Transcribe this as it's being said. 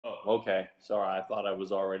okay. Sorry, I thought I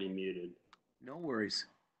was already muted. No worries.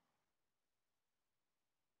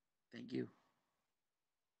 Thank you.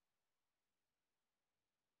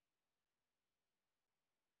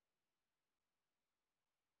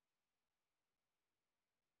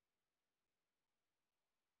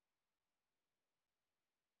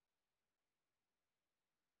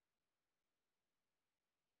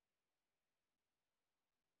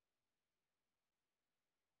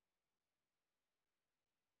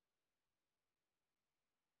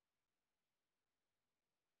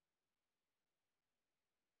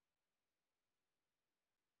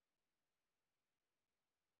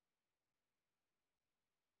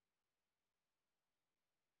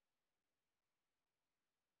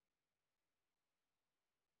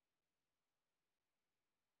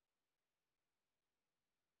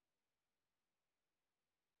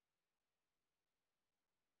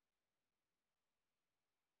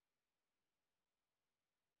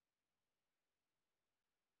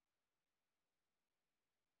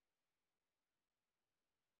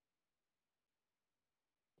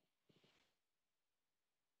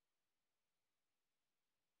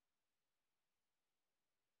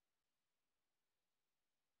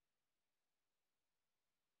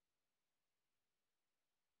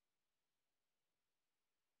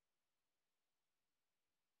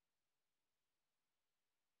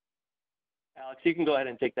 Alex, you can go ahead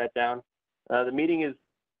and take that down. The meeting is,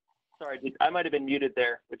 sorry, I might have been muted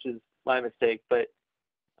there, which is my mistake, but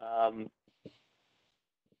so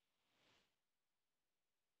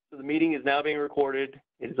the meeting is now being recorded.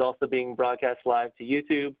 It is also being broadcast live to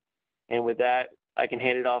YouTube. And with that, I can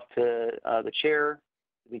hand it off to the chair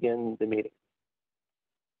to begin the meeting.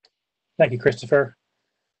 Thank you, Christopher.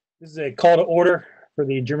 This is a call to order for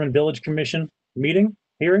the German Village Commission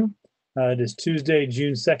hearing. It is Tuesday,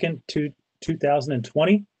 June 2nd,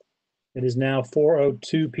 2020. It is now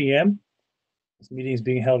 4:02 p.m. This meeting is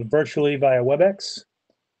being held virtually via WebEx.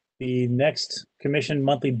 The next commission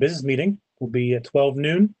monthly business meeting will be at 12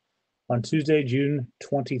 noon on Tuesday, June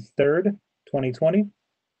 23rd, 2020.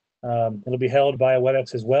 It'll be held via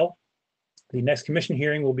WebEx as well. The next commission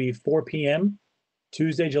hearing will be 4 p.m.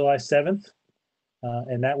 Tuesday, July 7th,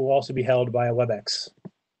 and that will also be held via WebEx.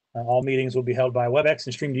 All meetings will be held via WebEx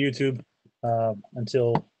and streamed to YouTube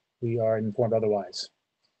until we are informed otherwise.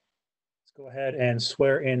 Let's go ahead and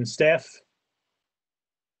swear in staff.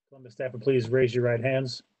 Columbus staff, please raise your right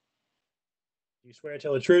hands. Do you swear to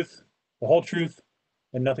tell the truth, the whole truth,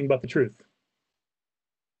 and nothing but the truth?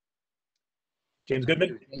 James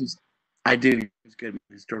Goodman? I do. James Goodman,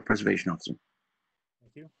 Historic Preservation Officer.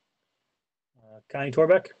 Thank you. Connie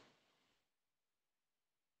Torbeck?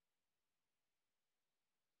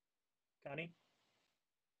 Connie?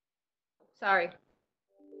 Sorry.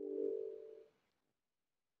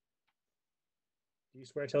 Do you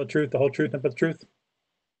swear to tell the truth, the whole truth, nothing but the truth?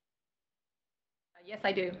 Yes,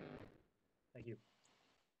 I do. Thank you.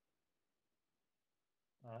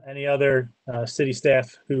 Any other city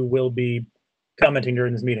staff who will be commenting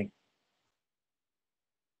during this meeting?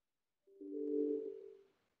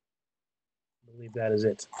 I believe that is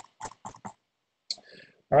it.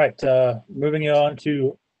 All right, moving on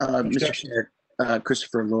to Mr. Chair,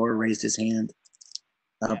 Christopher Lohr raised his hand.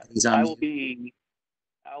 Yeah, I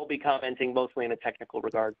will be commenting mostly in a technical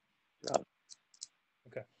regard.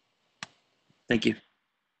 Okay. Thank you.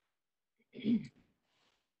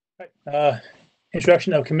 All right,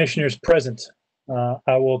 introduction of commissioners present.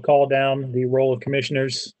 I will call down the roll of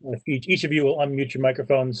commissioners. If each of you will unmute your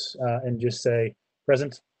microphones and just say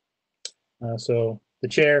present. So the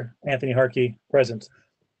chair, Anthony Harkey, present.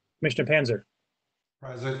 Commissioner Panzer.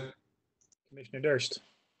 Present. Commissioner Durst.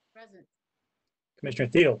 Present. Commissioner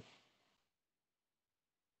Thiel.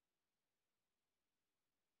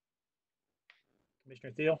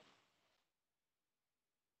 Commissioner Thiel.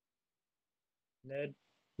 Ned,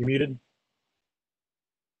 you're muted.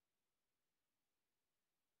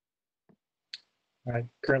 All right,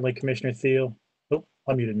 currently Commissioner Thiel. Oh,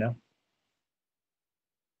 I'm muted now.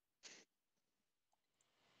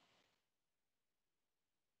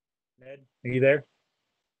 Ned, are you there?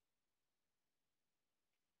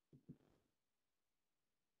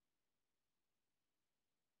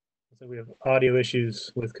 So we have audio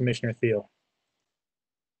issues with Commissioner Thiel.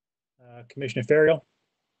 Commissioner Ferriel.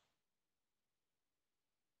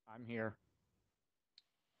 I'm here.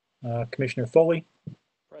 Commissioner Foley.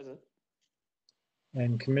 Present.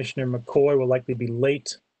 And Commissioner McCoy will likely be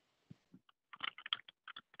late.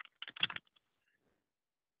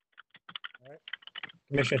 All right.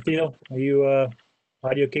 Commissioner Thiel, are you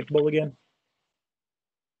audio capable again?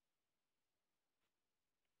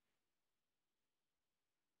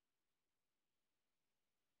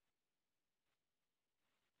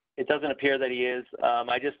 It doesn't appear that he is.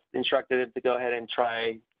 I just instructed him to go ahead and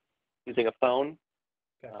try using a phone,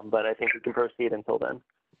 Okay. but I think we can proceed until then.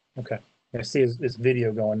 Okay. I see his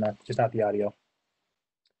video going, just not the audio.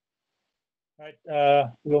 All right.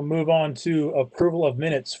 We'll move on to approval of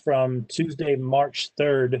minutes from Tuesday, March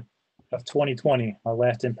 3rd of 2020, our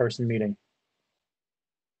last in-person meeting.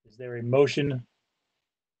 Is there a motion?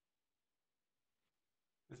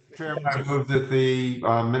 Mr. Chairman, I move that the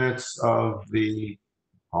minutes of the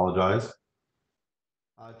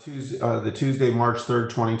Tuesday, March 3rd,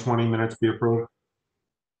 2020 minutes be approved.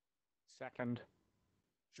 Second.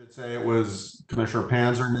 Should say it was Commissioner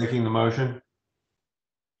Panzer making the motion.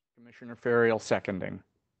 Commissioner Ferriel seconding.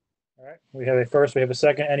 All right. We have a first, we have a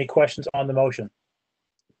second. Any questions on the motion?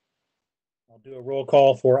 I'll do a roll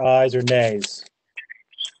call for ayes or nays.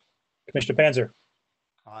 Commissioner Panzer,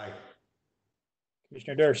 Aye.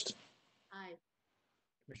 Commissioner Durst, Aye.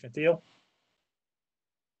 Commissioner Thiel.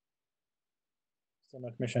 Still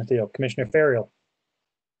no Commissioner Thiel. Commissioner Ferriel,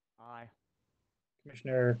 Aye.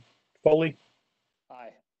 Commissioner Foley. Aye.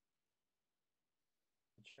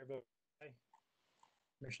 Chair votes aye.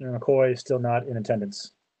 Commissioner McCoy is still not in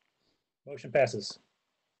attendance. Motion passes.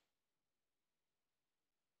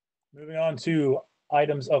 Moving on to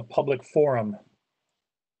items of public forum.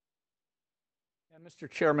 Mr.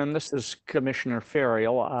 Chairman, this is Commissioner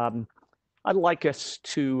Ferriel. I'd like us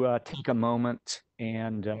to take a moment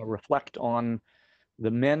and reflect on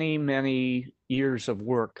the many, many years of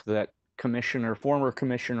work that former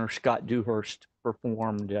Commissioner Scott Dewhurst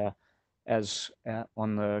performed on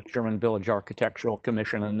the Sherman Village Architectural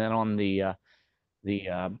Commission and then on the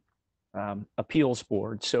appeals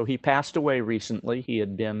board. So he passed away recently. He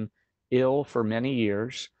had been ill for many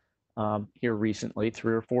years here recently,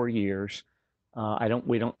 3 or 4 years.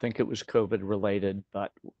 We don't think it was COVID related,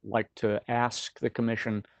 but like to ask the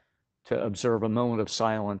commission to observe a moment of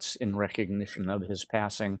silence in recognition of his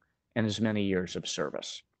passing and his many years of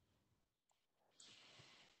service.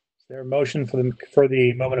 Is there a motion for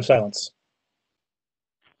the moment of silence?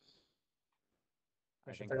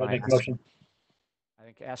 I think, Make a motion. I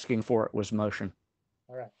think asking for it was motion.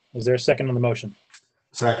 All right. Is there a second on the motion?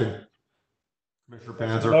 Second. Commissioner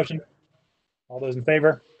Panzer. Motion. All those in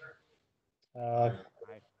favor? Aye.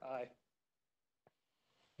 Aye.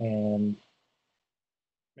 And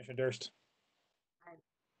Commissioner Durst? Aye.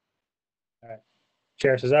 All right.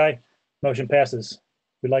 Chair says aye. Motion passes.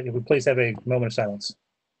 We'd like if we please have a moment of silence.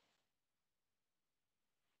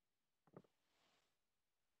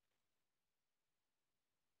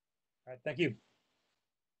 All right. Thank you.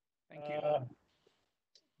 Thank you.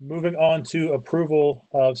 Moving on to approval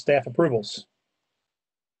of staff approvals.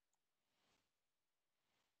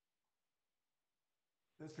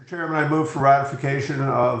 Mr. Chairman, I move for ratification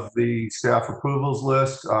of the staff approvals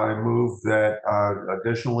list. I move that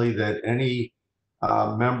additionally that any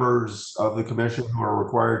members of the commission who are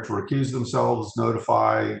required to recuse themselves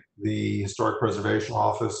notify the Historic Preservation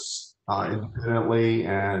Office independently,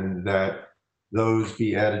 and that those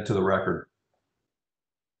be added to the record.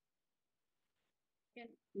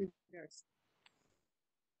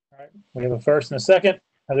 All right. We have a first and a second.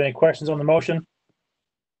 Are there any questions on the motion?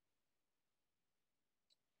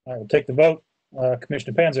 All right, we'll take the vote.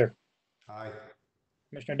 Commissioner Panzer, Aye.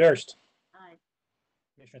 Commissioner Durst, Aye.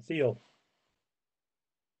 Commissioner Thiel,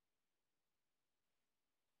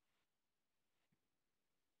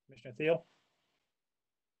 Commissioner Thiel,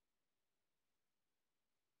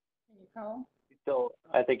 Can you call?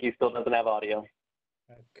 I think he still doesn't have audio.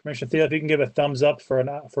 Commissioner Thiel, if you can give a thumbs up for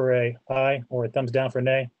a aye or a thumbs down for a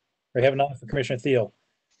nay, or you have an aye for Commissioner Thiel.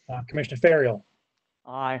 Commissioner Ferriel,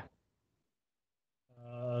 Aye.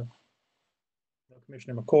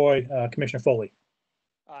 Commissioner McCoy, Commissioner Foley.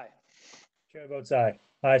 Aye. Chair votes aye.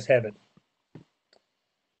 Ayes have it.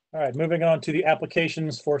 All right, moving on to the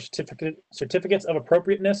applications for certificates of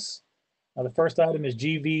appropriateness. The first item is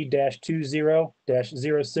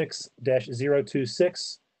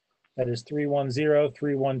GV-20-06-026. That is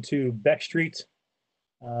 310-312 Beck Street.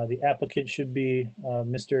 The applicant should be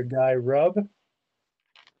Mr. Guy Rubb.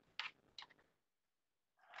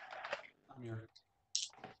 I'm here.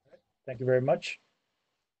 Thank you very much.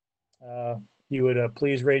 You would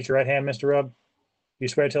please raise your right hand, Mr. Rubb. You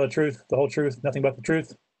swear to tell the truth, the whole truth, nothing but the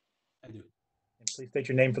truth? I do. And please state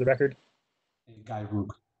your name for the record. Guy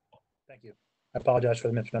Rook. Thank you. I apologize for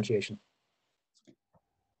the mispronunciation.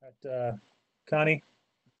 All right, Connie?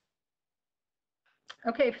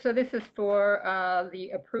 Okay, so this is for the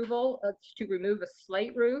approval to remove a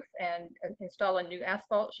slate roof and install a new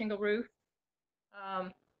asphalt shingle roof.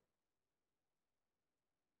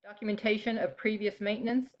 Documentation of previous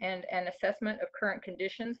maintenance and an assessment of current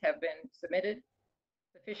conditions have been submitted.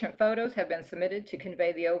 The Sufficient photos have been submitted to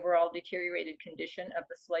convey the overall deteriorated condition of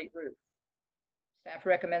the slate roof. Staff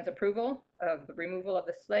recommends approval of the removal of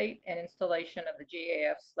the slate and installation of the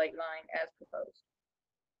GAF slate line as proposed.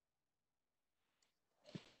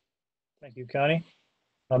 Thank you, Connie.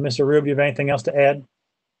 Mr. Rube, do you have anything else to add?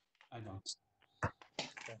 I don't.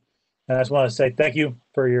 And I just want to say thank you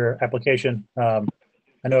for your application. I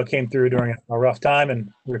know it came through during a rough time,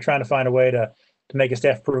 and we're trying to find a way to make a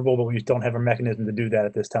staff approvable, but we just don't have a mechanism to do that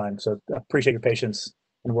at this time. So I appreciate your patience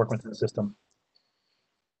in working with the system.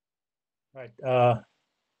 All right. Are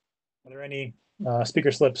there any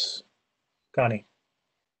speaker slips, Connie?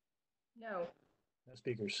 No. No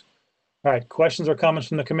speakers. All right. Questions or comments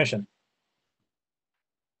from the commission?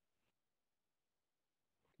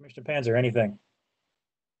 Commissioner Panzer, anything?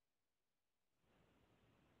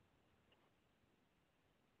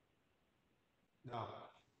 No.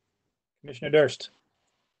 Commissioner Durst?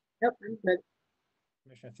 Yep, I'm good.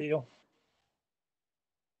 Commissioner Thiel?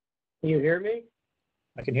 Can you hear me?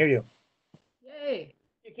 I can hear you. Yay.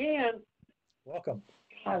 You can. Welcome.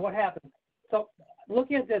 What happened? So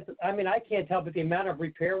looking at this, I mean, I can't tell, but the amount of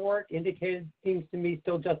repair work indicated seems to me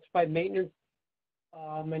still justified maintenance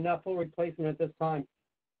and not full replacement at this time.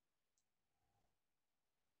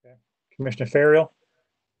 Commissioner Ferriel?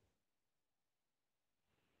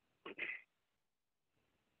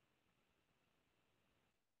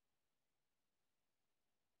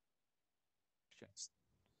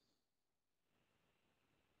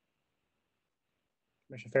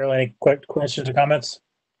 Commissioner Farrell, any questions or comments?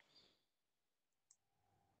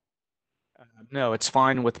 No, it's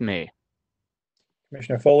fine with me.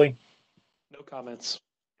 Commissioner Foley? No comments.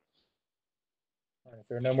 All right, if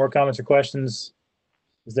there are no more comments or questions,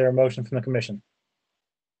 is there a motion from the commission?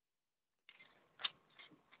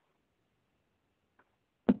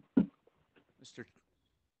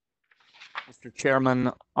 Mr.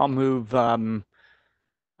 Chairman, I'll move item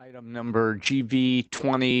number GV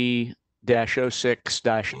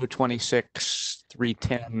 20-06-026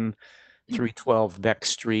 310 312 Beck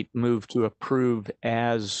Street, move to approve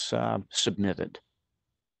as submitted.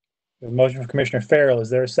 We have a motion from Commissioner Farrell.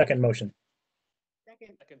 Is there a second motion?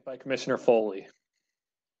 Second. Second by Commissioner Foley.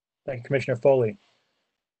 Thank you, Commissioner Foley.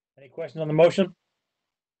 Any questions on the motion?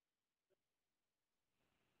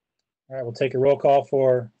 All right, we'll take a roll call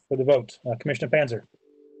for the vote. Commissioner Panzer?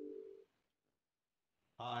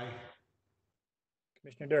 Aye.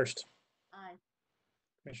 Commissioner Durst? Aye.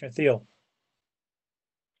 Commissioner Thiel?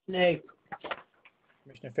 Nay.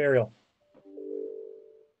 Commissioner Farrell?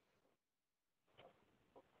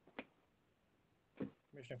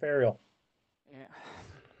 Commissioner Farrell? Yeah.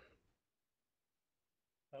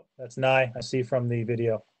 Oh, that's an aye. I see from the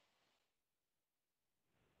video.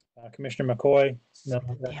 Commissioner McCoy? No.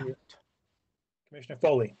 Damn it. Commissioner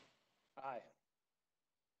Foley? Aye.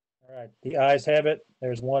 All right, the ayes have it.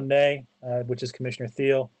 There's one nay, which is Commissioner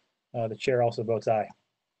Thiel. The chair also votes aye.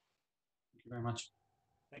 Thank you very much.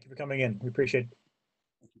 Thank you for coming in. We appreciate it.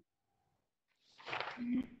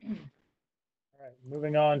 All right,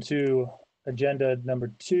 moving on to agenda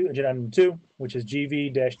number two, which is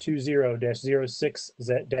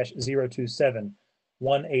GV-20-06-027,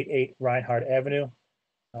 188 Reinhardt Avenue.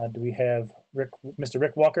 Do we have Mr.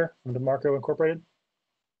 Rick Walker from DeMarco Incorporated?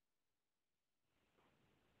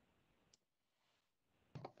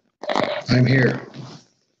 I'm here.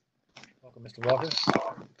 Welcome, Mr. Walker.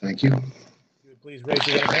 Thank you. If you would please raise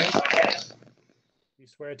your right hand. You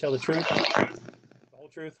swear to tell the truth, the whole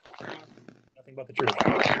truth, nothing but the truth.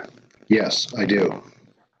 Yes, I do.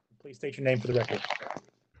 Please state your name for the record.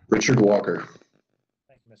 Richard Walker.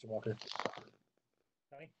 Thank you, Mr. Walker.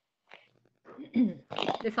 Connie?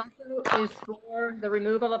 This also is for the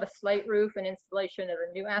removal of a slate roof and installation of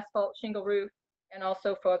a new asphalt shingle roof, and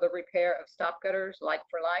also for the repair of stop gutters like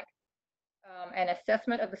for like. An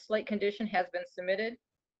assessment of the slate condition has been submitted.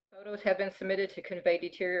 Photos have been submitted to convey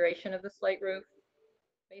deterioration of the slate roof.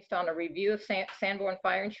 Based on a review of Sanborn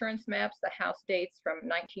fire insurance maps, the house dates from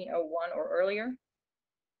 1901 or earlier.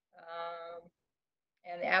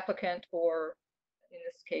 And the applicant, or in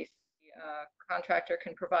this case, the contractor,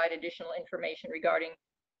 can provide additional information regarding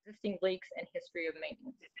existing leaks and history of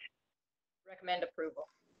maintenance. Recommend approval.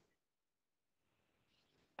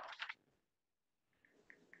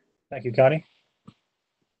 Thank you, Connie.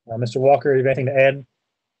 Mr. Walker, do you have anything to add?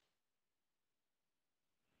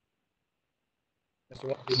 Mr.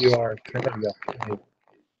 Walker, you are. There we go.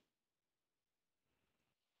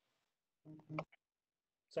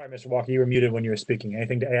 Sorry, Mr. Walker, you were muted when you were speaking.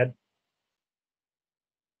 Anything to add?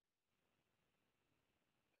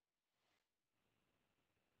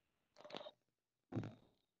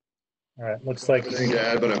 All right, looks like. Nothing to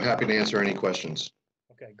add, but I'm happy to answer any questions.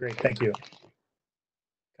 Okay, great. Thank you.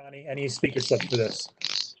 Connie, any speaker slips for this?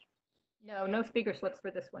 No, no speaker slips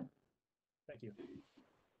for this one. Thank you.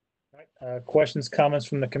 All right, questions, comments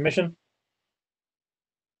from the commission?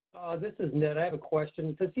 This is Ned. I have a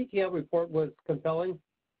question. The CTL report was compelling,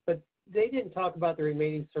 but they didn't talk about the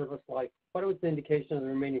remaining service life. What was the indication of the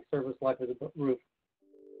remaining service life of the roof?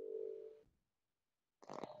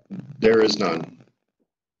 There is none.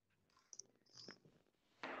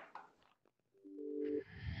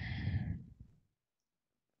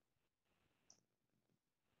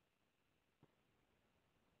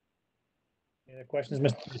 Any other questions,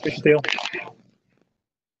 Mr. Fisher-Thiel?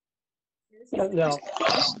 No.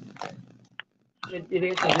 It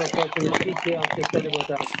answers my question. The CTL just said it was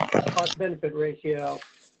a cost-benefit ratio,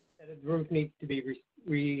 and the roof needs to be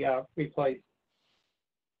replaced.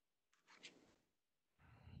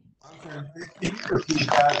 I'm sorry, can you repeat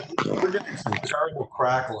that? We're getting some terrible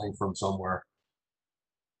crackling from somewhere.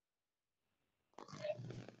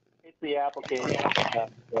 It's the application.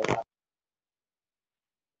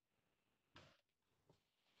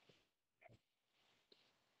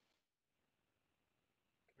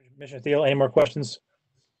 Commissioner Thiel, any more questions?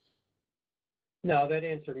 No, that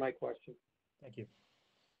answered my question. Thank you.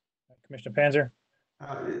 Commissioner Panzer?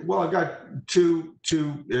 Well, I've got two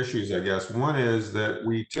issues, I guess. One is that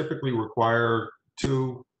we typically require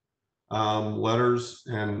two letters,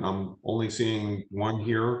 and I'm only seeing one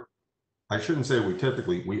here. I shouldn't say we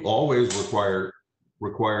typically. We always require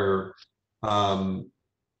letters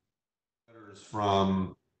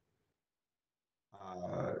from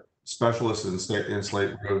specialists in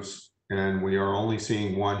slate roofs, and we are only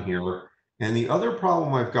seeing one here. And the other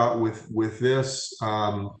problem I've got with this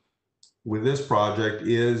project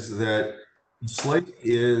is that slate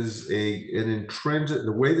is an intrinsic.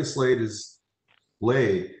 The way the slate is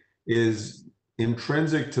laid is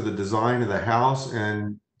intrinsic to the design of the house,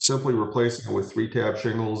 and simply replacing it with 3-tab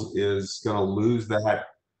shingles is going to lose that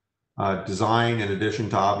design, in addition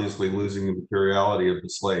to obviously losing the materiality of the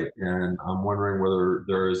slate. And I'm wondering whether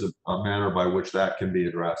there is a manner by which that can be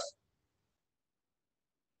addressed,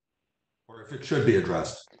 or if it should be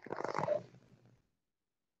addressed.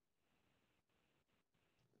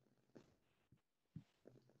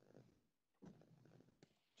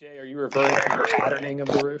 Jay, are you referring to the patterning of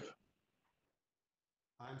the roof?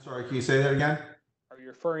 I'm sorry, can you say that again? Are you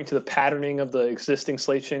referring to the patterning of the existing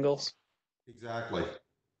slate shingles? Exactly.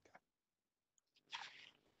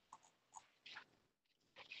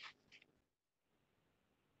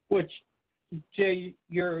 Which, Jay,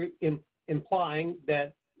 you're implying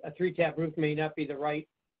that a 3-tab roof may not be the right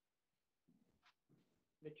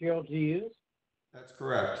material to use? That's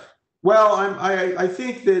correct. Well, I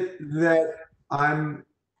think that I'm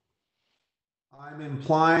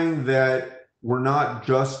implying that we're not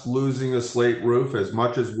just losing a slate roof. As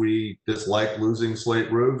much as we dislike losing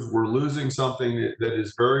slate roofs, we're losing something that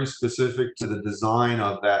is very specific to the design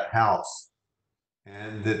of that house,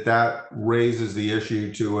 and that raises the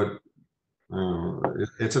issue to it.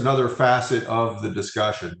 It's another facet of the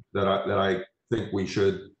discussion that I think we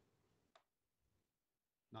should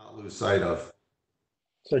not lose sight of.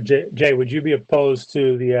 So Jay, would you be opposed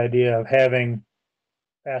to the idea of having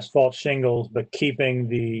asphalt shingles, but keeping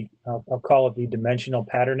the, I'll call it the dimensional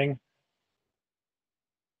patterning?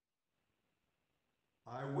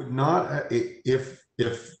 I would not, if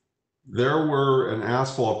there were an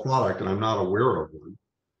asphalt product, and I'm not aware of one,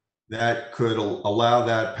 that could allow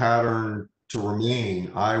that pattern to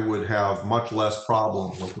remain, I would have much less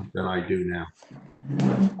problem with it than I do now.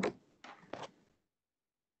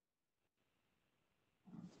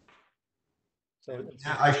 So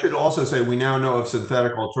I should also say we now know of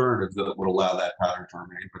synthetic alternatives that would allow that pattern to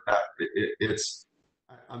remain, but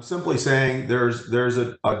I'm simply saying there's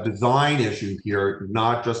a design issue here,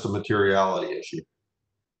 not just a materiality issue.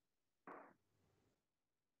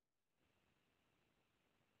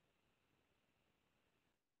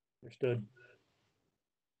 Understood.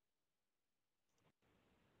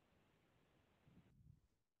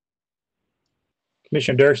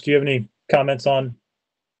 Commissioner Durst, do you have any comments on?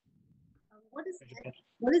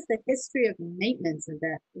 What is the history of maintenance of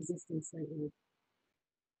that existing slate roof?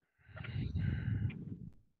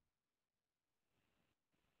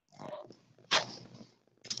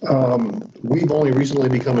 We've only recently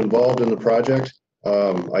become involved in the project.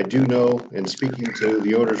 I do know, in speaking to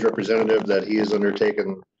the owner's representative, that he has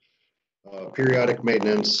undertaken periodic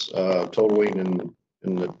maintenance totaling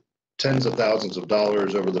in the tens of thousands of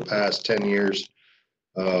dollars over the past 10 years,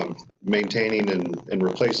 maintaining and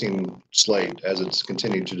replacing slate as it's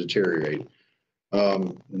continued to deteriorate.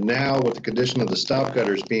 Now, with the condition of the stop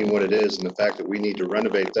gutters being what it is, and the fact that we need to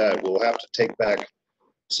renovate that, we'll have to take back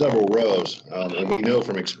several rows. And we know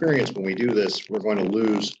from experience when we do this, we're going to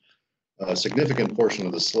lose a significant portion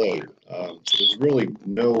of the slate. So there's really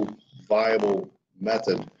no viable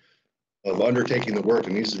method of undertaking the work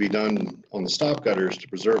that needs to be done on the stop gutters to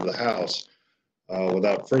preserve the house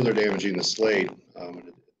without further damaging the slate.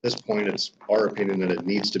 At this point, it's our opinion that it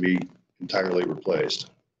needs to be entirely replaced.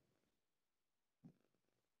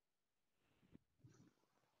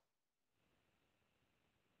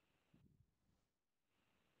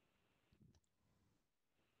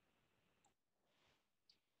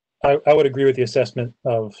 I would agree with the assessment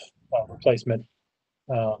of replacement.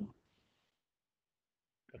 But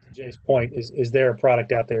to Jay's point, is there a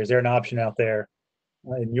product out there? Is there an option out there,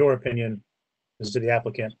 in your opinion, as to the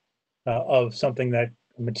applicant, of something that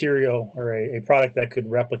a material or a product that could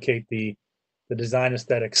replicate the design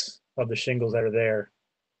aesthetics of the shingles that are there,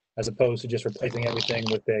 as opposed to just replacing everything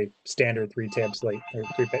with a standard 3-tab slate or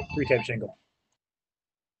 3-tab shingle?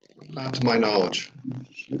 Not to my knowledge.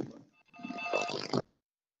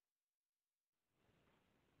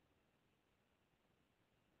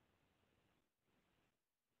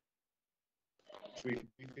 We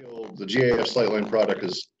feel the GAF slate line product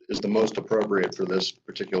is the most appropriate for this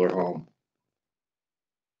particular home.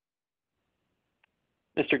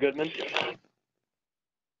 Mr. Goodman?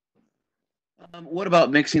 What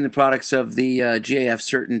about mixing the products of the GAF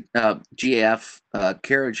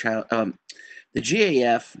carriage house, the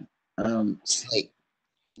GAF slate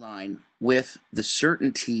line with the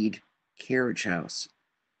certainteed carriage house?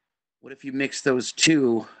 What if you mix those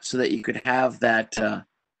two so that you could have that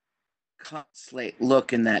cut slate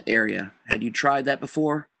look in that area? Had you tried that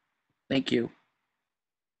before? Thank you.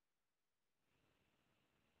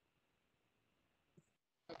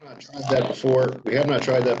 I've not tried that before. We have not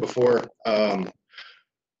tried that before.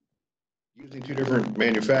 Using two different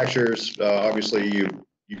manufacturers, obviously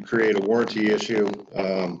you create a warranty issue.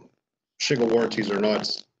 Shingle warranties are not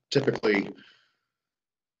typically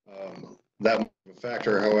that much of a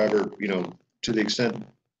factor. However, to the extent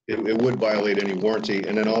it would violate any warranty.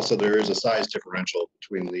 And then also there is a size differential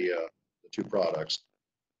between the two products.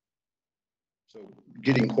 So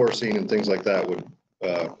getting coursing and things like that would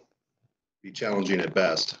be challenging at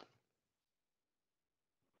best.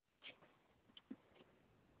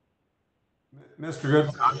 Mr. Good,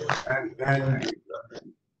 and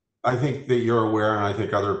I think that you're aware, and I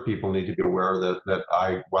think other people need to be aware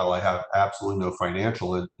that while I have absolutely no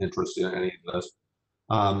financial interest in any of this,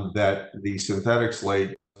 that the synthetic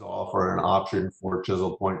slate offer an option for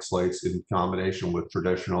chisel point slates in combination with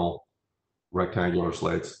traditional rectangular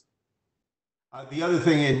slates. The other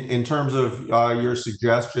thing in terms of your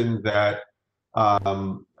suggestion that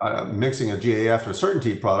mixing a GAF to a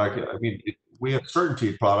certainty product, I mean, we have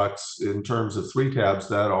certainty products in terms of 3-tabs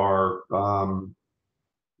that are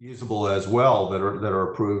usable as well, that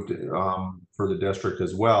are approved for the district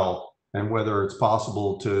as well, and whether it's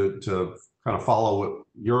possible to kind of follow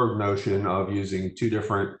your notion of using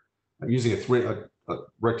using a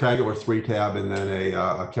rectangular 3-tab and then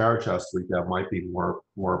a carriage house 3-tab might be more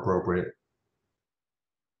appropriate.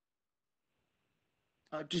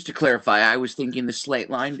 Just to clarify, I was thinking the slate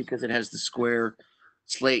line because it has the square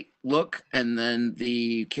slate look, and then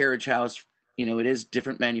the carriage house, it is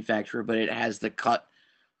different manufacturer, but it has the cut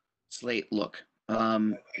slate look.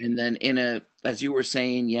 And then as you were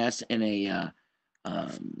saying, yes, in a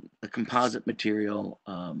composite material,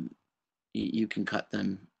 you can cut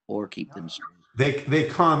them or keep them straight. They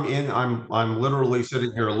come in. I'm literally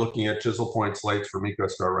sitting here looking at chisel point slates from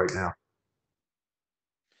EcoStar right now.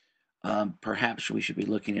 Perhaps we should be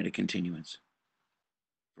looking at a continuance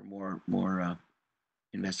for more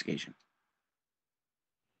investigation.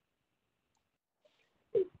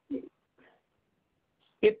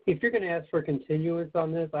 If you're going to ask for continuance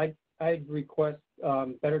on this, I'd request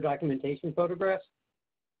better documentation photographs.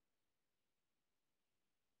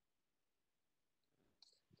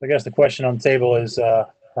 I guess the question on the table is the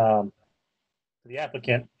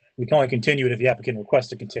applicant. We can only continue it if the applicant requests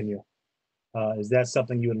to continue. Is that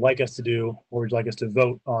something you would like us to do, or would you like us to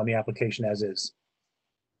vote on the application as is?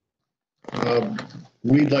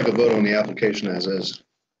 We'd like a vote on the application as is.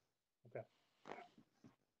 Okay.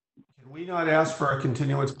 Can we not ask for a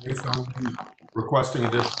continuance based on requesting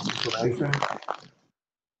additional information?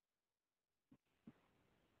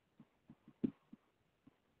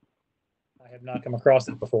 I have not come across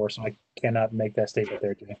that before, so I cannot make that statement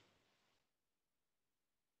there today.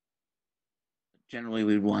 Generally,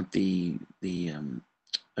 we want the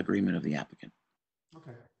agreement of the applicant.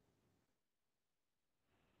 Okay.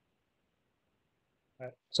 All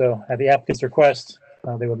right. So at the applicant's request,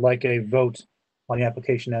 they would like a vote on the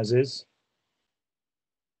application as is.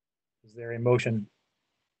 Is there a motion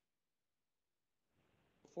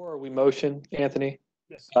Before we motion, Anthony,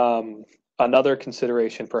 Yes. another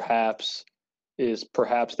consideration perhaps is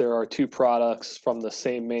perhaps there are two products from the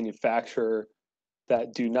same manufacturer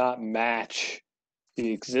that do not match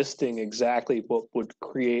the existing exactly what would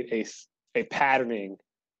create a patterning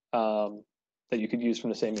that you could use from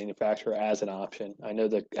the same manufacturer as an option. I know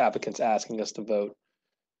the applicant's asking us to vote,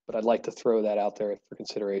 but I'd like to throw that out there for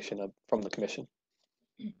consideration from the commission,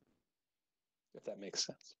 if that makes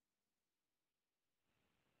sense.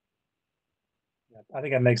 Yeah, I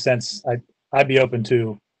think that makes sense. I'd be open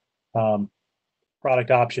to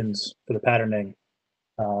product options for the patterning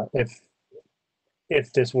if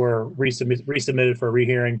this were resubmitted for a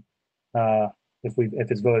rehearing. If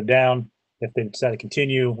it's voted down, if they decide to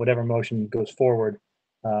continue, whatever motion goes forward,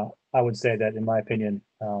 I would say that, in my opinion,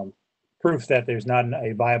 proof that there's not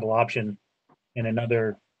a viable option in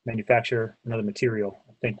another manufacturer, another material,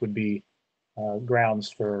 I think would be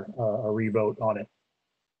grounds for a revote on it.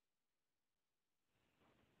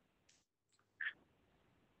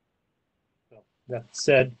 So that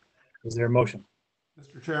said, is there a motion?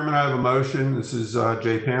 Mr. Chairman, I have a motion. This is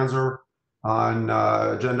Jay Panzer on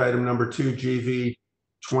agenda item number 2, GV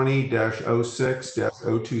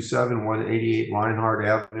 20-06-027, 188 Leinhardt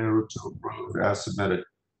Avenue, to approve as submitted.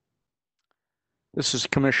 This is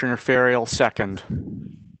Commissioner Ferial, second.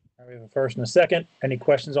 We have a first and a second. Any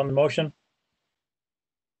questions on the motion?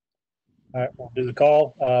 All right, we'll do the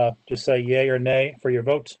call. Just say yay or nay for your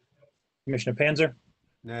vote. Commissioner Panzer,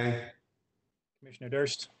 Nay. Commissioner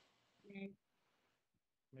Durst,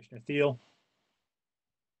 Commissioner Thiel,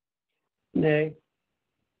 Nay.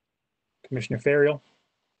 Commissioner Ferial,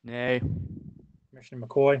 Nay. Commissioner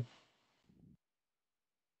McCoy.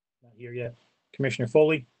 Not here yet. Commissioner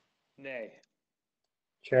Foley. Nay.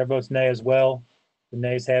 Chair votes nay as well. The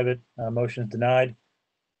nays have it. Motion is denied.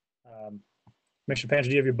 Commissioner Panzer,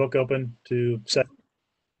 do you have your book open to set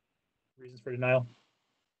reasons for denial?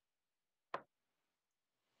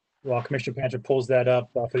 While Commissioner Panzer pulls that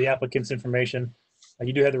up for the applicant's information,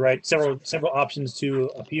 you do have the right several options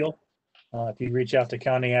to appeal. If you reach out to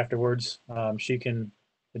Connie afterwards, she can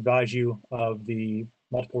advise you of the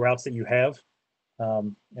multiple routes that you have.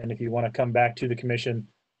 And if you want to come back to the commission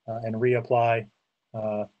and reapply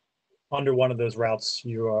under one of those routes,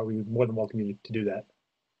 we're more than welcome to do that.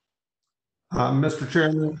 Mr.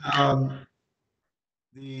 Chairman,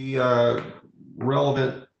 the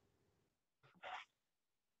relevant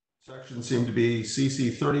sections seem to be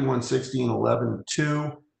CC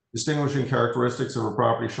 311611-2. Distinguishing characteristics of a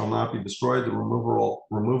property shall not be destroyed. The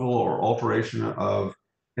removal or alteration of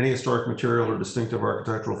any historic material or distinctive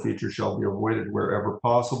architectural features shall be avoided wherever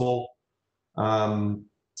possible.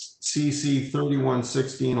 CC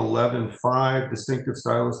 311611-5, distinctive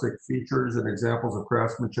stylistic features and examples of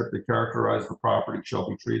craftsmanship that characterize the property shall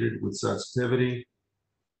be treated with sensitivity.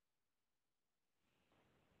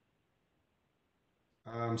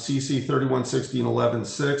 CC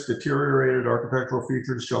 311611-6, deteriorated architectural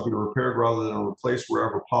features shall be repaired rather than replaced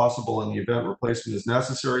wherever possible. In the event replacement is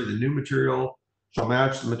necessary, the new material shall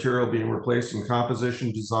match the material being replaced in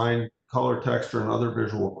composition, design, color, texture, and other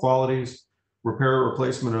visual qualities. Repair or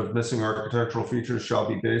replacement of missing architectural features shall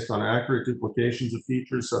be based on accurate duplications of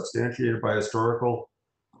features substantiated by historic,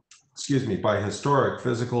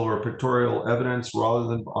 physical, or pictorial evidence rather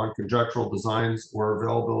than on conjectural designs or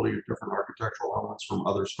availability of different architectural elements from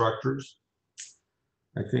other structures.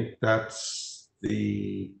 I think that's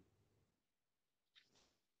the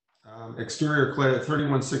exterior clad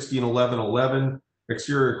 311611-11.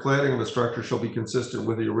 Exterior cladding of a structure shall be consistent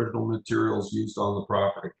with the original materials used on the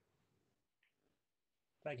property.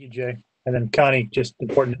 Thank you, Jay. And then Connie, just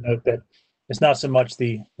important to note that it's not so much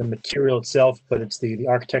the material itself, but it's the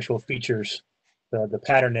architectural features, the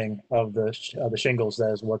patterning of the shingles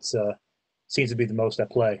that is what's seems to be the most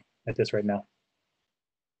at play at this right now.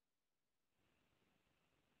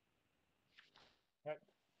 All right.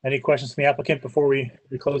 Any questions from the applicant before we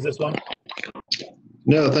close this one?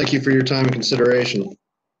 No, thank you for your time and consideration.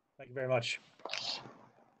 Thank you very much.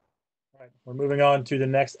 All right, we're moving on to the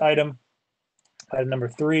next item. Item number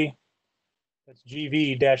 3, that's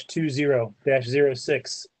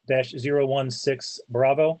GV-20-06-016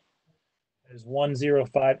 Bravo. That is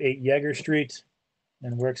 1058 Yeager Street,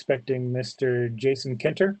 and we're expecting Mr. Jason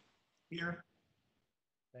Kenter here.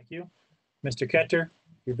 Thank you. Mr. Kenter,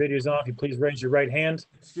 your video is on. If you please raise your right hand.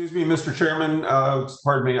 Excuse me, Mr. Chairman,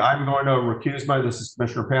 pardon me, I'm going to recuse this is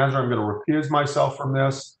Commissioner Panzer. I'm going to recuse myself from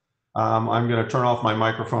this. I'm going to turn off my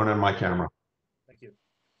microphone and my camera. Thank you.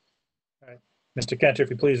 All right. Mr. Kenter, if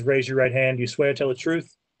you please raise your right hand. You swear to tell the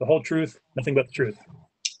truth, the whole truth, nothing but the truth.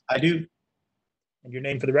 I do. And your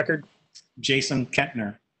name for the record? Jason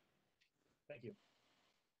Kentner. Thank you.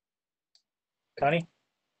 Connie?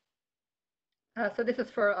 So this is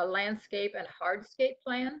for a landscape and hardscape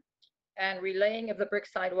plan, and relaying of the brick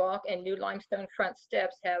sidewalk and new limestone front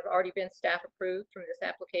steps have already been staff approved from this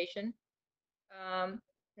application.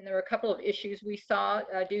 And there were a couple of issues we saw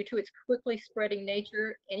due to its quickly spreading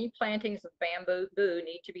nature. Any plantings of bamboo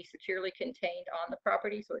need to be securely contained on the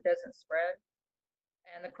property so it doesn't spread.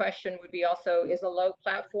 And the question would be also, is a low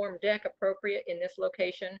platform deck appropriate in this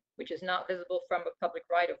location, which is not visible from a public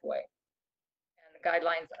right-of-way? And the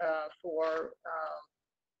guidelines for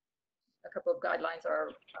a couple of guidelines are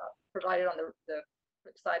provided on the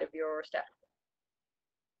flip side of your staff.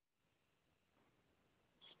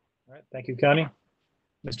 All right, thank you, Connie.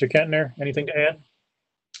 Mr. Kentner, anything to add?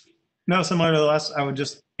 No, similar to the last, I would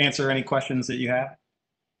just answer any questions that you have.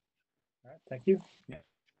 All right, thank you. Yeah.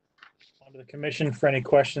 On to the commission for any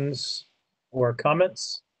questions or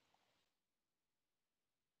comments.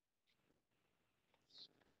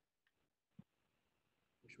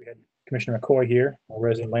 Wish we had Commissioner McCoy here, our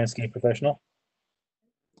resident landscape professional.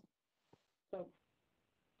 So,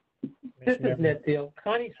 this is Ned Thiel.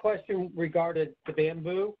 Connie's question regarded the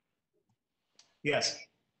bamboo. Yes.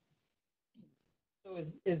 So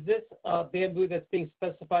is this bamboo that's being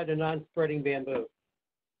specified a non-spreading bamboo?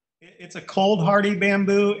 It's a cold hardy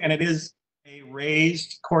bamboo, and it is a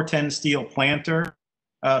raised corten steel planter.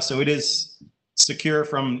 So it is secure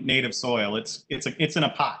from native soil. It's in a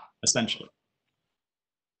pot, essentially.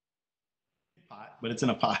 Pot, but it's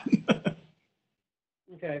in a pot.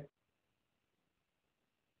 Okay.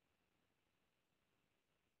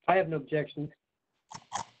 I have no objections.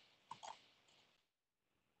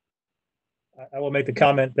 I will make the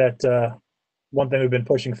comment that one thing we've been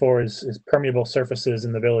pushing for is permeable surfaces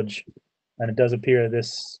in the village. And it does appear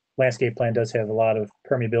this landscape plan does have a lot of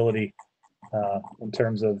permeability in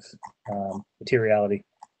terms of materiality.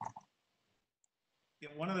 Yeah,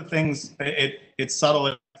 one of the things, it's subtle,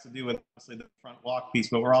 it has to do with obviously the front walk piece,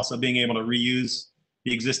 but we're also being able to reuse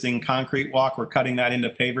the existing concrete walk. We're cutting that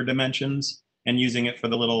into paver dimensions and using it for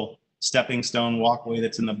the little stepping stone walkway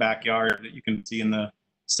that's in the backyard that you can see in the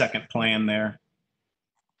second plan there.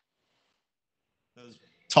 Those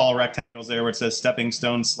tall rectangles there where it says stepping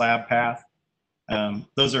stone slab path,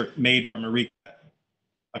 those are made from a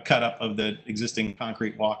cut up of the existing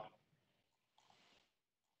concrete walk.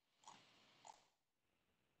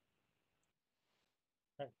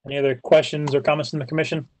 Any other questions or comments from the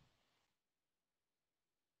commission?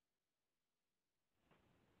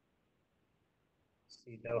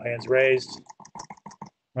 See no hands raised.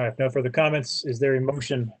 All right, if no further comments, is there a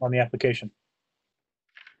motion on the application?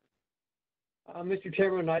 Mr.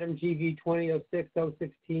 Chairman, item GV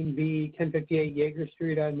 2006-016B 1058 Yeager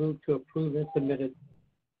Street, I move to approve and submit it.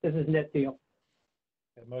 This is Ned Thiel.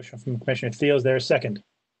 A motion from Commissioner Thiel. Is there a second?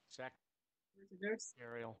 Second.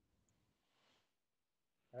 Ariel.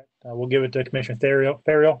 All right, we'll give it to Commissioner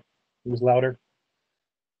Theriot, who's louder.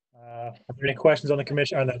 Are there any questions on the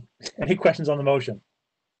commission? Any questions on the motion?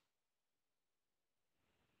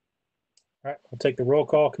 All right, we'll take the roll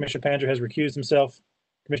call. Commissioner Panger has recused himself.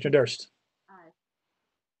 Commissioner Durst. Aye.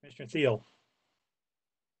 Commissioner Thiel.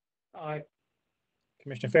 Aye.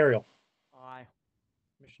 Commissioner Ferriel. Aye.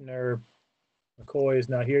 Commissioner McCoy is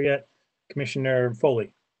not here yet. Commissioner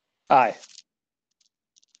Foley. Aye.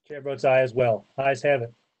 Chair votes aye as well. Ayes have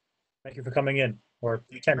it. Thank you for coming in or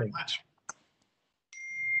attending.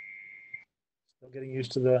 Still getting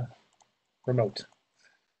used to the remote.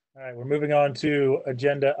 All right, we're moving on to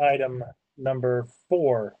agenda item number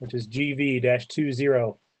 4, which is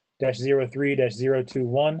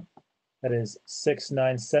GV-20-03-021. That is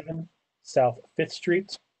 697 South 5th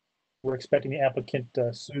Street. We're expecting the applicant,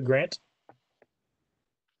 Sue Grant.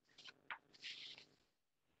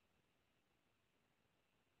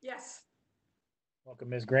 Yes. Welcome,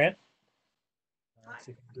 Ms. Grant. Let's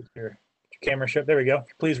see if we can get your camera shut. There we go.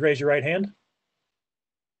 Please raise your right hand.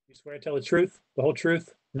 You swear to tell the truth, the whole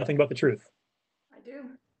truth, nothing but the truth. I do.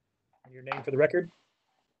 And your name for the record?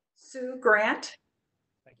 Sue Grant.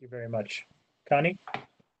 Thank you very much. Connie?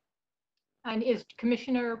 And is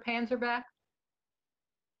Commissioner Panzer back?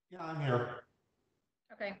 Yeah, I'm here.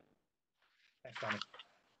 Okay. Thanks, Connie.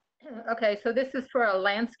 Okay, so this is for a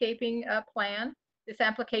landscaping plan. This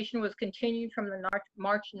application was continued from the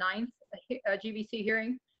March 9th GVC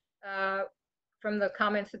hearing. From the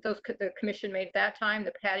comments that the commission made at that time,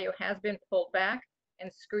 the patio has been pulled back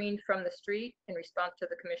and screened from the street in response to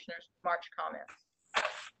the commissioner's March comments.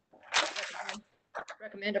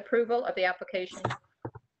 Recommend approval of the application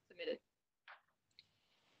submitted.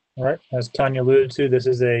 All right, as Tanya alluded to, this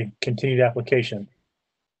is a continued application.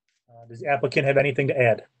 Does the applicant have anything to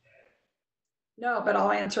add? No, but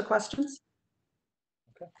I'll answer questions.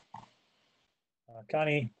 Okay.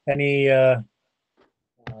 Connie, any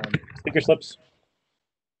speaker slips?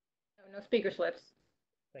 No speaker slips.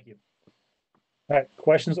 Thank you. All right,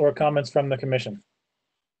 questions or comments from the commission?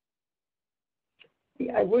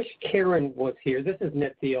 Yeah, I wish Karen was here. This is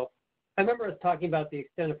Nick Thiel. I remember us talking about the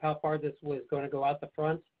extent of how far this was going to go out the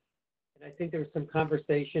front. And I think there was some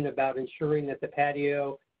conversation about ensuring that the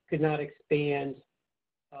patio could not expand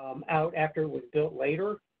out after it was built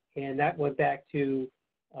later. And that went back to,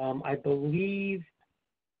 I believe,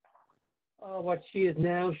 what she is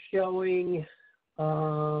now showing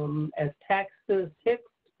as Texas Hicks,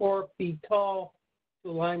 4 feet tall, to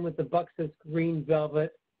align with the Buxus green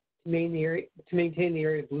velvet to maintain the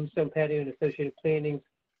area of bluestone patio and associated plantings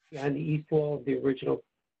behind the east wall of the original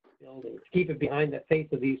building. To keep it behind the face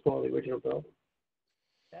of the east wall of the original building.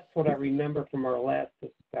 That's what I remember from our last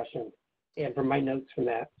discussion and from my notes from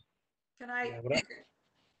that. Can I Yeah, make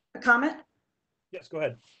a comment? Yes, go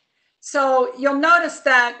ahead. So you'll notice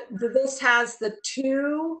that this has the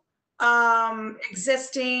 2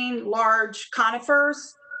 existing large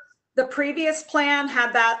conifers. The previous plan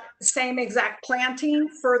had that same exact planting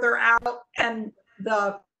further out, and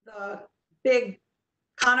the big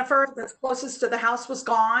conifer that's closest to the house was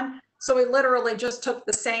gone. So we literally just took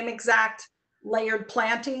the same exact layered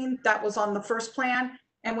planting that was on the first plan,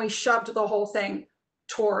 and we shoved the whole thing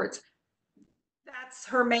towards. That's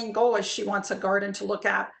her main goal, is she wants a garden to look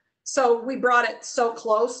at. So we brought it so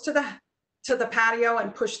close to the patio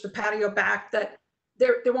and pushed the patio back that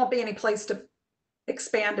there won't be any place to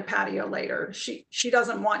expand a patio later. She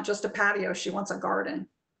doesn't want just a patio, she wants a garden.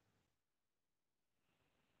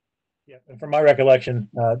 Yeah, and from my recollection,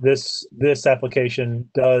 this application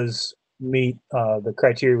does meet the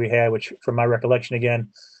criteria we had, which from my recollection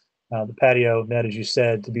again, the patio net, as you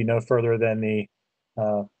said, to be no further than the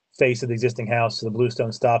face of the existing house. So the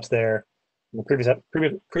bluestone stops there. In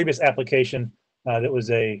the previous application, that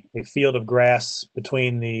was a field of grass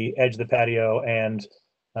between the edge of the patio and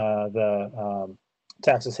the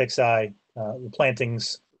Taxus hicksii, the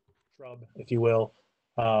plantings, shrub, if you will.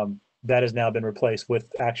 That has now been replaced with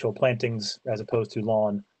actual plantings as opposed to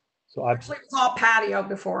lawn. So Actually, it was all patio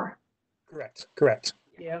before. Correct.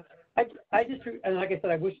 Yeah, I just, and like I said,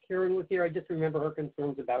 I wish Karen was here. I just remember her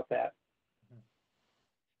concerns about that.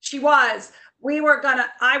 She was.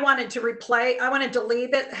 I wanted to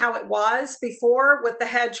leave it how it was before with the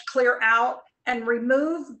hedge clear out and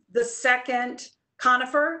remove the second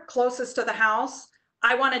conifer closest to the house.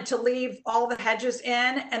 I wanted to leave all the hedges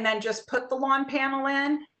in and then just put the lawn panel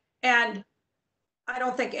in. And I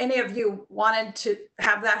don't think any of you wanted to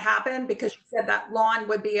have that happen because you said that lawn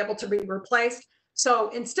would be able to be replaced. So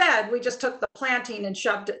instead, we just took the planting and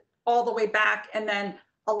shoved it all the way back and then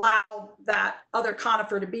allowed that other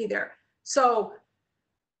conifer to be there. So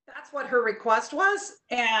that's what her request was.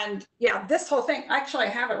 And yeah, this whole thing, actually I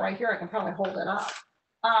have it right here. I can probably hold it up.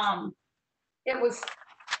 It was,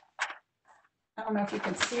 I don't know if you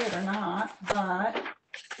can see it or not, but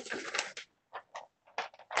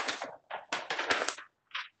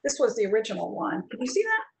this was the original one. Can you see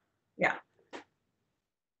that? Yeah.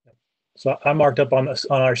 So I marked up on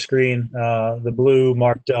our screen, the blue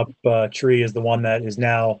marked up tree is the one that is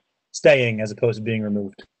now staying as opposed to being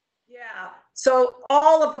removed. Yeah. So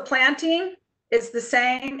all of the planting is the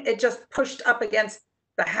same. It just pushed up against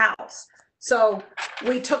the house. So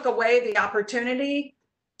we took away the opportunity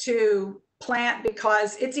to plant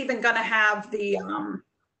because it's even going to have the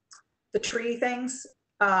tree things,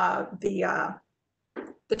 the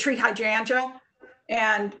tree hydrangea,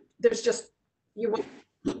 and there's just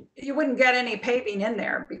you wouldn't get any paving in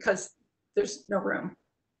there because there's no room.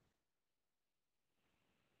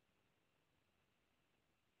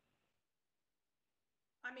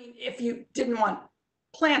 I mean, if you didn't want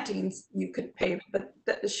plantings, you could pave, but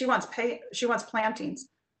she wants plantings.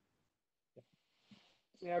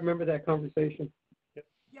 Yeah, I remember that conversation.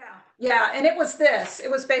 Yeah, and it was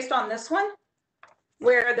based on this one,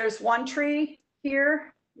 where there's one tree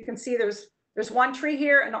here. You can see there's one tree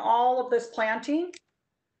here and all of this planting.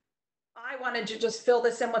 I wanted to just fill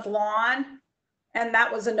this in with lawn, and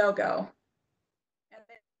that was a no-go. And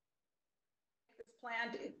then this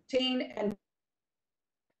planting, and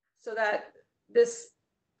so that this,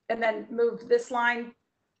 and then move this line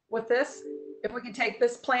with this. If we can take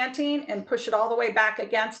this planting and push it all the way back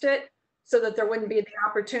against it so that there wouldn't be the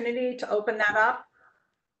opportunity to open that up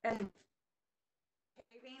and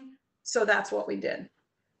paving. So that's what we did.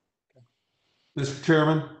 Mr.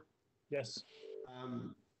 Chairman? Yes.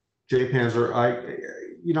 Jay Panzer,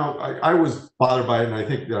 I was bothered by it, and I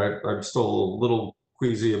think that I'm still a little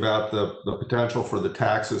queasy about the potential for the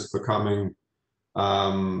taxes becoming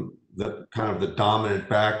the kind of the dominant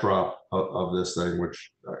backdrop of this thing,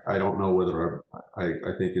 which I don't know whether I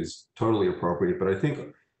think is totally appropriate, but I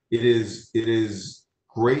think it is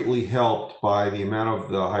greatly helped by the amount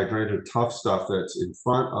of the hydrangea tough stuff that's in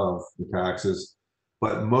front of the taxes,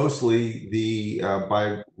 but mostly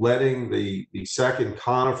by letting the second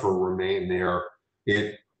conifer remain there,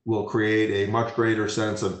 it will create a much greater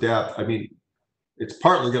sense of depth. I mean, it's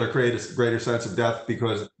partly going to create a greater sense of depth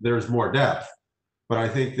because there's more depth, but I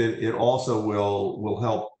think that it also will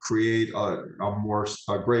help create a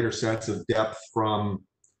greater sense of depth from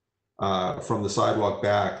the sidewalk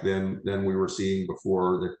back than we were seeing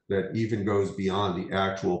before, that even goes beyond the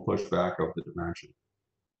actual pushback of the dimension.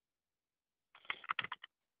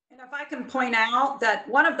 And if I can point out that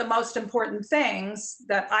one of the most important things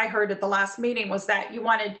that I heard at the last meeting was that you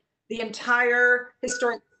wanted the entire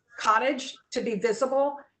historic cottage to be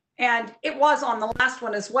visible. And it was on the last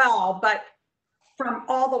one as well, but from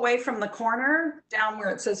all the way from the corner down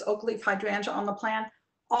where it says oak leaf hydrangea on the plan,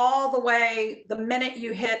 all the way, the minute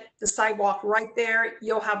you hit the sidewalk right there,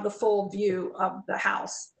 you'll have the full view of the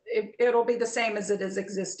house. It'll be the same as it is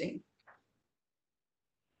existing.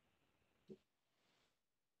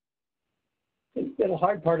 It'll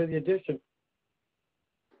hide part of the addition.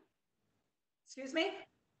 Excuse me?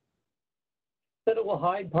 That it will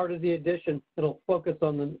hide part of the addition. It'll focus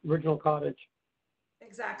on the original cottage.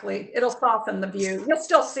 Exactly. It'll soften the view. You'll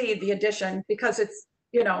still see the addition because it's,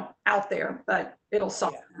 you know, out there, but it'll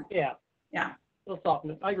soften. Yeah. Yeah. It'll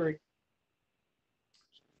soften it. I agree.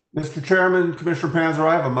 Mr. Chairman, Commissioner Panzer,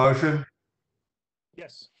 I have a motion.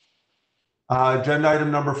 Yes. Agenda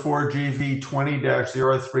item number 4, GV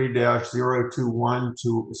 20-03-021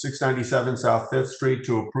 to 697 South 5th Street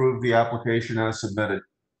to approve the application as submitted.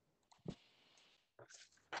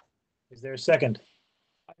 Is there a second?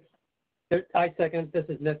 I second. This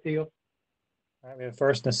is Ned Thiel. All right, we have a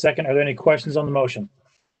first and a second. Are there any questions on the motion?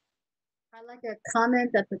 I'd like a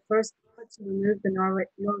comment that the first bullet to remove the Norway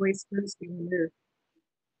spruce be removed.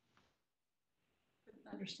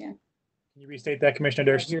 Understand. Can you restate that,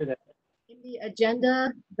 Commissioner Durst? I hear that. In the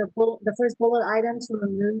agenda, the first bullet item to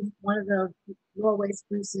remove one of the Norway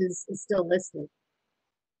spruces is still listed.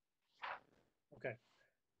 Okay.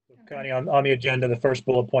 So, Connie, on the agenda, the first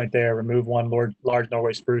bullet point there, remove one large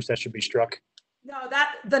Norway spruce, that should be struck. No,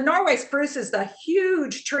 the Norway spruce is the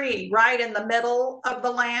huge tree right in the middle of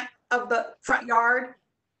the front yard.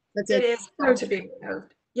 That's It is still to be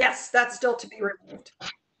removed. Yes, that's still to be removed.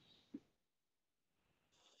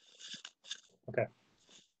 Okay.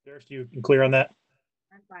 Durst, you clear on that?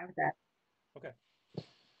 I'm fine with that. Okay. All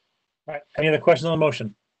right. Any other questions on the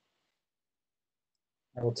motion?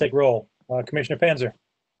 I will take roll. Commissioner Panzer.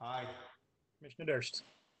 Aye. Commissioner Durst.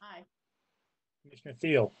 Aye. Commissioner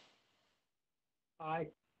Thiel. Aye.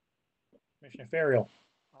 Commissioner Ferriel.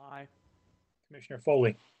 Aye. Commissioner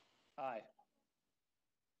Foley. Aye.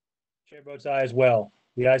 Chair votes aye as well.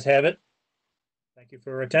 The ayes have it. Thank you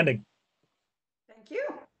for attending. Thank you.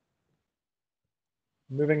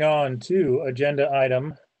 Moving on to agenda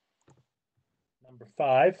item number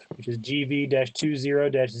 5, which is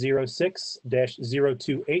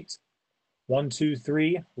GV-20-06-028,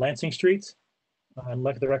 123 Lansing Street.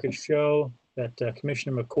 Let the record show that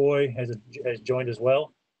Commissioner McCoy has joined as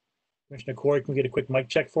well. Commissioner McCoy, can we get a quick mic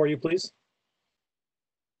check for you, please?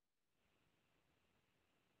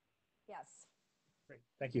 Yes. Great,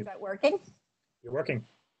 thank you. Is that working? You're working.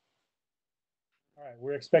 All right,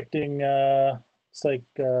 we're expecting, it's like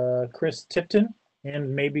Chris Tipton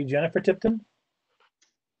and maybe Jennifer Tipton.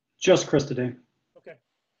 Just Chris today. Okay.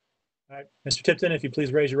 All right, Mr. Tipton, if you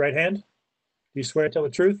please raise your right hand. Do you swear to tell the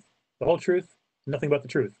truth, the whole truth, and nothing but the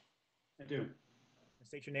truth? I do.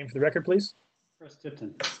 State your name for the record, please. Chris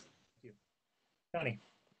Tipton. Thank you. Connie.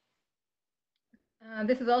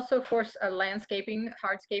 This is also for landscaping,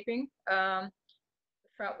 hardscaping. The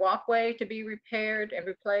front walkway to be repaired and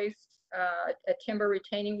replaced, a timber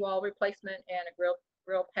retaining wall replacement, and a grill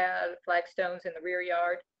pad, flagstones in the rear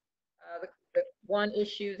yard. The one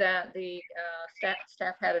issue that the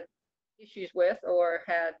staff had issues with or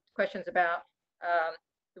had questions about,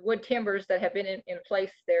 the wood timbers that have been in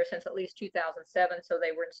place there since at least 2007, so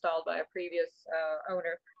they were installed by a previous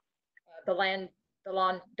owner. The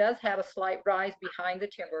lawn does have a slight rise behind the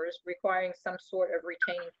timbers, requiring some sort of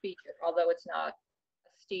retaining feature, although it's not a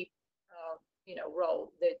steep,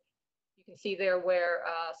 roll. That you can see there where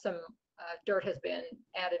some dirt has been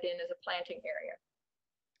added in as a planting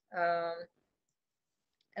area.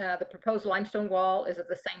 The proposed limestone wall is of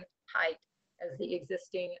the same height as the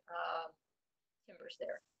existing timbers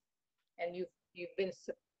there, and you've been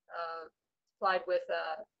supplied with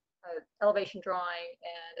a elevation drawing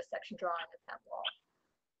and a section drawing of that wall.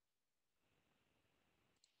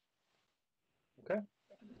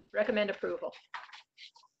 Recommend approval.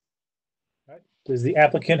 All right. Does the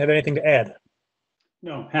applicant have anything to add?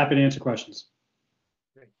 No, happy to answer questions.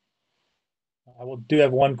 I will do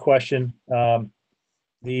have one question.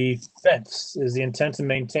 The fence, is the intent to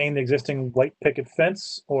maintain the existing white picket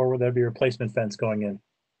fence, or will there be a replacement fence going in?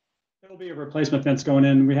 There'll be a replacement fence going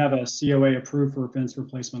in. We have a COA approved for fence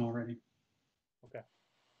replacement already. Okay.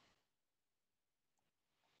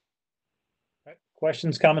 All right.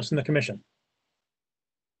 Questions, comments from the commission?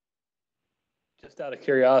 Just out of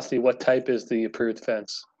curiosity, what type is the approved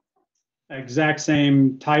fence? Exact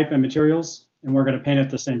same type and materials, and we're going to paint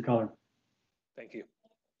it the same color. Thank you.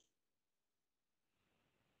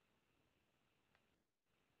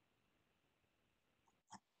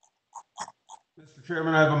 Mr.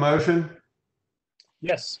 Chairman, I have a motion.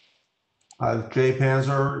 Yes. Jay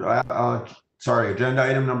Panzer, agenda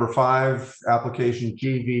item number 5, application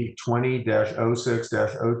GV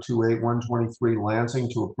 20-06-028-123 Lansing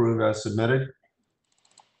to approve as submitted.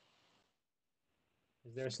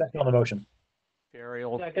 Is there a second on the motion?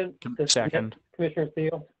 Ferriel. Second. Second. Commissioner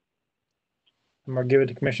Thiel. I'm going to give it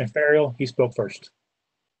to Commissioner Ferriel. He spoke first.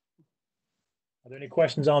 Are there any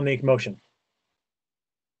questions on the motion?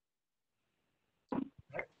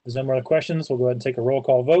 There's no more other questions. We'll go ahead and take a roll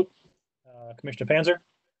call vote. Commissioner Panzer?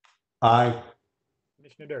 Aye.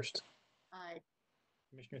 Commissioner Durst? Aye.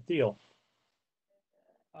 Commissioner Thiel?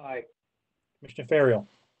 Aye. Commissioner Ferriel?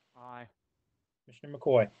 Aye. Commissioner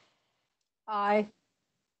McCoy? Aye.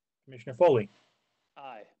 Commissioner Foley?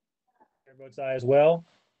 Aye. Chair votes aye as well.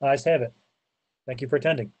 Ayes have it. Thank you for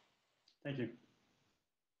attending. Thank you.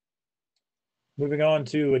 Moving on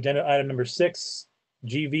to agenda item number 6,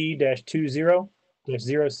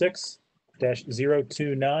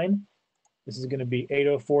 GV-20-06-029. This is going to be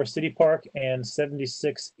 804 City Park and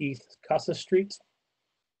 76 East Casa Street.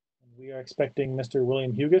 We are expecting Mr.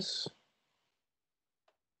 William Hugus.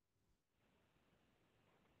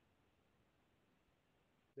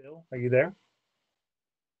 Bill, are you there?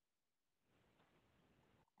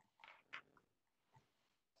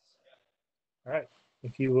 All right.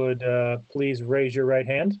 If you would please raise your right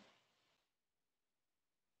hand.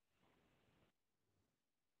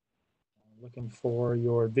 I'm looking for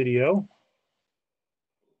your video.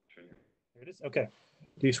 There it is. Okay.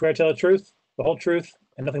 Do you swear to tell the truth, the whole truth,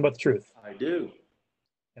 and nothing but the truth? I do.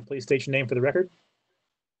 And please state your name for the record.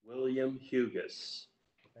 William Hugus.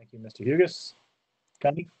 Thank you, Mr. Hugus.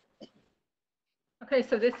 Connie? Okay,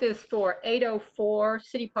 so this is for 804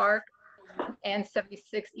 City Park and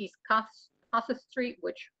 76 East Casa Street,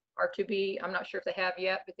 which are to be, I'm not sure if they have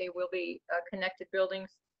yet, but they will be connected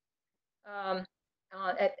buildings. At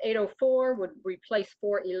 804 would replace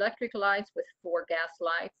 4 electric lights with 4 gas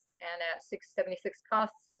lights, and at 676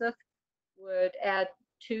 Casa would add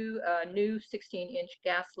 2 new 16-inch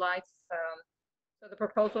gas lights. So the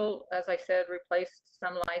proposal, as I said, replaced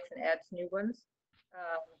some lights and adds new ones.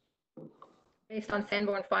 Based on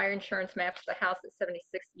Sanborn Fire Insurance maps, the house at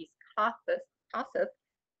 76 East Casa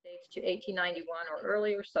dates to 1891 or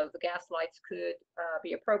earlier, so the gas lights could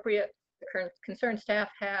be appropriate. The current concern staff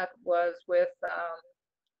had was with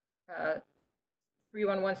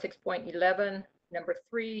 3116.11, number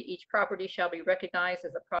 3, each property shall be recognized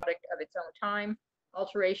as a product of its own time.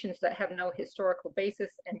 Alterations that have no historical basis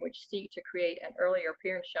and which seek to create an earlier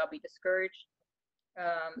appearance shall be discouraged.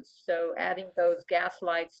 So adding those gas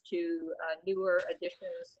lights to newer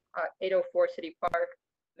additions, 804 City Park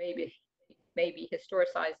may be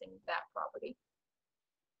historicizing that property.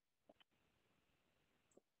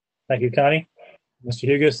 Thank you, Connie. Mr.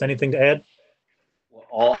 Hugus, anything to add? Well,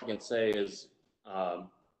 all I can say is, from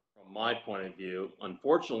my point of view,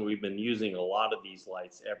 unfortunately, we've been using a lot of these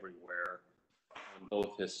lights everywhere,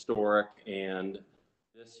 both historic and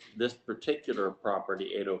this particular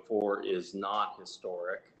property, 804, is not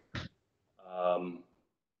historic.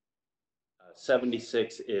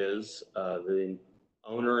 76 is. The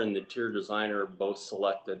owner and the interior designer both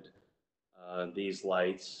selected these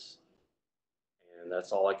lights, and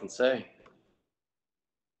that's all I can say.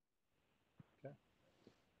 Okay.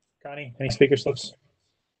 Connie, any speaker slips?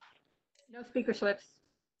 No speaker slips.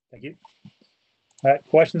 Thank you. All right,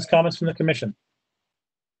 questions, comments from the commission?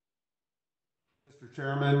 Mr.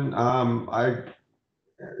 Chairman, I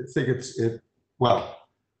think well,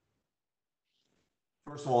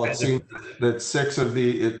 first of all, it seems that 6 of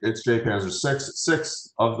the, it's Jay Panzer,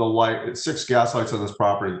 6 of the 6 gas lights on this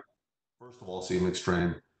property, first of all, seem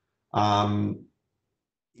extreme.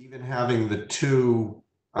 Even having the 2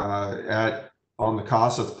 on the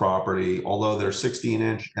Casas property, although they're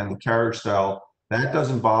 16-inch and the carriage style, that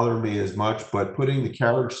doesn't bother me as much, but putting the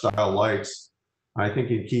carriage style lights, I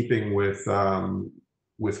think in keeping with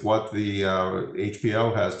with what the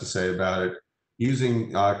HPO has to say about it.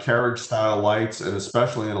 Using carriage style lights, and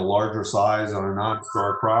especially in a larger size on a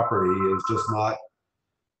non-historic property,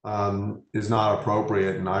 is not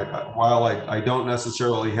appropriate. And while I don't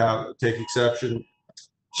necessarily take exception.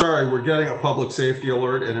 Sorry, we're getting a public safety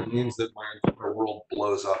alert, and it means that my entire world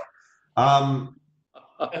blows up. While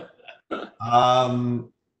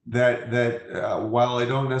I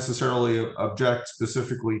don't necessarily object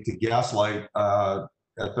specifically to gaslight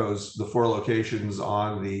at the 4 locations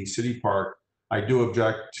on the city park, I do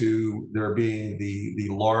object to there being the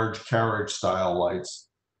large carriage style lights,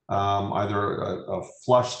 either a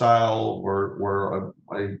flush style or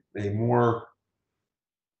a more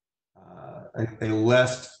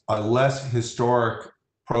a less historic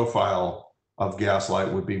profile of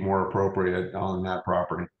gaslight would be more appropriate on that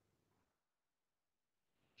property.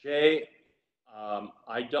 Jay,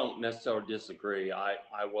 I don't necessarily disagree. I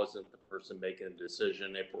wasn't the person making the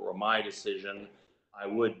decision. If it were my decision, I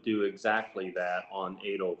would do exactly that on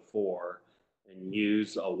 804 and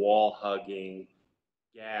use a wall hugging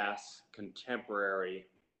gas contemporary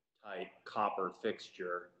type copper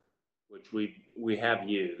fixture, which we have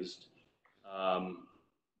used.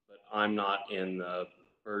 But I'm not in the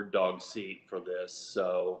bird dog seat for this,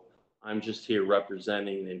 so I'm just here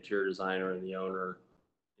representing the interior designer and the owner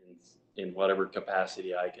in whatever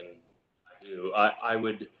capacity I can do. I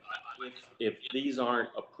would, if these aren't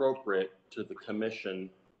appropriate to the commission,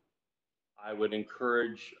 I would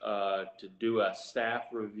encourage to do a staff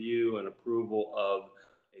review and approval of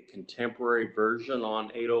a contemporary version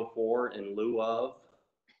on 804 in lieu of.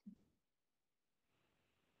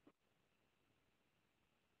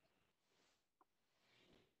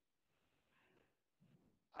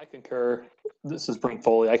 I concur. This is Brent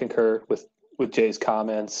Foley. I concur with Jay's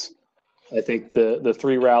comments. I think the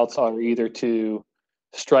 3 routes are either to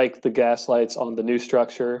strike the gas lights on the new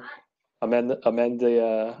structure, amend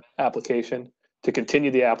the application, to continue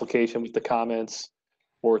the application with the comments,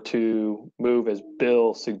 or to move as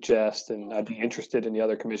Bill suggests. And I'd be interested in the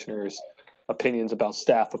other commissioners' opinions about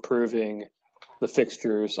staff approving the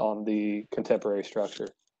fixtures on the contemporary structure.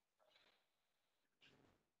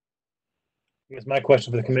 I guess my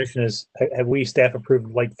question for the commission is, have we staff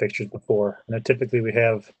approved light fixtures before? And typically we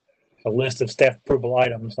have a list of staff approval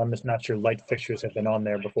items. I'm just not sure light fixtures have been on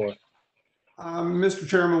there before. Mr.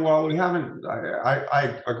 Chairman, while we haven't,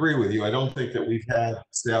 I agree with you. I don't think that we've had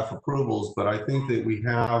staff approvals, but I think that we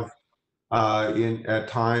have at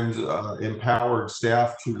times empowered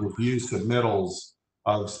staff to review submittals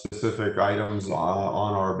of specific items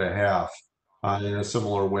on our behalf in a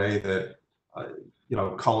similar way that,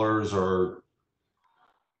 colors or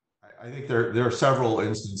I think there are several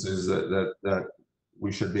instances that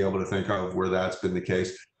we should be able to think of where that's been the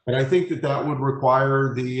case. But I think that would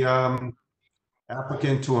require the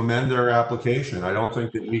applicant to amend their application. I don't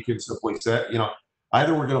think that we can simply say,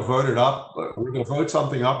 either we're going to vote it up, we're going to vote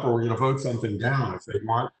something up, or we're going to vote something down. If they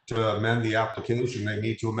want to amend the application, they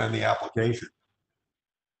need to amend the application.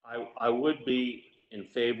 I would be in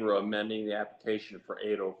favor of amending the application for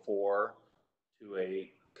 804 to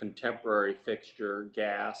a contemporary fixture,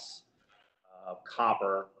 gas,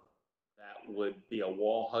 copper, that would be a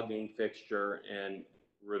wall hugging fixture and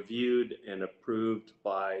reviewed and approved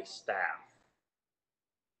by staff.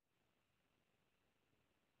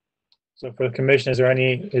 So for the commission,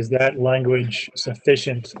 is that language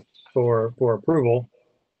sufficient for approval?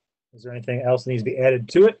 Is there anything else that needs to be added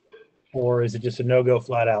to it? Or is it just a no-go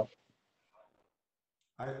flat out?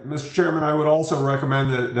 Mr. Chairman, I would also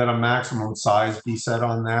recommend that a maximum size be set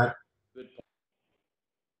on that. Good point.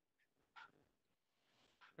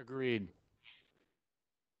 Agreed.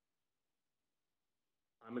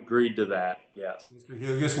 I'm agreed to that, yes. Mr.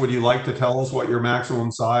 Hugus, would you like to tell us what your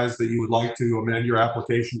maximum size that you would like to amend your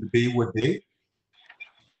application to be would be?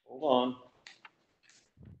 Hold on.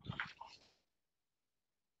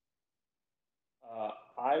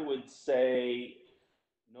 I would say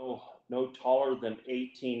no taller than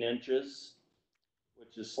 18 inches,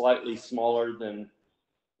 which is slightly smaller than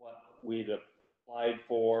what we'd applied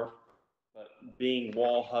for. But being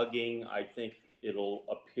wall hugging, I think it'll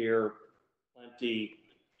appear plenty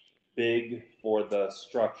big for the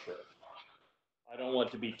structure. I don't want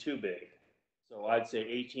it to be too big. So I'd say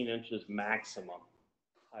 18 inches maximum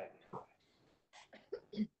height.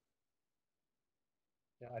 Yeah,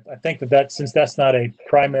 I think that since that's not a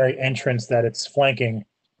primary entrance that it's flanking,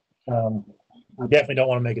 we definitely don't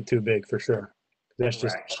want to make it too big for sure. That's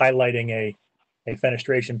just highlighting a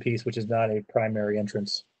fenestration piece, which is not a primary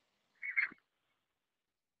entrance.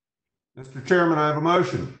 Mr. Chairman, I have a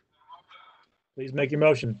motion. Please make your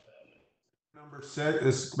motion. Number Six,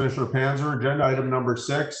 this is Commissioner Panzer. Agenda item number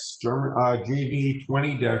 6, GB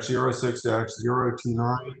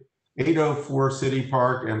 20-06-029, 804 City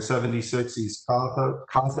Park and 76 East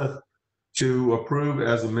Kossuth to approve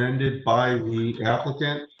as amended by the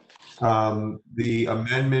applicant. The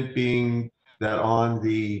amendment being that on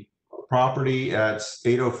the property at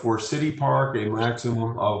 804 City Park, a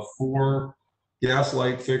maximum of 4 gas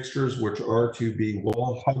light fixtures, which are to be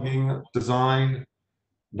wall hugging design,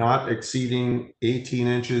 not exceeding 18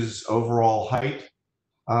 inches overall height.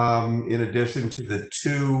 In addition to the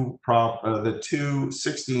two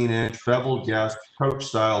 16-inch beveled gas coach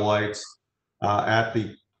style lights at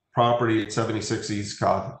the property at 76 East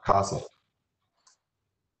Kossuth.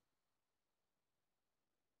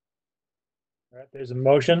 All right, there's a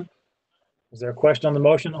motion. Is there a question on the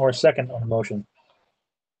motion or a second on the motion?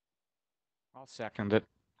 I'll second it.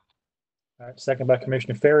 All right, second by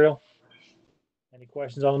Commissioner Ferriel. Any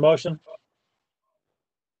questions on the motion?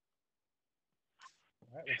 All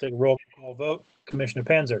right, we'll take a roll call vote. Commissioner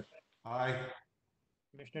Panzer. Aye.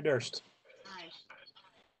 Commissioner Durst. Aye.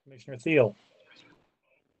 Commissioner Thiel.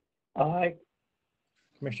 Aye.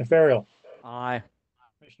 Commissioner Ferriel. Aye.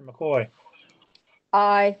 Commissioner McCoy.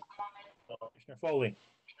 Aye. Commissioner Foley.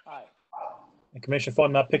 Aye. And Commissioner Foley,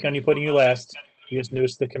 I'm not picking on you, putting you last. You just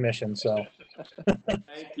newest to the commission, so.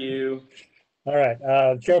 Thank you. All right,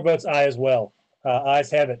 chair votes aye as well.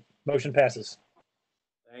 Ayes have it. Motion passes.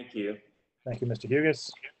 Thank you. Thank you, Mr.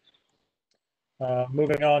 Hugus.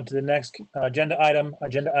 Moving on to the next agenda item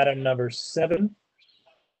number 7,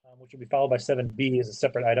 which will be followed by 7B as a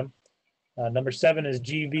separate item. Number 7 is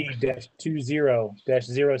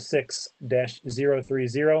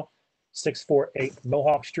GV-20-06-030, 648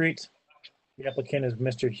 Mohawk Street. The applicant is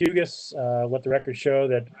Mr. Hugus. Let the record show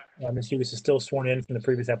that Ms. Hugus is still sworn in from the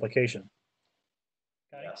previous application.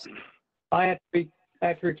 Yes. I have to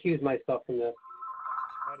recuse myself from this.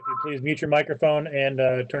 All right, if you please mute your microphone and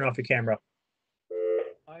turn off your camera.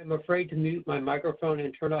 I am afraid to mute my microphone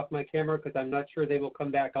and turn off my camera because I'm not sure they will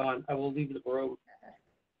come back on. I will leave the room.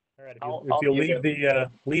 All right, if you'll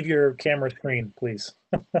leave your camera screen, please.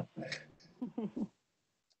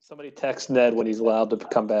 Somebody text Ned when he's allowed to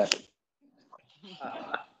come back. All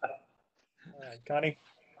right, Connie.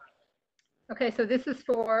 Okay, so this is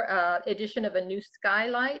for addition of a new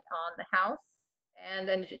skylight on the house and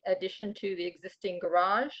an addition to the existing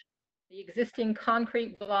garage. The existing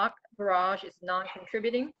concrete block garage is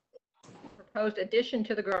non-contributing. Proposed addition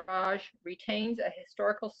to the garage retains a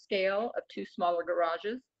historical scale of 2 smaller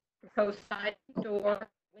garages. Proposed side door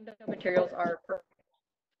window materials are perfect.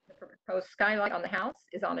 The proposed skylight on the house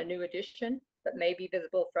is on a new addition but may be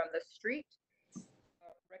visible from the street.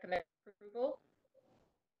 Recommend approval.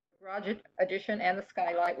 Garage addition and the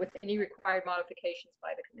skylight with any required modifications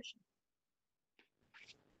by the commission.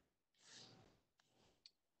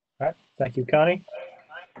 All right, thank you, Connie.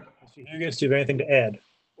 Mr. Hugus, do you have anything to add?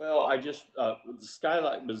 Well, I just, the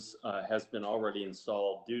skylight has been already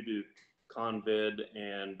installed due to COVID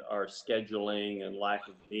and our scheduling and lack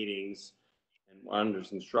of meetings and under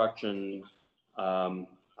construction.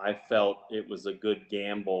 I felt it was a good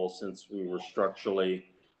gamble since we were structurally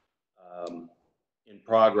in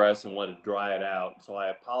progress and wanted to dry it out. So I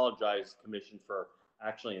apologize, Commission, for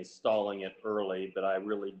actually installing it early, but I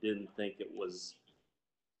really didn't think it was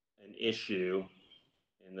an issue,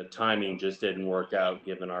 and the timing just didn't work out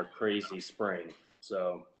given our crazy spring.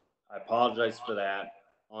 So I apologize for that.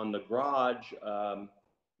 On the garage,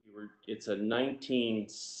 it's a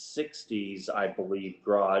 1960s, I believe,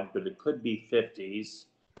 garage, but it could be 50s.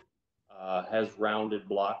 Has rounded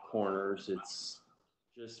block corners. It's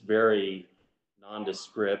just very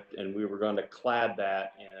nondescript, and we were going to clad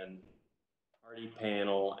that in hardy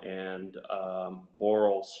panel and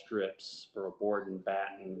boral strips for a board and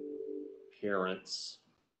batten appearance,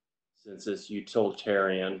 since it's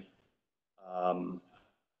utilitarian.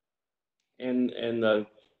 And the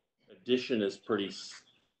addition is pretty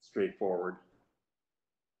straightforward.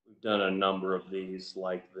 We've done a number of these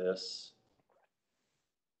like this.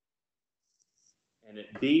 And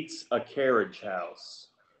it beats a carriage house.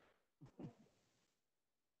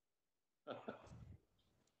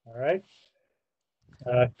 All right.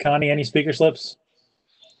 Connie, any speaker slips?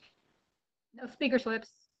 No speaker slips.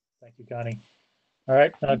 Thank you, Connie. All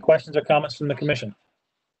right, questions or comments from the commission?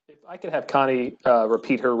 If I could have Connie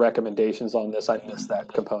repeat her recommendations on this, I missed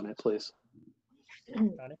that component, please.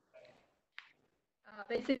 Connie?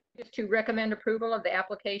 Basically, just to recommend approval of the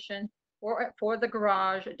application for the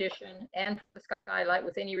garage addition and for the skylight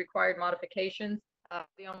with any required modifications.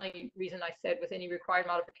 The only reason I said with any required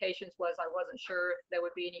modifications was I wasn't sure if there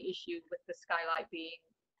would be any issues with the skylight being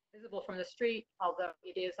visible from the street, although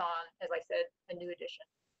it is on, as I said, a new addition.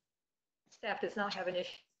 Staff does not have an issue.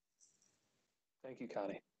 Thank you,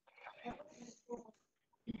 Connie.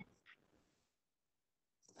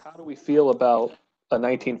 How do we feel about a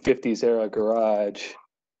 1950s era garage?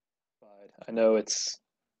 I know it's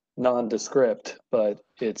nondescript, but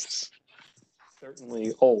it's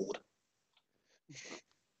certainly old.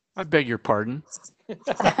 I beg your pardon.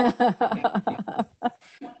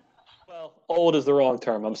 Well, old is the wrong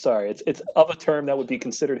term. I'm sorry. It's of a term that would be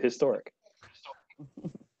considered historic.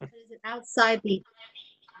 Is it outside the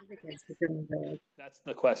significance within the? That's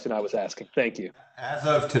the question I was asking. Thank you. As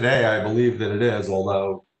of today, I believe that it is,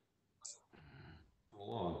 although.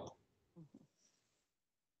 Hold on.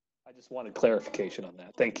 I just wanted clarification on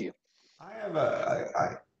that. Thank you. I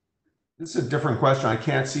have this is a different question. I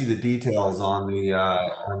can't see the details on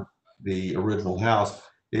the original house.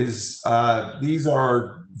 These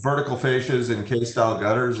are vertical fascias and K-style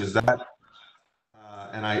gutters? Is that?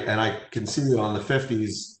 And I can see that on the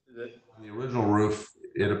 50s, the original roof,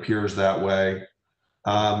 it appears that way.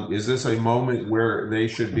 Is this a moment where they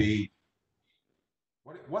should be?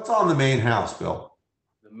 What's on the main house, Bill?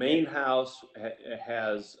 The main house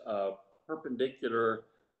has perpendicular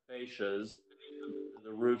fascias to the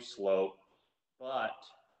roof slope, but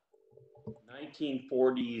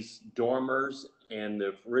 1940s dormers and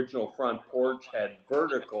the original front porch had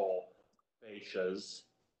vertical fascias,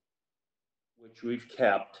 which we've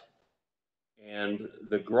kept. And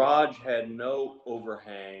the garage had no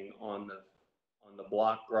overhang on the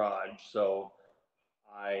block garage, so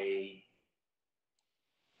I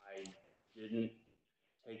didn't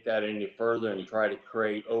take that any further and try to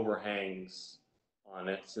create overhangs on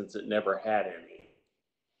it since it never had any.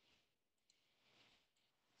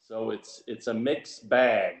 So it's a mixed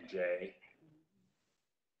bag, Jay.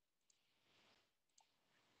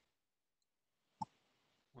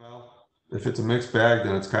 Well, if it's a mixed bag,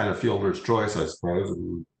 then it's kind of fielder's choice, I suppose.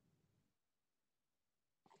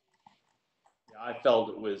 Yeah, I felt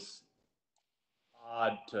it was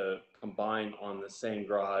odd to combine on the same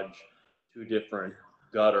garage two different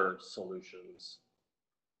gutter solutions.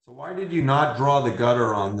 So why did you not draw the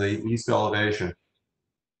gutter on the east elevation?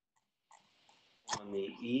 On the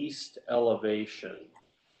east elevation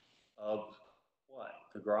of what?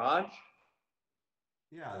 The garage?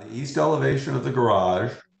 Yeah, the east elevation of the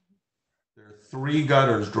garage. There are 3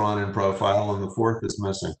 gutters drawn in profile, and the 4th is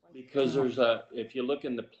missing. Because if you look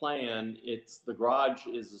in the plan, the garage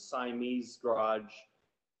is a Siamese garage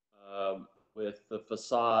with the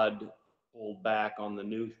facade pulled back on the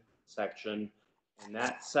new section. And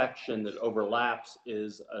that section that overlaps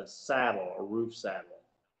is a saddle, a roof saddle.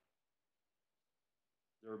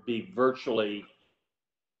 There would be virtually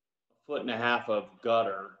 1.5 feet of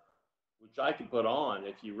gutter, which I could put on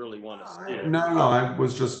if you really want to see it. No, I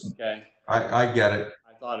was just, okay. I get it.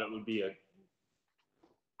 I thought it would be a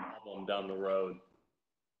problem down the road.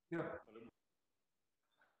 Yeah.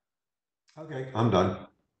 Okay, I'm done.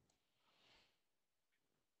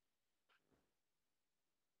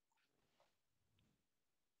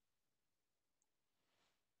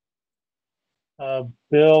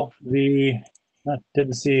 Bill, I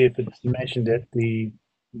didn't see if you mentioned it, the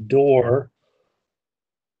door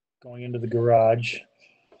going into the garage,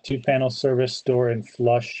 2-panel service door and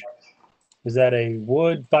flush. Is that a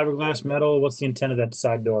wood, fiberglass, metal? What's the intent of that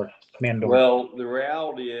side door, man door? Well, the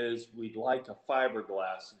reality is we'd like a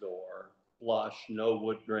fiberglass door, flush, no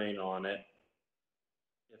wood grain on it,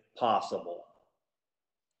 if possible.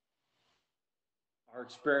 Our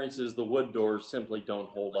experience is the wood doors simply don't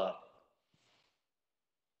hold up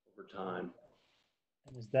over time.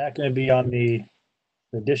 And is that going to be on the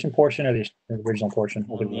addition portion or the original portion?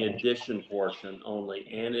 On the addition portion only,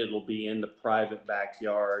 and it'll be in the private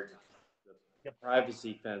backyard. The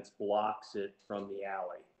privacy fence blocks it from the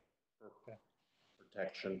alley for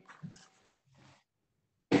protection.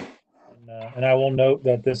 And I will note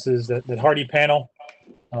that this is that Hardy panel.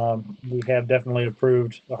 We have definitely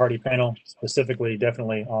approved the Hardy panel, specifically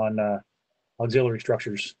definitely on auxiliary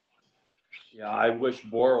structures. Yeah, I wish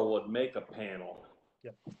Boral would make a panel.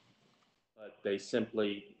 Yep. But they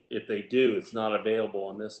simply, if they do, it's not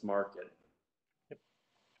available in this market. Yep.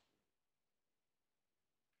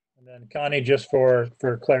 And then Connie, just for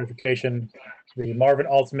clarification, the Marvin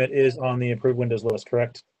Ultimate is on the approved windows list,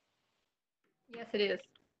 correct? Yes, it is.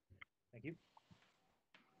 Thank you.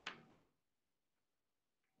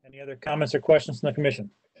 Any other comments or questions from the commission?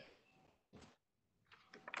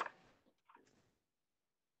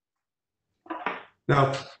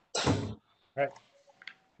 No. All right.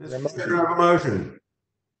 Mr. Chair, I have a motion.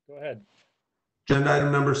 Go ahead. Agenda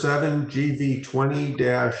item number 7, GV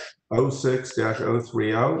 20-001,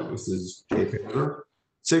 06-030. This is Jay Paver.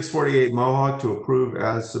 648 Mohawk to approve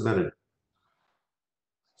as submitted.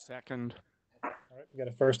 Second. All right, we got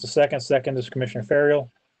a first, a second. Second is Commissioner Ferriel.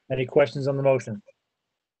 Any questions on the motion?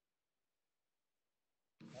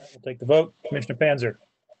 All right, we'll take the vote. Commissioner Panzer.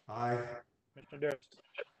 Aye. Commissioner Durst.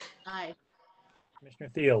 Aye. Commissioner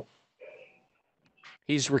Thiel.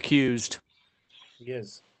 He's recused. He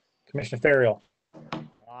is. Commissioner Ferriel.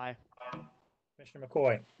 Aye. Commissioner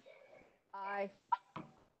McCoy. Aye.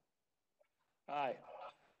 Aye.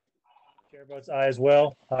 Chair votes aye as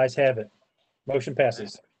well. Ayes have it. Motion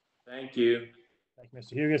passes. Thank you. Thank you,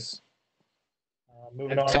 Mr. Hugus.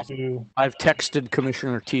 Moving on to, I've texted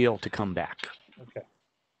Commissioner Teal to come back. okay.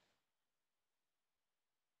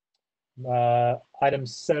 Item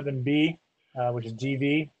 7B, which is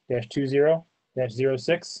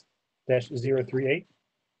GV-20-06-038.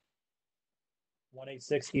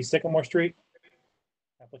 186 East Sycamore Street.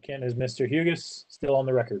 Applicant is Mr. Hugus, still on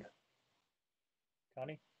the record.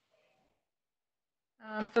 Connie?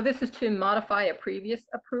 So this is to modify a previous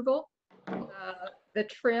approval. The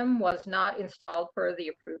trim was not installed per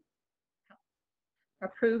the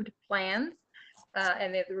approved plans,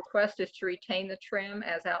 and the request is to retain the trim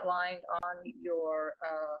as outlined on your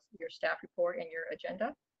staff report and your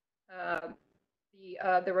agenda.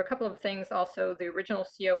 There were a couple of things also. The original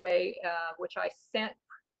COA, which I sent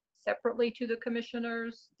separately to the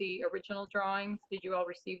commissioners, the original drawings. Did you all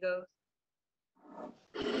receive those?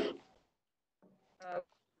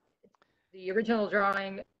 The original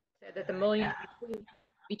drawing said that the mullions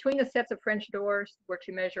between the sets of French doors were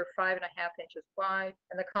to measure 5.5 inches wide,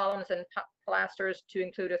 and the columns and pilasters to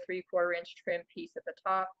include a 3/4 inch trim piece at the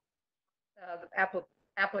top. The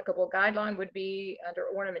applicable guideline would be under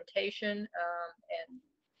ornamentation,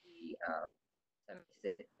 and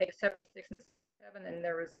page 7, 6, and 7, and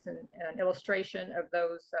there was an illustration of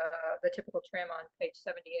those, the typical trim on page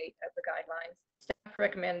 78 of the guidelines. Staff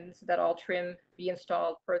recommends that all trim be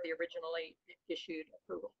installed per the originally issued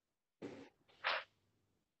approval.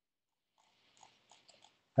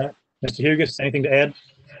 Mr. Hugus, anything to add?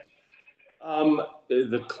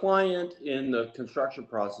 The client in the construction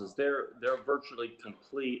process, they're virtually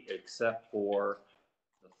complete except for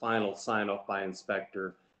the final sign off by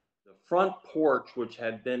inspector. The front porch, which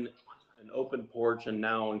had been an open porch and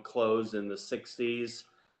now enclosed in the 60s,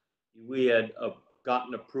 we had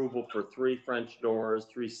gotten approval for 3 French doors,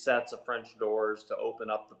 3 sets of French doors to open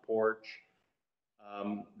up the porch.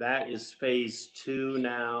 That is phase 2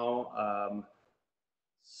 now.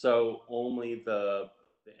 So only the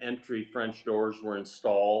entry French doors were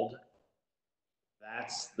installed.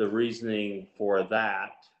 That's the reasoning for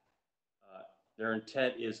that. Their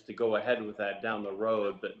intent is to go ahead with that down the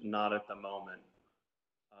road, but not at the moment.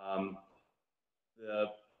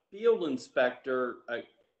 The field inspector,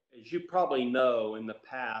 as you probably know, in the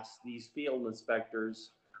past, these field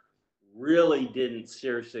inspectors really didn't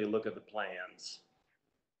seriously look at the plans,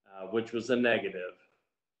 which was a negative.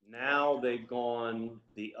 Now they've gone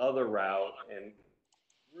the other route and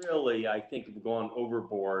really, I think, have gone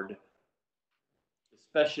overboard,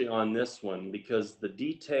 especially on this one, because the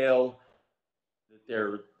detail that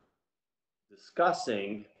they're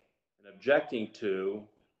discussing and objecting to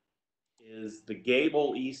is the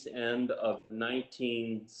gable east end of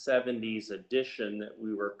 1970s addition that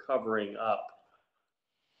we were covering up.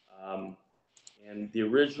 And the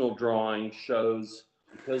original drawing shows,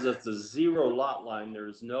 because it's a 0 lot line,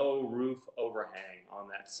 there's no roof overhang on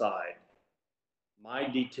that side. My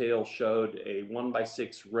detail showed a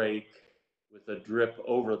 1x6 rake with a drip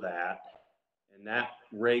over that, and that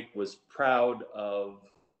rake was proud of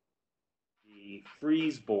the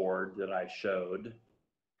freeze board that I showed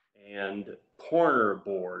and corner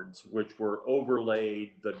boards, which were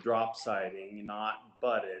overlaid the drop siding, not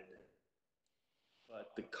butted.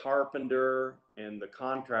 But the carpenter and the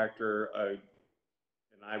contractor, and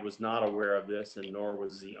I was not aware of this, and nor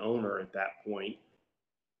was the owner at that point,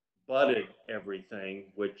 butted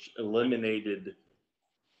everything, which eliminated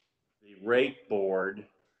the rake board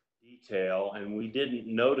detail. And we didn't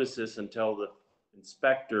notice this until the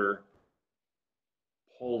inspector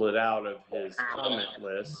pulled it out of his comment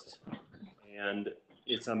list. And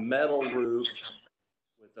it's a metal roof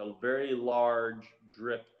with a very large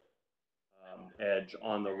drip edge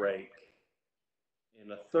on the rake.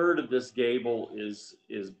 And a third of this gable is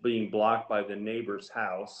being blocked by the neighbor's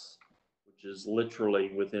house, which is literally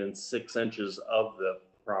within 6 inches of the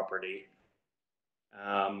property.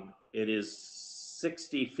 It is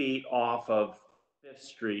 60 feet off of 5th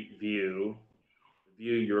Street view, the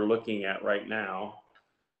view you're looking at right now.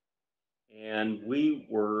 And we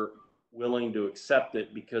were willing to accept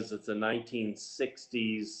it because it's a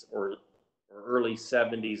 1960s or early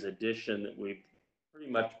 70s edition that we've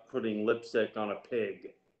pretty much putting lipstick on a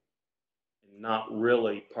pig and not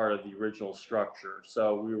really part of the original structure.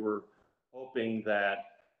 So we were hoping that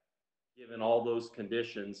given all those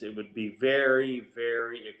conditions, it would be very,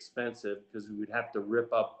 very expensive because we would have to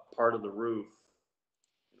rip up part of the roof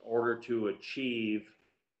in order to achieve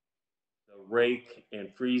the rake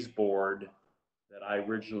and freeze board that I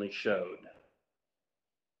originally showed.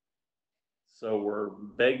 So we're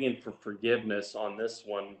begging for forgiveness on this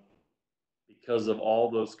one because of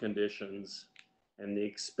all those conditions and the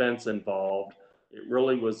expense involved. It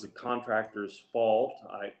really was the contractor's fault.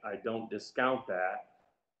 I don't discount that.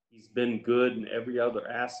 He's been good in every other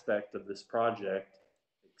aspect of this project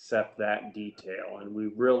except that detail. And we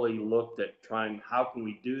really looked at trying, how can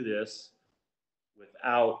we do this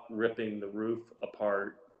without ripping the roof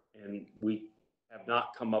apart? And we have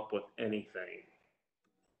not come up with anything.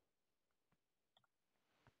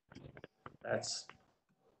 That's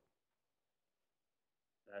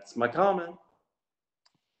my comment.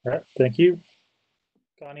 All right, thank you.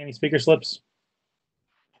 Connie, any speaker slips?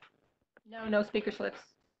 No, no speaker slips.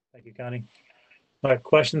 Thank you, Connie. All right,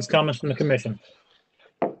 questions, comments from the commission?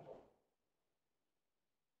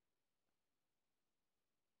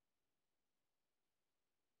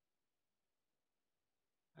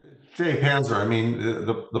 Jay Panzer, I mean,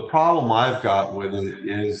 the problem I've got with it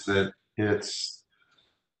is that it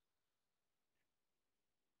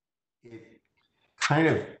kind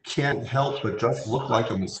of can't help but just look like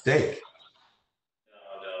a mistake. No,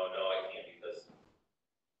 I can't because.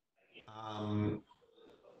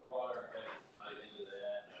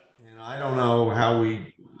 And I don't know how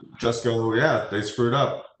we just go, yeah, they screwed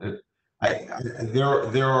up.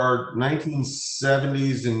 There are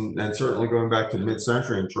 1970s and certainly going back to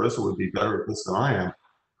mid-century, and Teresa would be better at this than I am,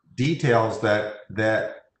 details that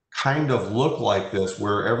kind of look like this,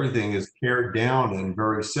 where everything is pared down and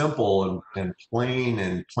very simple and plain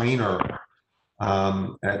and plainer,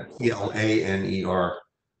 at PLANER.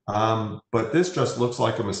 But this just looks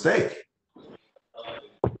like a mistake.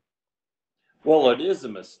 Well, it is a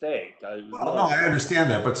mistake. Well, no, I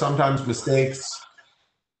understand that, but sometimes mistakes,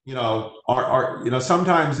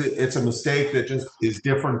 sometimes it's a mistake that just is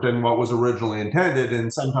different than what was originally intended,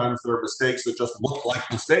 and sometimes there are mistakes that just look like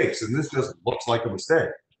mistakes, and this just looks like a mistake.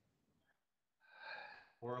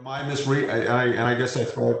 Or am I misreading? And I guess I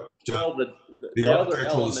throw the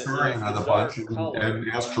architectural historian of the bunch and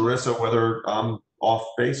ask Teresa whether I'm off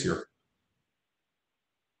base here.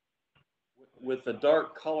 With the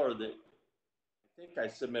dark color that I think I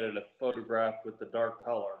submitted a photograph with the dark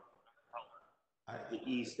color. The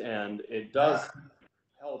east end, it does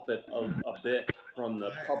help it a bit from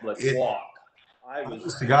the public walk.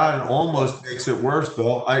 Honest to God, it almost makes it worse,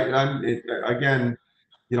 Bill. Again,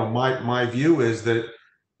 my view is that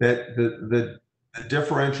the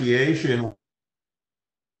differentiation,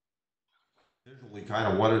 visually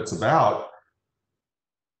kind of what it's about,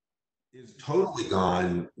 is totally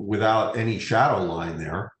gone without any shadow line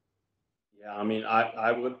there. Yeah, I mean,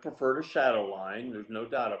 I would prefer to shadow line. There's no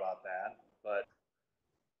doubt about that, but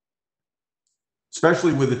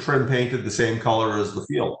especially with the trim painted the same color as the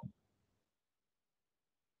field.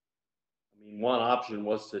 I mean, one option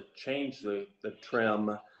was to change the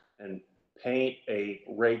trim and paint a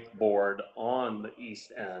rake board on the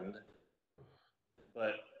east end,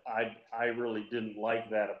 but I really didn't like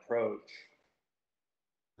that approach.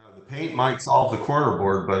 Now, the paint might solve the corner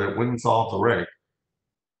board, but it wouldn't solve the rake.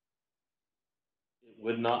 It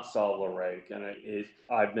would not solve the rake, and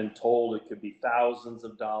I've been told it could be thousands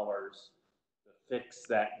of dollars to fix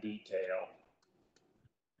that detail.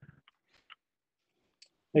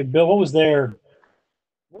 Hey, Bill, what was the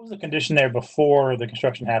condition there before the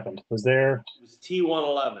construction happened? Was there? It was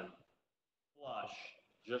T111 flush,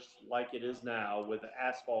 just like it is now, with an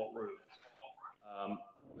asphalt roof.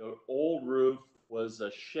 The old roof was a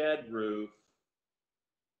shed roof,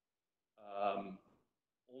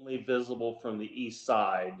 only visible from the east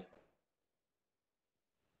side,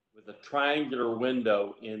 with a triangular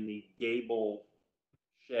window in the gable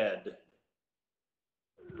shed.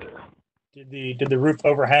 Did the roof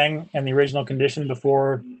overhang in the original condition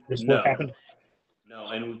before this work happened? No,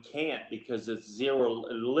 and we can't because it's zero.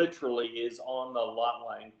 It literally is on the lot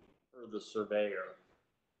line for the surveyor,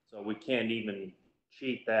 so we can't even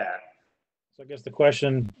cheat that. So I guess the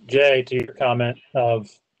question, Jay, to your comment of,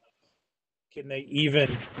 can they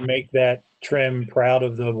even make that trim proud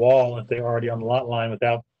of the wall if they're already on the lot line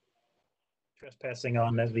without trespassing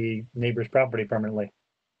on the neighbor's property permanently?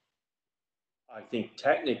 I think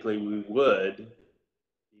technically we would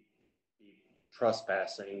be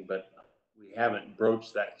trespassing, but we haven't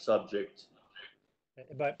broached that subject.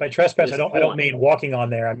 By trespass, This I don't point. mean walking on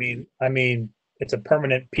there. I mean it's a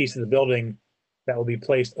permanent piece of the building that will be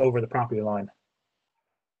placed over the property line.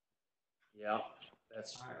 Yeah,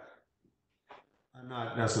 that's I'm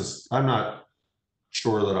not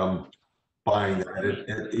sure that I'm buying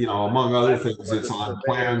that. You know, among other things, it's on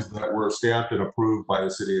plans that were stamped and approved by the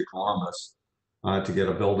city of Columbus to get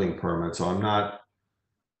a building permit. So I'm not,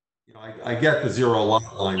 you know, I get the zero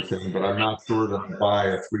lot line thing, but I'm not sure that I buy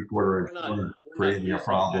a 3/4 inch corner creating a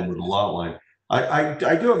problem with the lot line.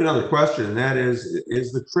 I do have another question, and that is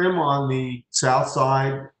the trim on the south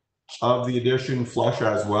side of the addition flush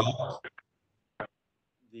as well?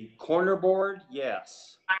 the corner board,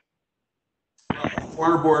 yes.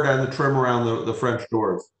 Corner board and the trim around the French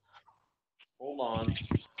doors. Hold on.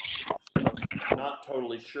 I'm not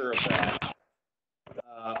totally sure of that.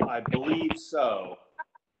 I believe so.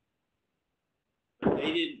 But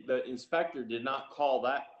the inspector did not call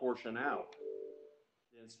that portion out.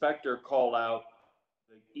 The inspector called out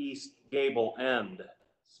the east gable end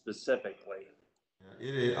specifically.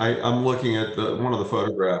 I'm looking at one of the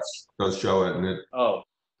photographs does show it, and it. Oh,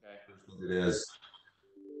 okay. It is.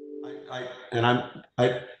 I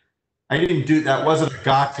didn't do that. Wasn't a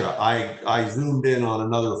gotcha. I zoomed in on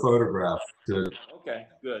another photograph to. Okay,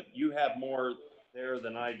 good. You have more there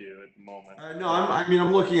than I do at the moment. No,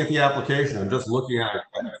 I'm looking at the application. I'm just looking at it.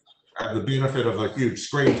 I have the benefit of a huge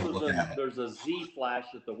screen to look at it. There's a Z flash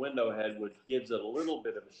at the window head, which gives it a little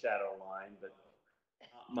bit of a shadow line, but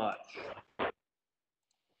not much.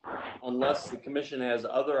 Unless the commission has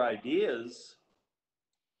other ideas,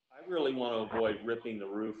 I really want to avoid ripping the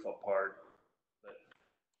roof apart, but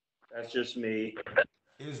that's just me.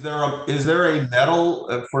 Is there a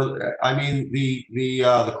metal for? I mean,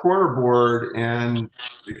 the corner board and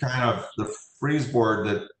the kind of the freeze board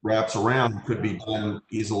that wraps around could be done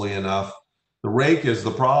easily enough. The rake is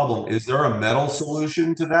the problem. Is there a metal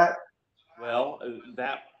solution to that? Well,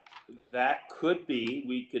 that could be.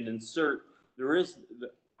 We can insert. There is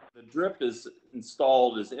the drip is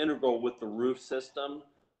installed as integral with the roof system,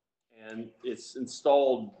 and it's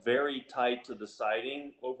installed very tight to the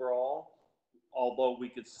siding overall. Although we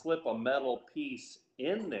could slip a metal piece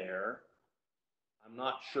in there, I'm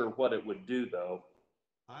not sure what it would do though.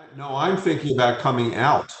 No, I'm thinking about coming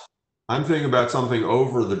out. I'm thinking about something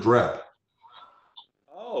over the drip.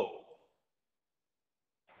 Oh,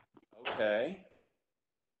 okay.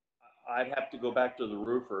 I'd have to go back to the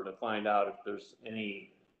roofer to find out if there's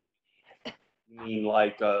any, you mean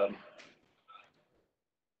like the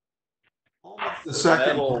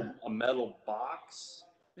second a metal box?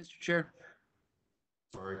 Mr. Chair.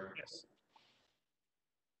 Sorry. Yes.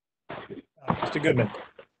 Mr. Goodman.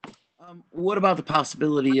 What about the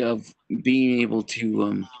possibility of being able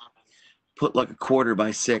to put like a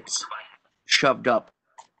 1/4x6 shoved up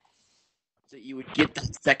so that you would get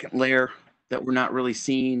that second layer that we're not really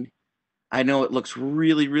seeing? I know it looks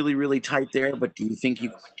really, really, really tight there, but do you think you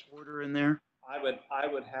could put a 1/4 in there? I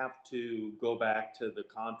would have to go back to the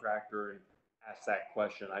contractor and ask that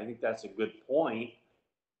question. I think that's a good point.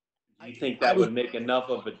 Do you think that would make enough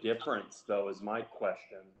of a difference, though, is my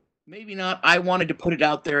question. Maybe not. I wanted to put it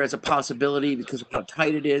out there as a possibility because of how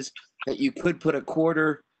tight it is, that you could put a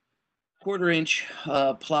quarter inch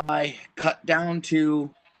ply cut down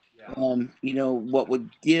to, you know, what would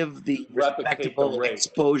give the respectable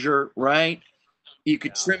exposure, right? You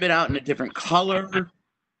could trim it out in a different color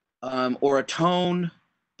or a tone,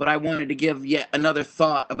 but I wanted to give yet another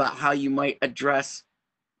thought about how you might address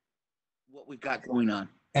what we've got going on.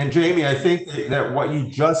 And Jamie, I think that what you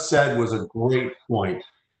just said was a great point.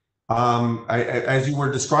 As you were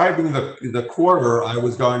describing the quarter, I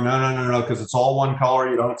was going, no, because it's all one color.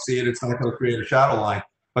 You don't see it. It's not going to create a shadow line.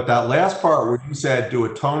 But that last part where you said do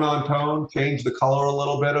a tone on tone, change the color a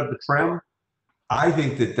little bit of the trim, I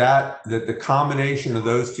think that the combination of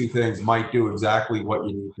those two things might do exactly what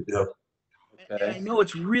you need to do. Okay. I know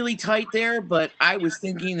it's really tight there, but I was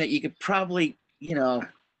thinking that you could probably, you know,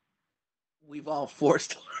 we've all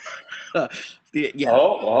forced. Yeah.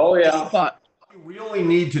 Oh yeah. What we really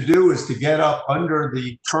need to do is to get up under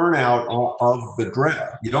the turnout of the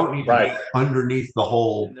drip. You don't need to get underneath the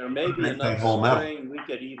whole. And there may be enough spring. We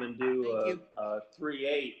could even do a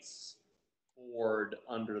 3/8 board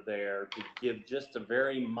under there to give just a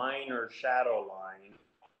very minor shadow line.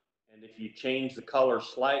 And if you change the color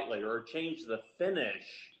slightly or change the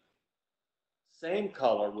finish, same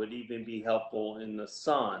color would even be helpful in the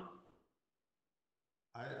sun.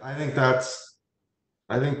 I think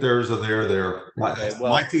there's a there.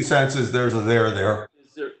 My 2 cents is there's a there.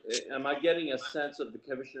 Am I getting a sense of the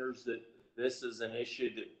commissioners that this is an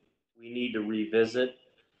issue that we need to revisit?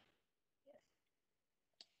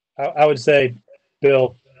 I would say,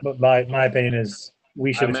 Bill, but my opinion is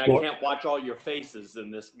we should I explore. can't watch all your faces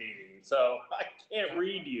in this meeting, so I can't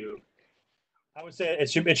read you. I would say it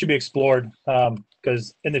should be explored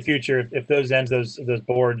because in the future, if those ends, those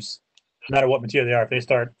boards, no matter what material they are, if they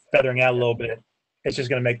start feathering out a little bit, it's just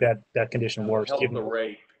going to make that condition worse. Help the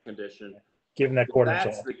rate condition. Given that If quarter inch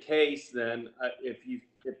that's off. the case, then if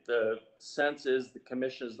the sense is the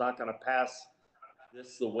commission is not going to pass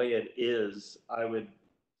this the way it is, I would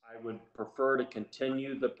prefer to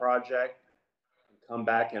continue the project and come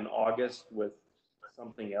back in August with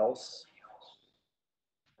something else,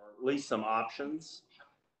 or at least some options.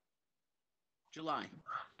 July.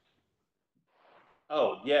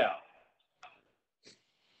 Oh, yeah.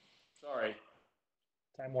 Sorry.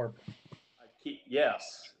 Time warp.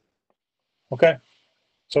 Yes. Okay.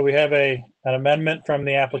 So we have an amendment from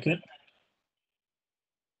the applicant.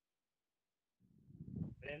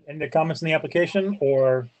 Any comments in the application,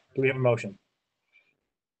 or do we have a motion?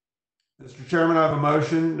 Mr. Chairman, I have a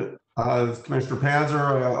motion. Commissioner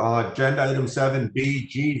Panzer, agenda item 7B,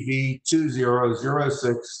 GV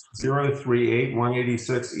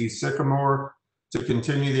 2006-038-186 East Sycamore, to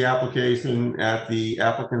continue the application at the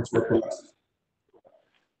applicant's request.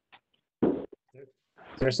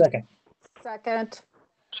 Is there a second? Second,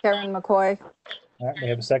 Karen McCoy. All right, we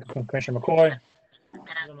have a second from Commissioner McCoy.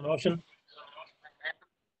 On the motion.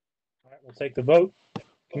 All right, we'll take the vote.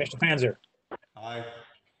 Commissioner Panzer. Aye.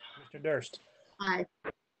 Commissioner Durst. Aye.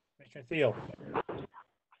 Commissioner Thiel.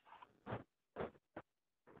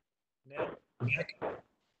 Ned. Nick.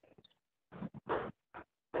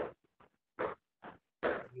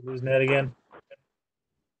 You lose Ned again.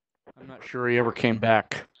 I'm not sure he ever came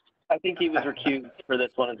back. I think he was recused for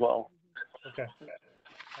this one as well. Okay.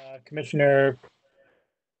 Commissioner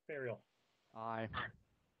Ferriel. Aye.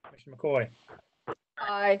 Commissioner McCoy.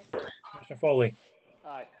 Aye. Commissioner Foley.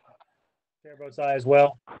 Aye. Chair votes aye as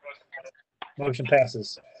well. Motion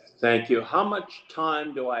passes. Thank you. How much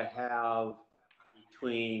time do I have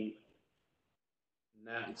between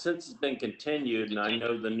now, since it's been continued, and I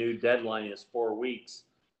know the new deadline is 4 weeks,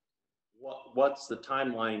 what's the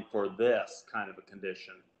timeline for this kind of a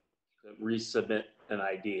condition? To resubmit an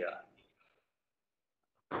idea?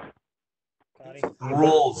 Connie?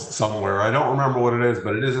 Rules somewhere. I don't remember what it is,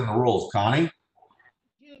 but it is in the rules. Connie?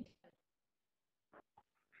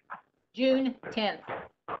 June 10th.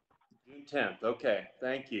 June 10th. Okay.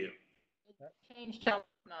 Thank you. Changed till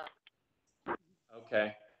not.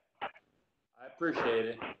 Okay. I appreciate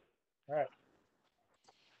it. All right.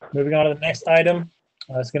 Moving on to the next item.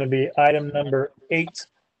 It's going to be item number 8,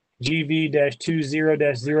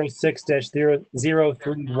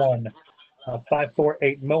 GV-20-06-0031,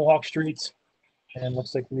 548 Mohawk Street. And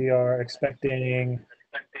looks like we are expecting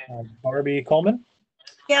Barbie Coleman.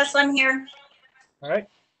 Yes, I'm here. All right.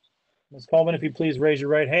 Ms. Coleman, if you please raise your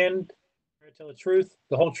right hand. Tell the truth,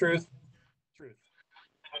 the whole truth.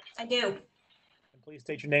 I do. And please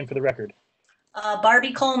state your name for the record.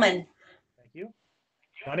 Barbie Coleman. Thank you.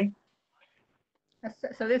 Connie?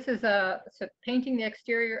 So this is painting the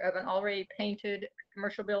exterior of an already painted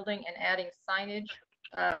commercial building and adding signage.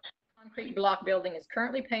 Concrete block building is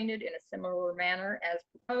currently painted in a similar manner as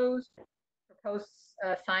proposed. Proposed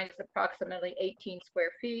sign is approximately 18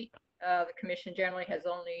 square feet. The commission generally has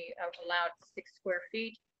only allowed 6 square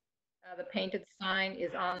feet. The painted sign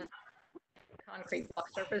is on concrete block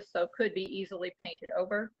surface, so could be easily painted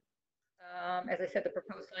over. As I said, the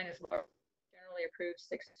proposed sign is generally approved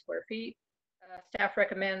 6 square feet. Staff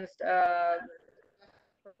recommends for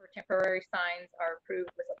temporary signs are approved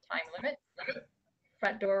with a time limit.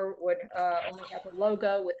 Front door would only have a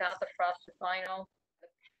logo without the frosted vinyl. The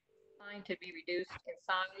sign to be reduced in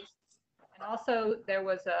size. And also there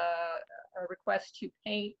was a request to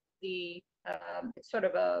paint the it's sort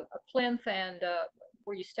of a plinth, and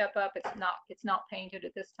where you step up, it's not painted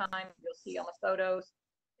at this time. You'll see on the photos,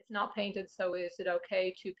 it's not painted. So is it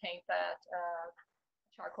okay to paint that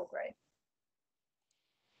charcoal gray?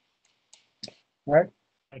 All right.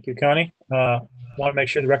 Thank you, Connie. Want to make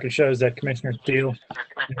sure the record shows that Commissioner Steele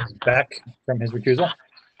is back from his recusal.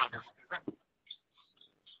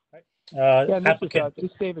 Yeah, this applicant.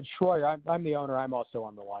 is David Schroyer. I'm the owner. I'm also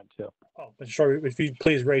on the line too. Oh, Mr. Schroyer, if you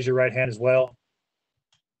please raise your right hand as well.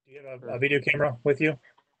 Do you have a video camera with you?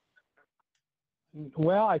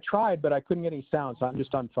 Well, I tried, but I couldn't get any sound, so I'm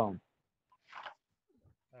just on phone.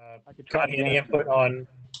 I could try Connie, any again. input on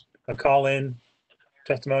a call-in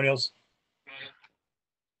testimonials?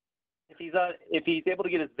 If he's able to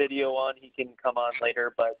get his video on, he can come on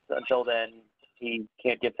later, but until then, he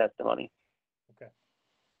can't give testimony. Okay.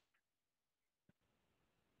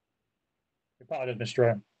 I apologize, Mr.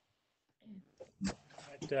 Schroyer.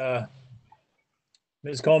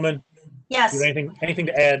 Ms. Coleman, do Yes. you have anything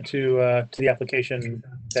to add to the application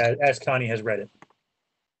that, as Connie has read it?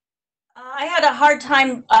 I had a hard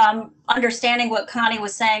time understanding what Connie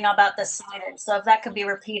was saying about the signage. So if that could be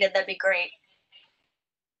repeated, that'd be great.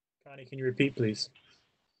 Connie, can you repeat, please?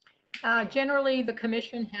 Generally, the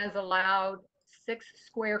commission has allowed 6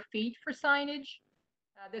 square feet for signage.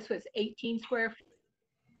 This was 18 square feet.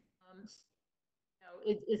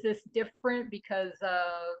 Is this different because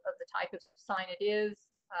of the type of sign it is?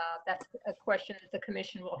 That's a question that the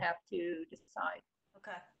commission will have to decide.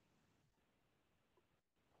 Okay.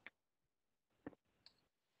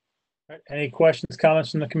 All right, any questions,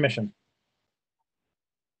 comments from the commission?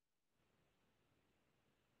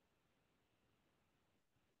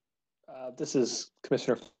 This is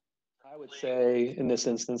Commissioner. I would say in this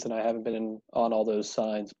instance, and I haven't been on all those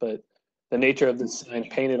signs, but the nature of the sign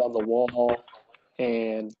painted on the wall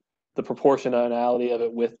and the proportionality of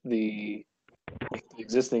it with the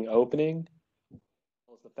existing opening,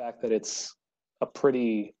 the fact that it's a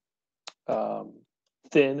pretty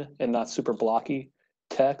thin and not super blocky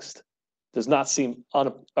text does not seem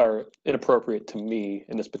or inappropriate to me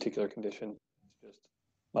in this particular condition. It's just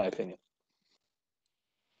my opinion.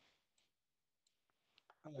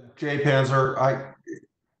 Jay Panzer,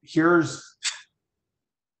 here's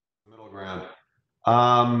the middle ground.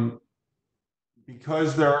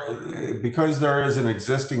 Because there is an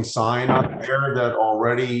existing sign up there that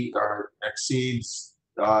already exceeds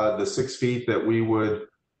the 6 feet that we would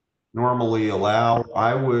normally allow,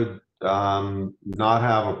 I would not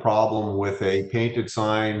have a problem with a painted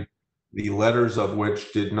sign, the letters of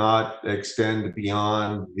which did not extend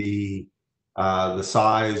beyond the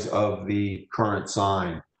size of the current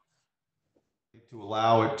sign. To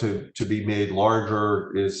allow it to be made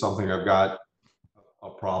larger is something I've got a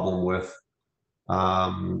problem with.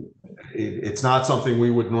 It's not something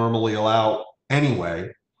we would normally allow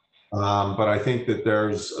anyway, but I think that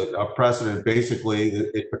there's a precedent. Basically,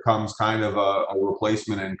 that it becomes kind of a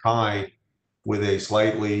replacement in kind with a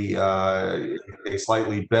slightly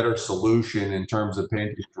better solution in terms of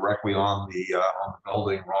painting directly on the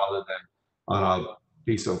building rather than on a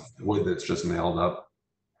piece of wood that's just nailed up.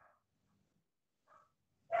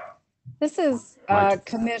 This is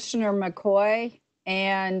Commissioner McCoy,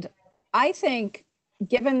 and I think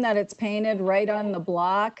given that it's painted right on the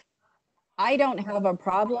block, I don't have a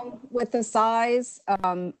problem with the size.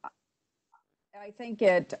 I think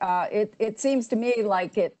it seems to me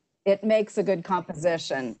like it makes a good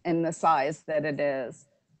composition in the size that it is.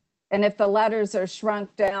 And if the letters are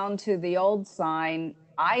shrunk down to the old sign,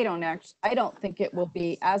 I don't think it will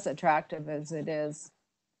be as attractive as it is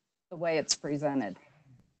the way it's presented.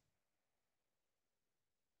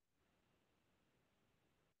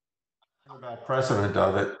 About precedent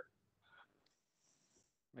of it.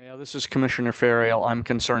 Yeah, this is Commissioner Ferriel. I'm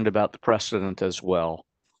concerned about the precedent as well.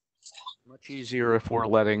 Much easier if we're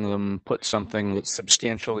letting them put something that's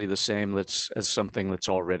substantially the same as something that's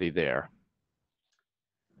already there.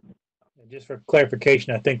 And just for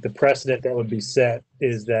clarification, I think the precedent that would be set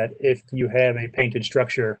is that if you have a painted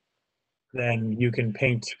structure, then you can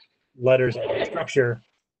paint letters on the structure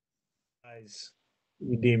as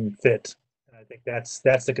you deem fit. And I think that's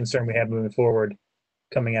the concern we have moving forward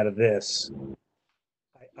coming out of this.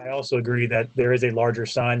 I also agree that there is a larger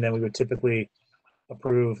sign than we would typically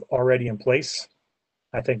approve already in place.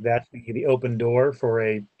 I think that's the open door for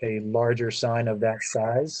a larger sign of that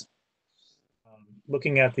size.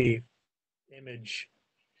 Looking at the image,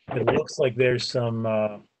 it looks like there's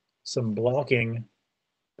some blocking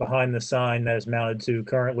behind the sign that is mounted to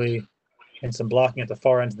currently, and some blocking at the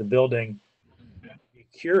far end of the building. I'd be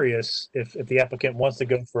curious if the applicant wants to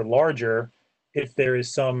go for larger, if there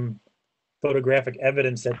is some photographic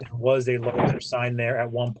evidence that there was a larger sign there at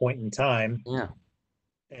one point in time. Yeah.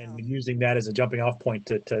 And using that as a jumping off point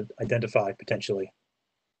to identify potentially.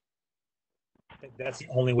 I think that's the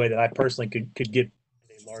only way that I personally could get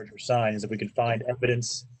a larger sign, is if we could find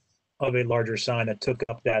evidence of a larger sign that took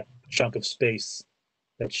up that chunk of space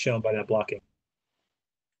that's shown by that blocking.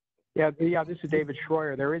 Yeah, this is David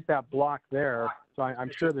Schroyer. There is that block there, so I'm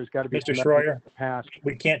sure there's got to be Mr. some Schroyer, past.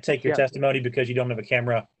 we can't take your testimony because you don't have a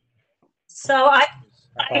camera. So I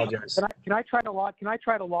apologize. Can I try to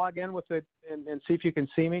log in with it and see if you can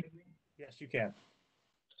see me? Yes, you can.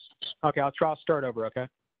 Okay, I'll start over. Okay.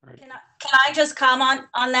 can I just comment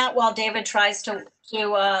on that while David tries to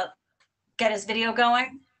get his video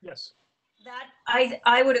going? Yes. That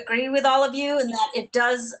I would agree with all of you, and that it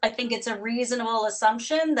does. I think it's a reasonable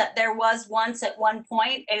assumption that there was once at one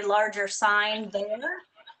point a larger sign there.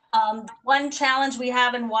 One challenge we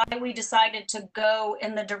have and why we decided to go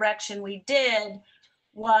in the direction we did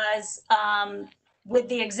was with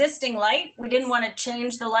the existing light, we didn't want to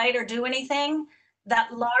change the light or do anything.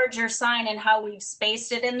 That larger sign and how we've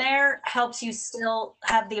spaced it in there helps you still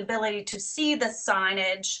have the ability to see the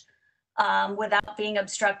signage without being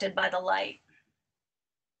obstructed by the light.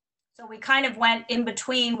 So we kind of went in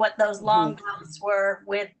between what those long posts were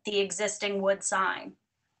with the existing wood sign.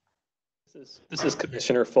 This is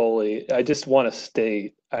Commissioner Foley. I just want to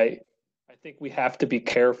state, I think we have to be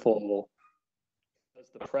careful because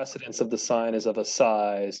the precedence of the sign is of a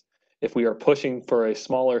size. If we are pushing for a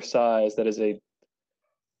smaller size that is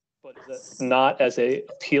not as a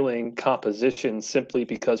appealing composition simply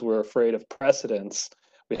because we're afraid of precedence,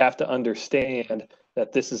 we have to understand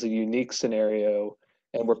that this is a unique scenario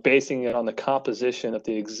and we're basing it on the composition of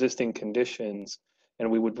the existing conditions,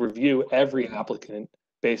 and we would review every applicant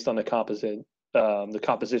based on the composition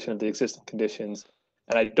of the existing conditions.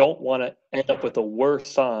 And I don't want to end up with a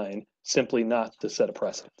worse sign simply not to set a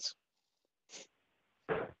precedence.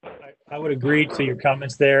 I would agree to your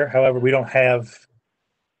comments there. However, we don't have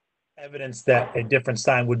evidence that a different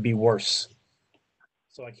sign would be worse.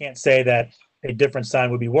 So I can't say that a different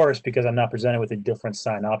sign would be worse because I'm not presented with a different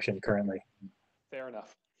sign option currently. Fair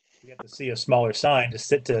enough. We have to see a smaller sign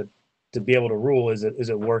to be able to rule, is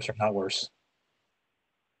it worse or not worse?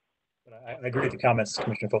 But I agree with the comments,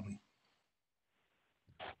 Commissioner Foley.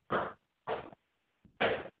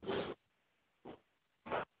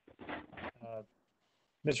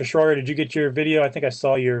 Mr. Schroyer, did you get your video? I think I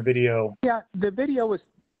saw your video. Yeah, the video was,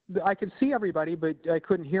 I could see everybody, but I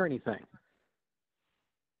couldn't hear anything.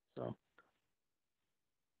 So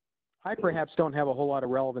I perhaps don't have a whole lot of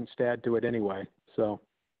relevance to add to it anyway. So,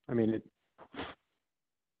 I mean,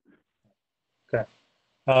 Okay.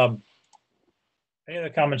 Any other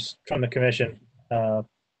comments from the commission?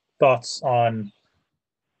 Thoughts on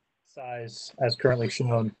size as currently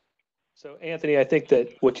shown? So Anthony, I think that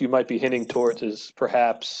what you might be hinting towards is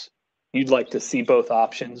perhaps you'd like to see both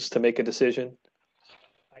options to make a decision.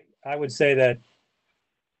 I would say that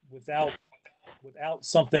without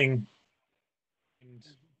something,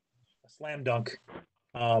 a slam dunk,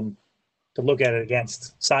 to look at it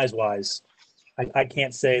against size-wise, I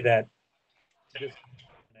can't say that this is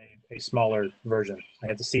a smaller version. I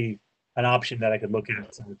have to see an option that I could look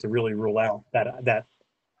at to really rule out that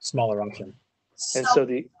smaller option. And so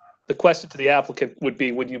the question to the applicant would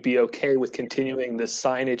be, would you be okay with continuing the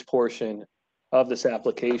signage portion of this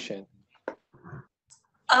application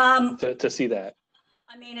to see that?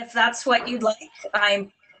 I mean, if that's what you'd like, I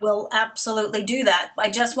will absolutely do that. I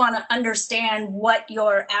just want to understand what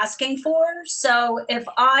you're asking for. So if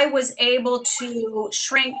I was able to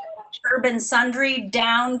shrink Urban Sundry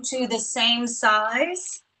down to the same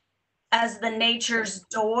size as the Nature's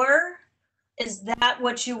Door, is that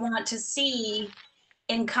what you want to see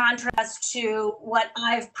in contrast to what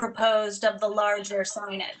I've proposed of the larger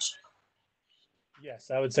signage?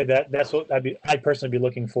 Yes, I would say that's what I'd personally be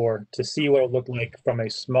looking for, to see what it looked like from a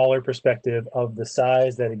smaller perspective of the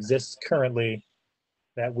size that exists currently,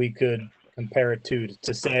 that we could compare it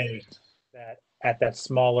to say that at that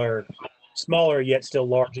smaller yet still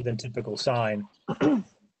larger than typical sign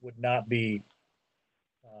would not be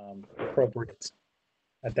appropriate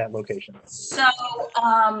at that location. So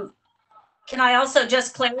can I also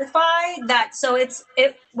just clarify that? So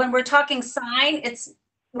when we're talking sign,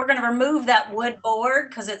 we're going to remove that wood board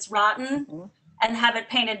because it's rotten and have it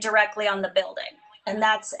painted directly on the building. And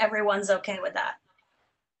everyone's okay with that?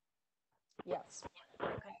 Yes.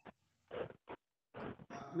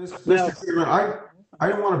 Mr. Chairman,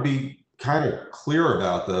 I want to be kind of clear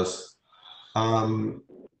about this. While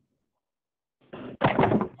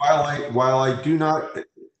I do not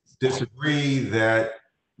disagree that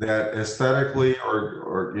aesthetically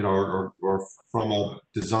or from a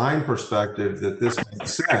design perspective that this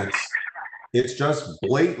makes sense, it's just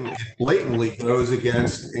blatantly goes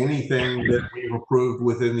against anything that we've approved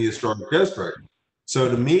within the historic district. So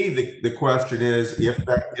to me, the question is, if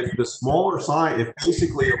the smaller sign, if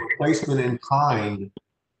basically a replacement in kind,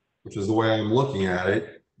 which is the way I'm looking at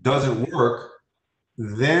it, doesn't work,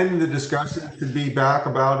 then the discussion could be back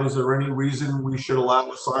about, is there any reason we should allow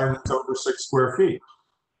a sign that's over 6 square feet?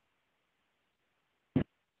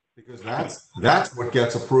 Because that's what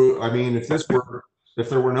gets approved. I mean, if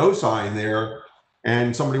there were no sign there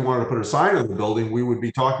and somebody wanted to put a sign on the building, we would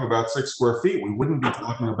be talking about 6 square feet. We wouldn't be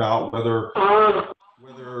talking about whether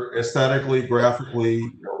aesthetically, graphically,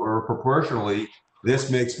 or proportionally,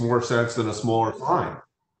 this makes more sense than a smaller sign.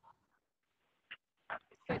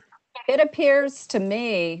 It appears to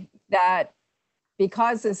me that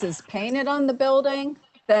because this is painted on the building,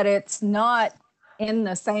 that it's not in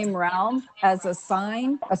the same realm as a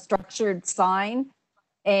sign, a structured sign.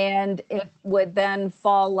 And it would then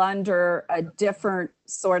fall under a different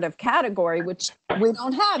sort of category, which we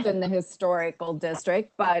don't have in the historical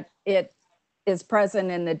district, but it is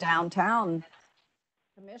present in the downtown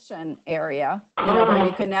commission area, where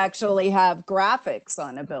you can actually have graphics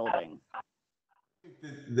on a building.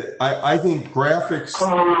 I think graphics,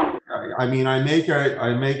 I mean, I make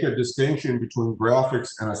a distinction between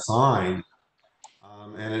graphics and a sign.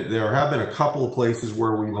 And there have been a couple of places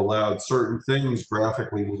where we've allowed certain things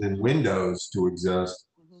graphically within windows to exist,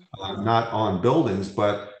 not on buildings,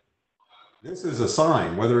 but this is a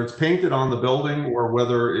sign, whether it's painted on the building or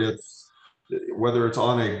whether it's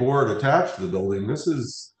on a board attached to the building. This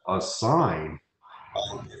is a sign.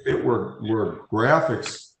 If it were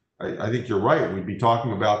graphics, I think you're right. We'd be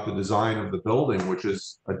talking about the design of the building, which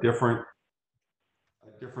is a different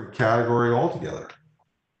category altogether.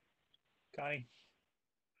 Connie?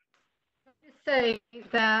 Say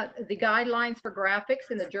that the guidelines for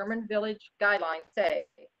graphics in the German Village guidelines say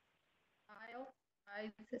style,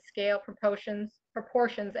 size, scale, proportions,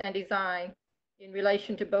 and design in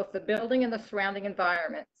relation to both the building and the surrounding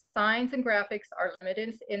environment. Signs and graphics are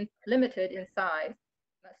limited in size,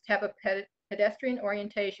 must have a pedestrian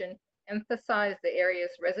orientation, emphasize the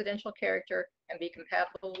area's residential character, and be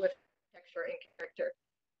compatible with texture and character.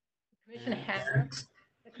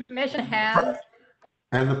 The commission has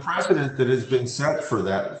And the precedent that has been set for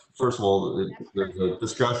that, first of all, there's a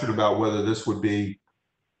discussion about whether this would be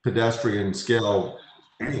pedestrian scale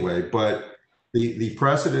anyway, but the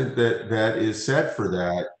precedent that is set for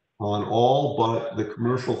that on all but the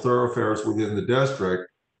commercial thoroughfares within the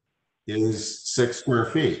district is 6 square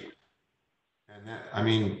feet. And that, I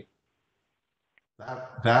mean,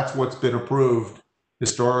 that's what's been approved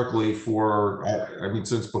historically for, I mean,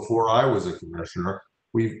 since before I was a commissioner.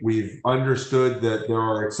 We've understood that there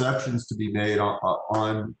are exceptions to be made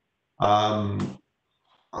on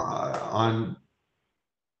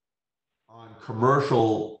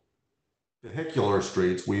commercial vehicular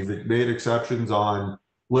streets. We've made exceptions on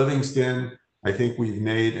Livingston. I think we've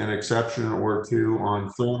made an exception or two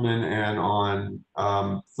on Thurman and on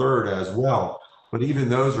Third as well. But even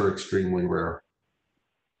those are extremely rare.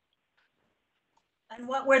 And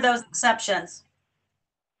what were those exceptions?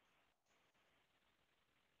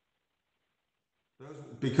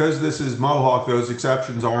 Because this is Mohawk, those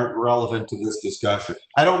exceptions aren't relevant to this discussion.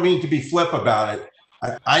 I don't mean to be flip about it.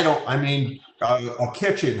 I mean, a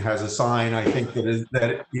kitchen has a sign, I think,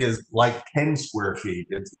 that is like 10 square feet.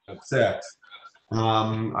 It's 6.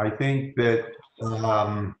 I think that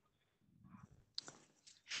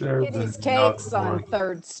Kitty's Cakes on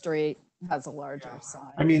 3rd Street has a larger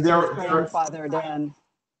sign. I mean, they're grandfathered in.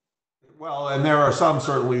 Well, and there are some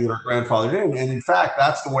certainly that are grandfathered in. And in fact,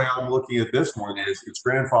 that's the way I'm looking at this one is it's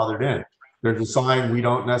grandfathered in. There's a sign we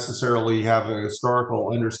don't necessarily have a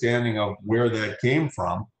historical understanding of where that came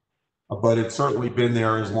from, but it's certainly been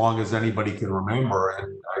there as long as anybody can remember.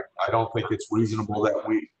 And I don't think it's reasonable that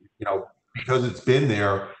we, because it's been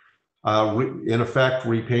there, in effect,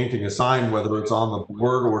 repainting a sign, whether it's on the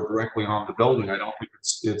board or directly on the building. I don't think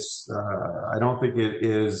I don't think it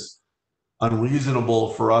is unreasonable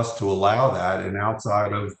for us to allow that, and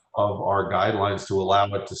outside of our guidelines to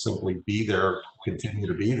allow it to simply be there, continue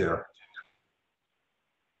to be there.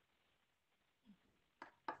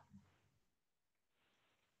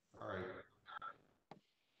 All right.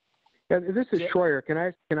 Yeah, this is Schroyer.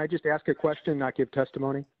 Can I just ask a question, not give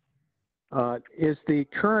testimony? Is the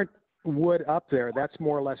current wood up there, that's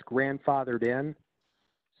more or less grandfathered in,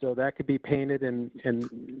 so that could be painted and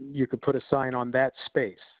you could put a sign on that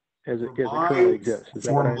space as it currently exists?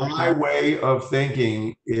 For my way of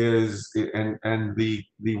thinking is, and the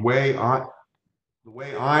way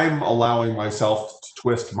I'm allowing myself to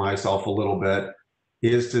twist myself a little bit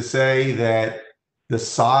is to say that the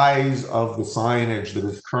size of the signage that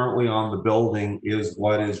is currently on the building is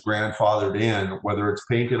what is grandfathered in, whether it's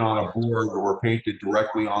painted on a board or painted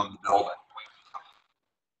directly on the building.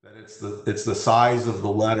 That it's the size of the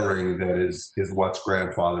lettering that is what's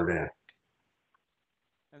grandfathered in.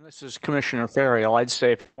 And this is Commissioner Ferriel. I'd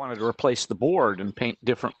say if you wanted to replace the board and paint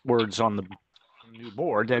different words on the new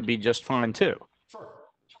board, that'd be just fine too. Sure.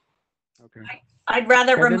 Okay. I'd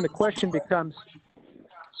rather remove. And then the question becomes.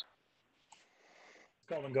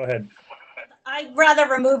 Coleman, go ahead. I'd rather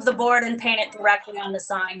remove the board and paint it directly on the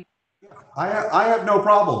sign. I have no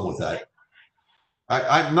problem with that.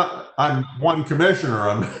 I'm one commissioner.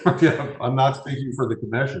 I'm not speaking for the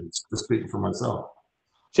commission. Just speaking for myself.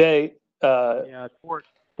 Jay. Yeah,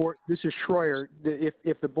 this is Schroyer.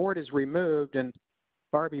 If the board is removed and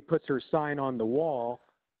Barbie puts her sign on the wall,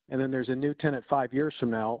 and then there's a new tenant 5 years from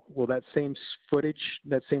now, will that same footage,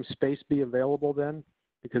 that same space be available then?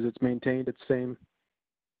 because it's maintained its same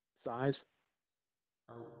size?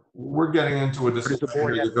 We're getting into a Or does the discussion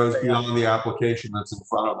board here have that goes to say beyond the application that's in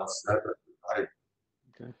front of us.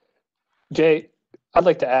 Jay, I'd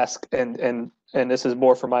like to ask, and this is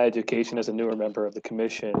more for my education as a newer member of the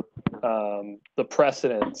commission, the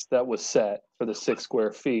precedence that was set for the 6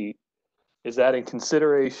 square feet, is that in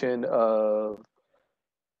consideration of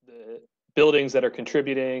the buildings that are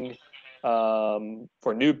contributing,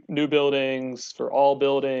 for new buildings, for all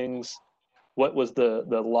buildings? What was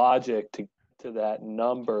the logic to that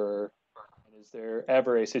number? And is there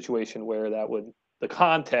ever a situation where the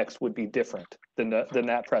context would be different than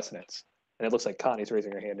that precedence? And it looks like Connie's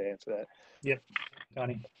raising her hand to answer that. Yep,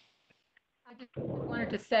 Connie. I just wanted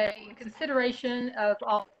to say, in consideration of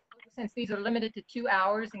all, since these are limited to 2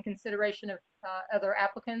 hours, in consideration of other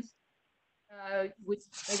applicants,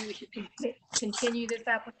 maybe we should continue this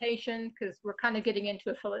application, because we're kind of getting into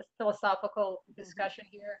a philosophical discussion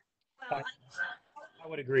here. Well, I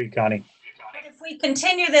would agree, Connie. but if we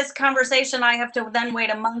continue this conversation, I have to then wait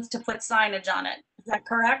a month to put signage on it. Is that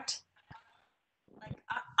correct? Like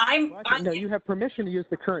No, you have permission to use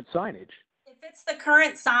the current signage. if it's the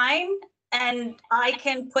current sign and I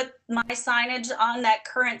can put my signage on that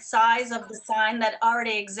current size of the sign that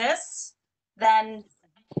already exists, then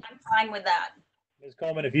I'm fine with that. Ms.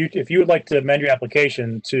 Coleman, if you would like to amend your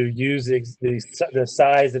application to use the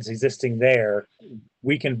size that's existing there,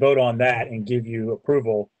 we can vote on that and give you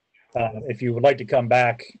approval. If you would like to come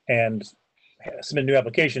back and submit a new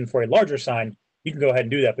application for a larger sign, you can go ahead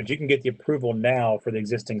and do that, but you can get the approval now for the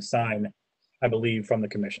existing sign, I believe, from the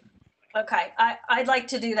commission. Okay, I'd like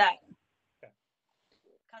to do that.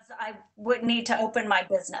 Because I would need to open my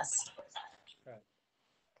business. So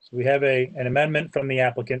we have an amendment from the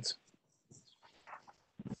applicant.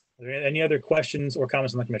 Are there any other questions or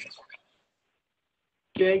comments on the commission?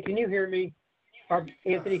 Jay, can you hear me? Or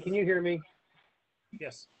Anthony, can you hear me?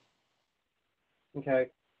 Yes.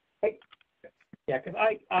 Okay. Hey, yeah, because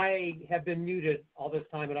I have been muted all this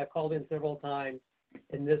time, and I've called in several times,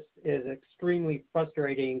 and this is extremely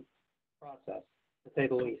frustrating process, to say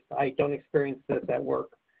the least. I don't experience this at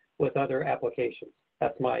work with other applications.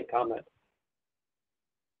 That's my comment.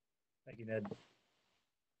 Thank you, Ned.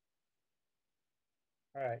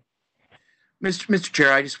 All right. Mr.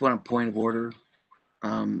 Chair, I just want a point of order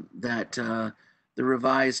that the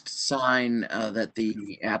revised sign that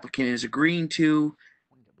the applicant is agreeing to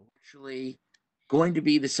actually going to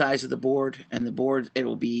be the size of the board, and the board, it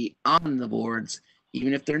will be on the boards,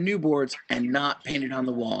 even if they're new boards, and not painted on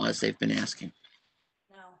the wall as they've been asking.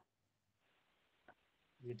 No.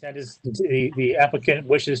 The intent is the applicant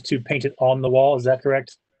wishes to paint it on the wall. Is that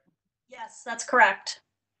correct? Yes, that's correct.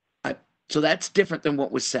 So that's different than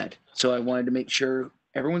what was said. So I wanted to make sure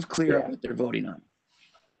everyone's clear on what they're voting on.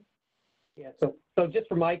 Yeah, so just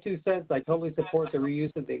for my 2 cents, I totally support the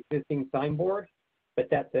reuse of the existing signboard, but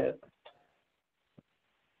that's it.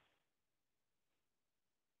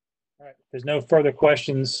 All right. If there's no further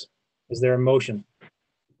questions, is there a motion?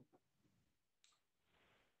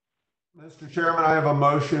 Mr. Chairman, I have a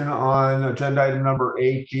motion on agenda item number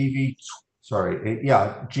 8, GV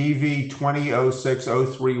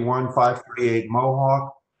 2006031538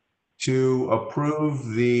 Mohawk, to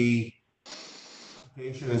approve the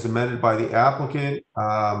application as amended by the applicant,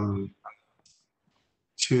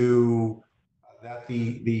 to that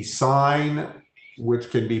the sign, which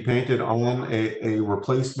can be painted on a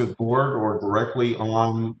replacement board or directly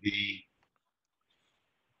on the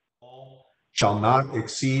wall, shall not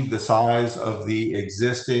exceed the size of the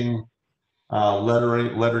existing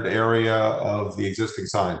lettered area of the existing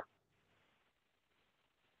sign.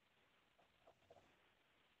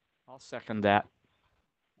 I'll second that.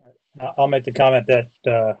 I'll make the comment that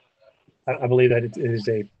I believe that it is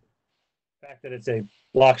a fact that it's a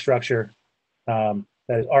block structure that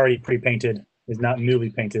is already pre-painted, is not newly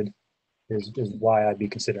painted, is why I'd be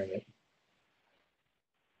considering it.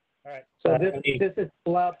 All right. So this is to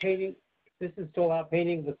allow painting. This is to allow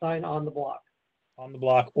painting the sign on the block. On the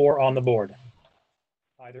block or on the board,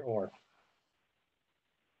 either or.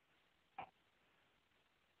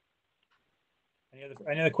 Any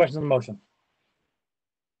other questions on the motion?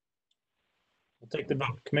 We'll take the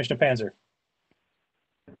vote. Commissioner Panzer.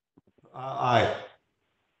 Aye.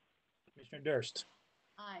 Commissioner Durst.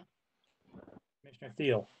 Aye. Commissioner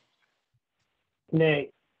Thiel.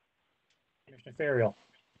 Nay. Commissioner Ferriel.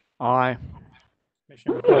 Aye.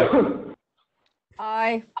 Commissioner McCoy.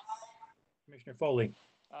 Aye. Commissioner Foley.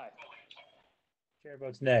 Aye. Chair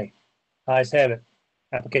votes nay. Ayes have it.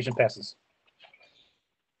 Application passes.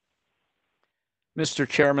 Mr.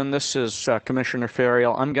 Chairman, this is Commissioner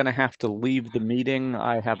Ferriel. I'm going to have to leave the meeting.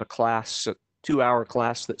 I have a class at 2-hour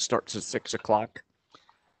class that starts at 6 o'clock.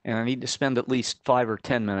 And I need to spend at least 5 or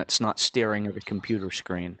 10 minutes not staring at a computer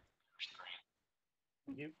screen.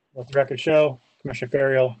 Thank you. Let the record show Commissioner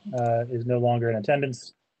Ferriel is no longer in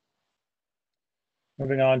attendance.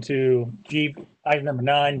 Moving on to item number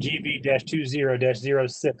 9,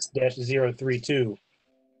 GB-20-06-032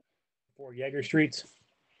 for Yeager Street.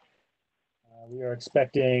 We are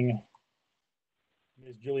expecting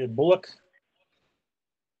Ms. Julia Bullock.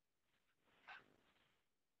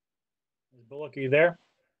 Ms. Bullock, are you there?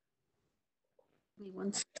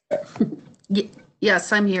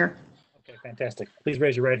 Yes, I'm here. Okay, fantastic. Please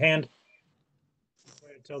raise your right hand.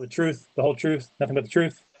 Swear to tell the truth, the whole truth, nothing but the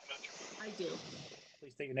truth. I do.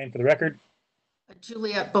 Please state your name for the record.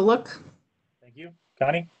 Juliet Bullock. Thank you.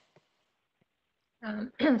 Connie?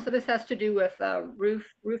 So this has to do with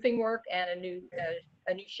roofing work and a new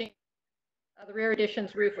shingle. The rear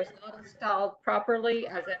addition's roof was not installed properly,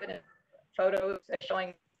 as evident photos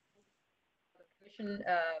showing the commission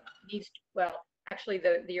needs. Well, actually,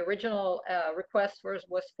 the original request was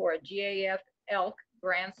for a GAF elk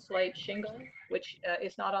grand slate shingle, which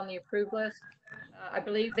is not on the approved list. I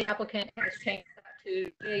believe the applicant has changed that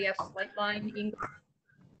to GAF slate line English,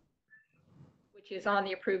 which is on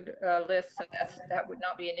the approved list, so that would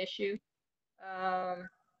not be an issue.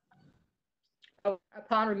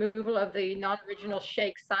 Upon removal of the non-original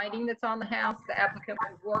shake siding that's on the house, the applicant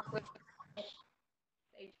will work with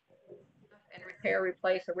and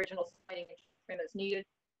replace original siding trim as needed,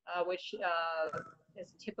 which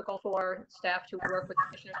is typical for staff to work with the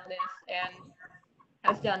commission on this, and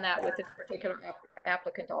has done that with this particular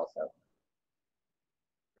applicant also.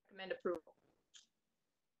 Recommend approval.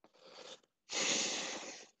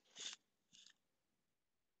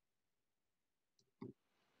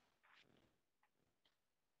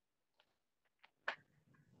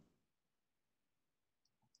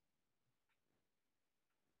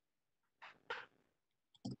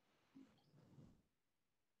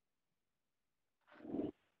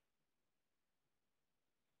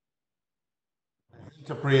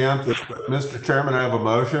 To preempt this, but Mr. Chairman, I have a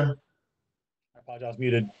motion. I apologize,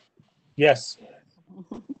 muted. Yes.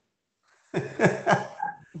 Agenda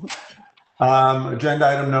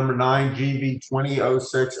item number 9, GB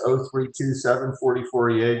 2006-0327, 44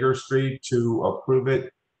 Yeager Street, to approve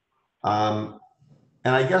it. And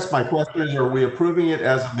I guess my question is, are we approving it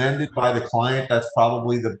as amended by the client? That's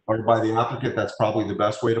probably or by the applicant, that's probably the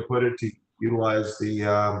best way to put it, to utilize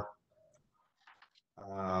the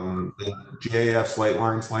GAF slate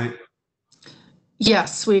line slate?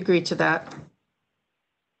 Yes, we agree to that.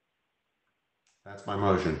 That's my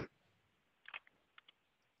motion.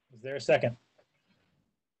 Is there a second?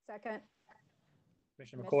 Second.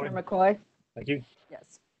 Commissioner Commissioner McCoy? McCoy? Thank you.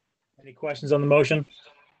 Yes. Any questions on the motion?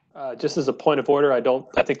 Just as a point of order, I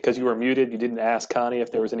think because you were muted, you didn't ask Connie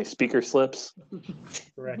if there was any speaker slips.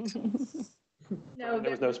 Correct. No,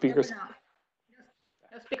 there was no speakers.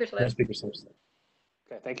 No speaker No slips. speaker slips.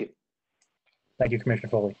 Okay, thank you. Thank you, Commissioner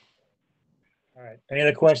Foley. All right. Any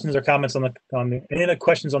other questions or comments on any other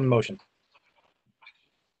questions on the motion?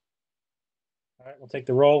 All right, we'll take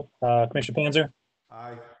the roll. Commissioner Panzer?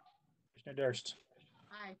 Aye. Commissioner Durst?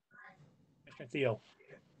 Aye. Commissioner Thiel?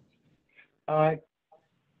 Aye.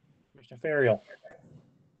 Commissioner Ferriel?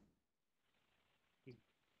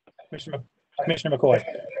 Commissioner McCoy?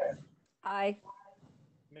 Aye.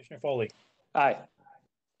 Commissioner Foley? Aye.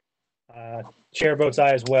 Chair votes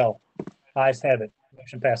aye as well. Ayes have it.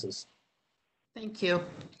 Motion passes. Thank you.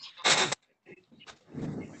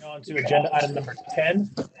 Moving on to agenda item number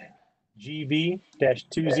 10,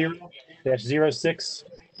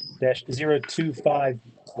 GB-20-06-025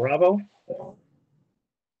 Bravo,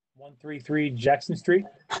 133 Jackson Street.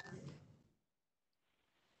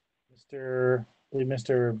 Mr.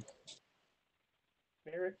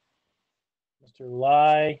 Barrett, Mr.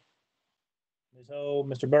 Lai, Ms. Ho,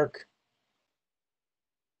 Mr. Burke,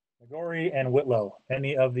 McGorry, and Whitlow.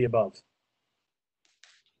 Any of the above?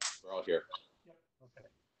 We're all here. Okay.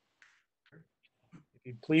 If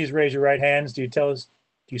you please raise your right hands, do you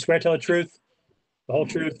swear to tell the truth, the whole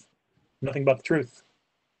truth, nothing but the truth?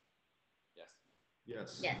 Yes.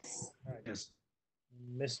 Yes. Yes. All right. Yes.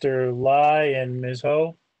 Mr. Lai and Ms.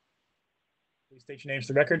 Ho, please state your names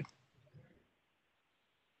for the record.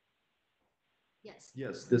 Yes.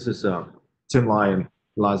 Yes, this is Tim Lyon,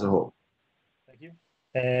 Liza Ho. Thank you.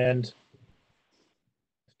 And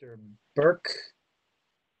Mr. Burke.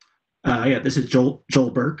 Yeah, this is Joel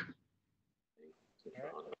Burke.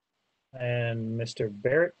 And Mr.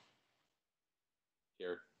 Barrett.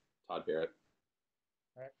 Here, Todd Barrett.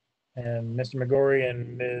 All right. And Mr. McGorry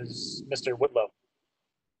and Mr. Whitlow.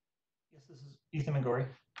 Yes, this is Ethan McGorry.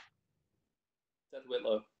 Seth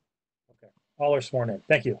Whitlow. Okay, all are sworn in.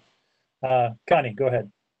 Thank you. Connie, go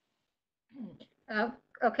ahead.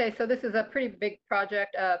 Okay, so this is a pretty big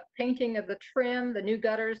project. Painting of the trim, the new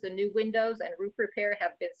gutters, the new windows, and roof repair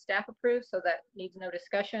have been staff approved, so that needs no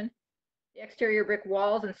discussion. The exterior brick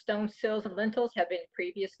walls and stone sills and lintels have been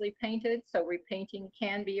previously painted, so repainting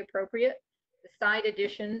can be appropriate. The side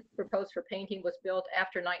addition proposed for painting was built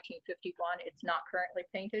after 1951. It's not currently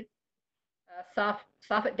painted.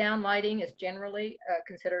 Soffit down lighting is generally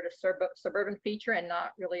considered a suburban feature and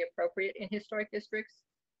not really appropriate in historic districts.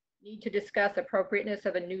 Need to discuss appropriateness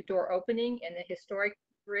of a new door opening in the historic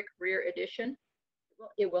brick rear addition.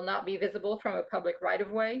 It will not be visible from a public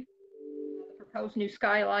right-of-way. The proposed new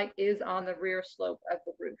skylight is on the rear slope of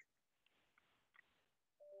the roof.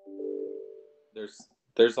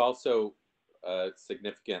 There's also a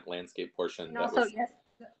significant landscape portion. And also, yes,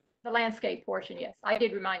 the landscape portion, yes. I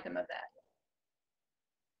did remind them of that.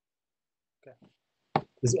 Okay.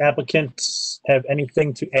 Does the applicant have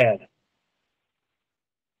anything to add?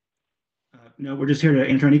 No, we're just here to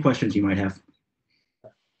answer any questions you might have.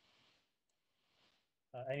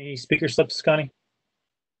 Any speaker slips, Connie?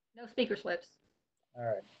 No speaker slips. All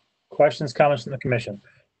right. Questions, comments from the commission?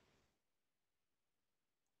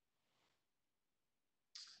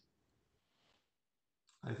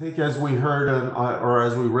 I think as we heard or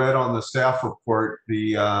as we read on the staff report,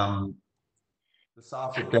 the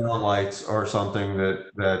soffit down lights are something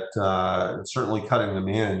that certainly cutting them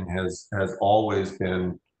in has always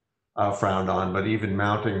been frowned on, but even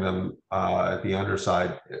mounting them at the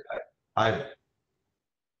underside, I've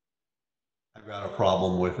got a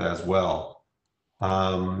problem with as well.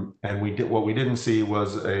 And what we didn't see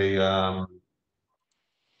was a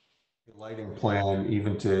lighting plan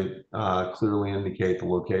even to clearly indicate the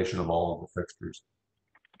location of all of the fixtures.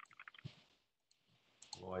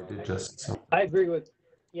 Well, I did just. I agree with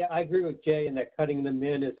Jay in that cutting them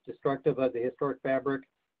in is destructive of the historic fabric.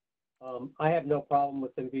 I have no problem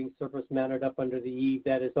with them being surface mounted up under the eave.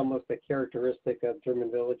 That is almost a characteristic of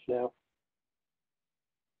German Village now.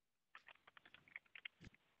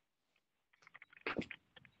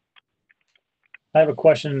 I have a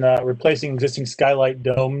question. Replacing existing skylight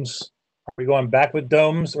domes. Are we going back with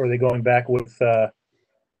domes, or are they going back with a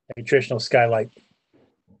traditional skylight?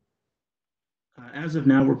 As of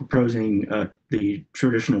now, we're proposing the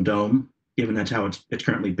traditional dome, given that's how it's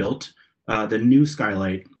currently built. The new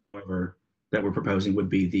skylight, however, that we're proposing would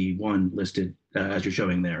be the one listed as you're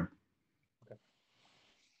showing there. Okay.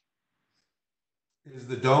 Is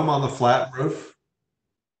the dome on the flat roof?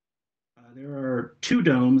 There are two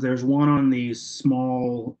domes. There's one on the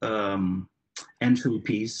small entry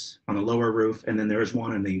piece on the lower roof, and then there's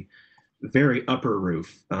one on the very upper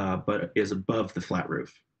roof, but is above the flat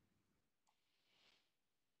roof.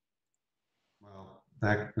 Well,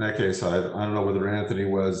 in that case, I don't know whether Anthony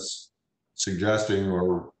was suggesting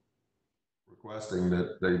or requesting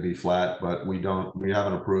that they be flat, but we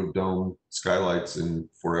haven't approved dome skylights in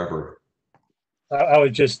forever. I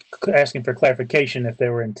was just asking for clarification if they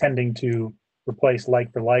were intending to replace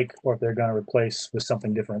like for like, or if they're going to replace with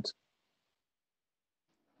something different.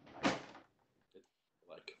 Like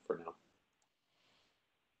for now.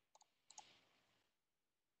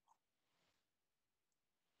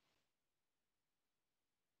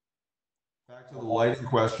 Back to the lighting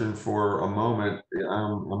question for a moment.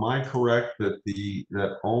 Am I correct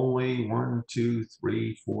that only 1, 2,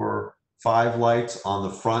 3, 4, 5 lights on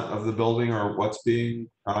the front of the building are what's being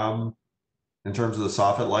in terms of the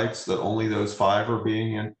soffit lights, that only those 5 are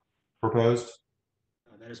being proposed?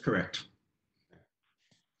 That is correct.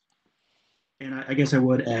 And I guess I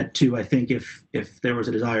would add too, I think if there was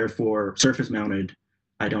a desire for surface mounted,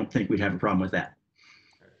 I don't think we'd have a problem with that.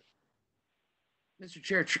 Mr.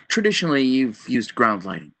 Chair, traditionally you've used ground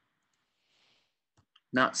lighting,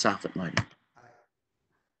 not soffit lighting.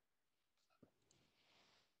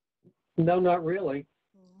 No, not really.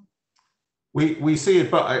 We see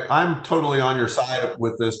it, but I'm totally on your side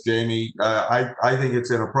with this, Jamie. I think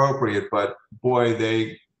it's inappropriate, but boy,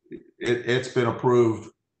 it's been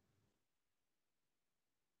approved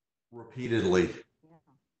repeatedly.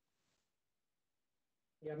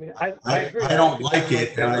 Yeah, I mean, I agree. I don't like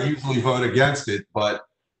it, and I usually vote against it, but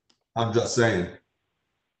I'm just saying.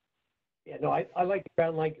 Yeah, no, I like the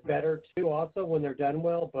ground lights better too, also when they're done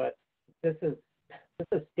well. But this is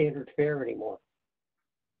standard fare anymore.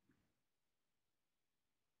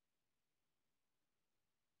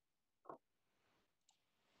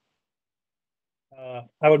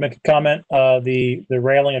 I would make a comment. The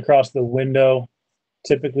railing across the window,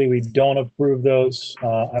 typically we don't approve those.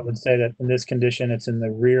 I would say that in this condition, it's in the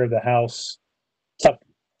rear of the house, tucked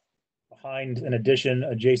behind an addition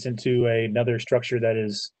adjacent to another structure that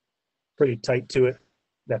is pretty tight to it.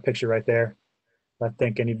 That picture right there. I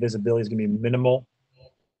think any visibility is going to be minimal.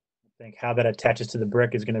 I think how that attaches to the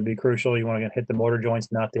brick is going to be crucial. You want to hit the mortar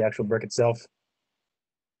joints, not the actual brick itself.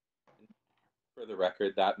 For the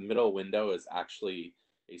record, that middle window is actually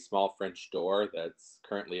a small French door that's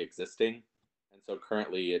currently existing. And so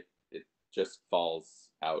currently it just falls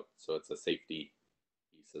out. So it's a safety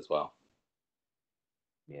piece as well.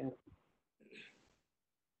 Yeah.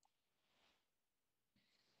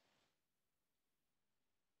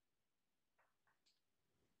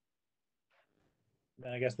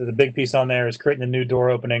 And I guess the big piece on there is creating a new door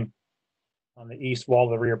opening on the east wall of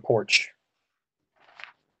the rear porch.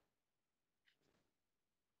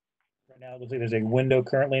 Right now, it looks like there's a window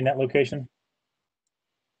currently in that location.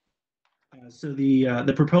 So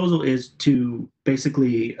the proposal is to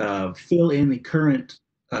basically fill in the current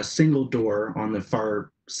single door on the far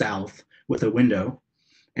south with a window,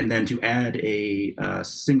 and then to add a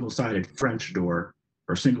single-sided French door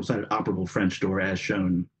or single-sided operable French door as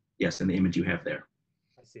shown, yes, in the image you have there.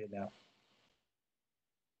 I see it now.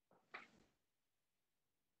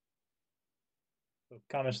 So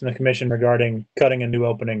comments from the commission regarding cutting a new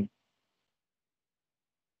opening.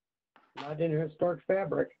 Not in historic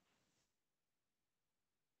fabric.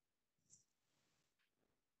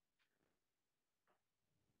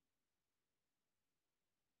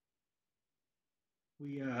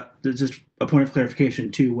 We there's just a point of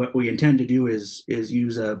clarification too. What we intend to do is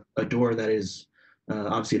use a door that is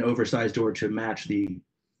obviously an oversized door to match the,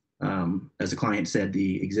 as the client said,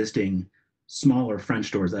 the existing smaller French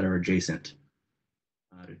doors that are adjacent,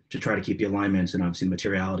 to try to keep the alignments and obviously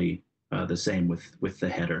materiality the same with the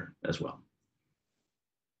header as well.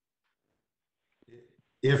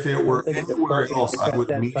 If it were anywhere else, I would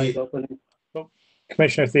immediately.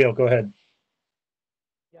 Commissioner Thiel, go ahead.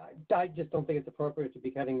 Yeah, I just don't think it's appropriate to be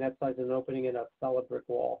cutting that size of an opening in a solid brick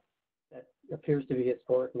wall that appears to be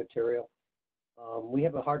historic material. We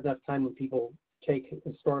have a hard enough time when people take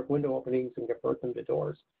historic window openings and convert them to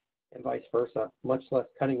doors, and vice versa, much less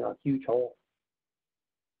cutting a huge hole.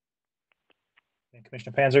 And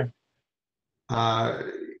Commissioner Panzer?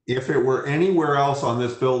 If it were anywhere else on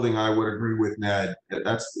this building, I would agree with Ned.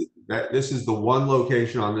 This is the one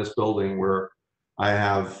location on this building where I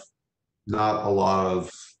have not a lot of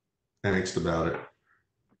angst about it.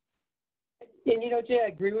 And Jay, I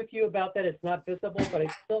agree with you about that. It's not visible, but I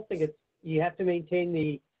still think you have to maintain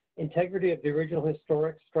the integrity of the original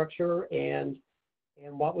historic structure and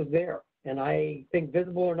what was there. And I think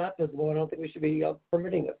visible or not visible, I don't think we should be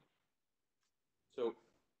permitting it. So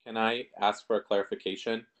can I ask for a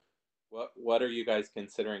clarification? What are you guys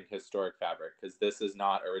considering historic fabric? Because this is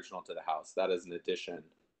not original to the house. That is an addition.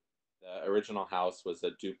 The original house was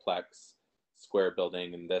a duplex square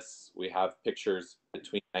building, and this, we have pictures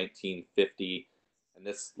between 1950, and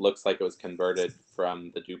this looks like it was converted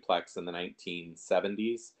from the duplex in the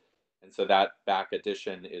 1970s. And so that back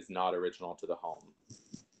addition is not original to the home.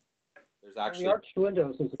 There's actually the arched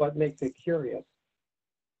windows is what makes it curious.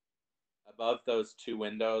 Above those two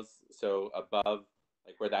windows, so above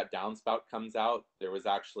like where that downspout comes out, there was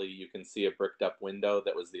actually, you can see a bricked up window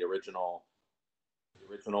that was the original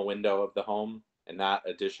window of the home, and that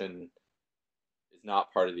addition is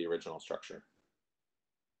not part of the original structure.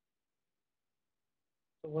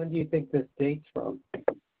 So when do you think this dates from?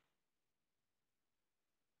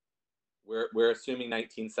 We're assuming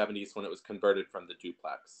 1970s when it was converted from the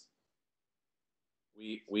duplex.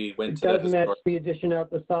 We went it to does match the addition out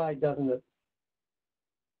the side, doesn't it?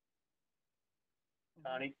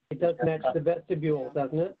 Connie? It does match the vestibule,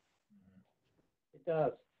 doesn't it? It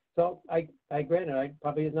does. So I granted, I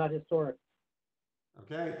probably is not historic.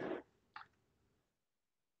 Okay.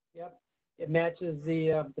 Yep. It matches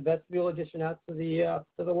the vestibule addition out to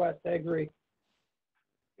the west. I agree.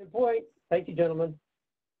 Good point. Thank you, gentlemen.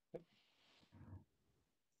 Are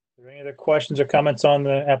there any other questions or comments on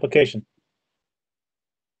the application?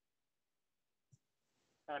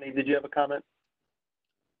 Connie, did you have a comment?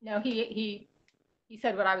 No, he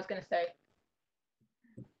said what I was going to say.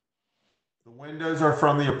 The windows are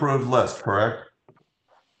from the approved list, correct?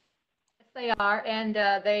 Yes, they are, and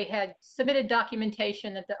they had submitted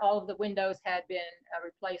documentation that all of the windows had been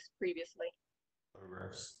replaced previously.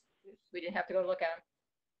 Photographs. We didn't have to go look at them.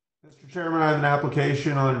 Mr. Chairman, I have an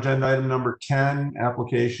application on agenda item number 10,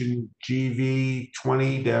 application GV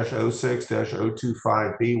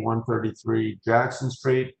 20-06-025B 133 Jackson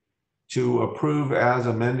Street, to approve as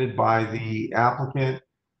amended by the applicant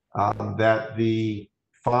that the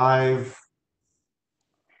five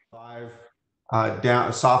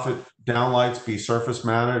soffit downlights be surface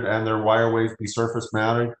mounted and their wireways be surface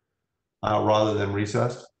mounted. rather than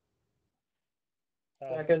recessed.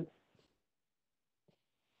 Second.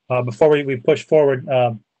 Before we push forward,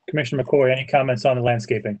 Commissioner McCoy, any comments on the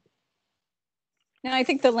landscaping? No, I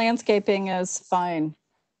think the landscaping is fine.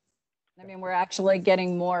 I mean, we're actually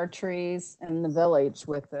getting more trees in the village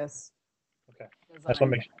with this. Okay. Just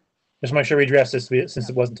want to make sure we address this since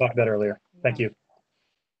it wasn't talked about earlier. Thank you.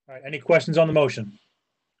 All right. Any questions on the motion?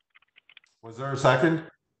 Was there a second?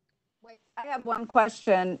 Wait, I have one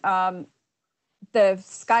question. The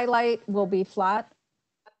skylight will be flat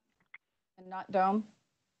and not dome?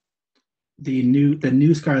 The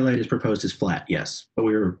new skylight is proposed as flat, yes, but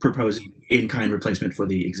we were proposing in-kind replacement for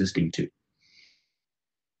the existing two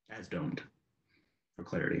as domed, for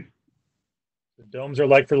clarity. The domes are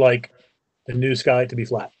like for like, the new skylight to be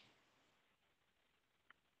flat.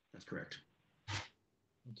 That's correct.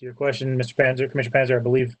 To your question, Mr. Panzer, Commissioner Panzer, I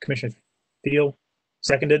believe Commissioner Thiel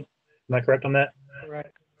seconded. Am I correct on that?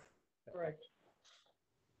 Correct. Correct.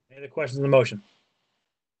 Any other questions on the motion?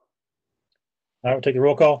 All right, we'll take the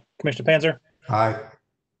roll call. Commissioner Panzer? Aye.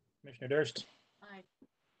 Commissioner Durst? Aye.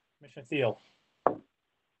 Commissioner Thiel?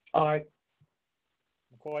 Aye.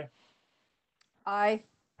 McCoy? Aye.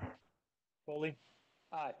 Foley?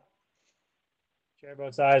 Aye. Chair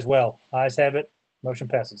votes aye as well. Ayes have it. Motion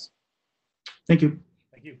passes. Thank you.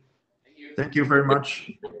 Thank you. Thank you very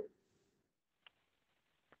much.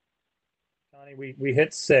 Connie, we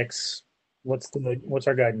hit 6. What's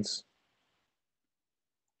our guidance?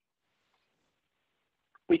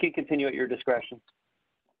 We can continue at your discretion.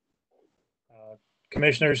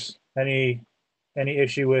 Commissioners, any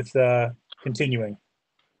issue with continuing?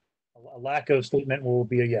 A lack of statement will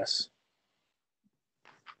be a yes.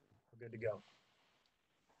 We're good to go.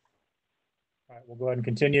 All right, we'll go ahead and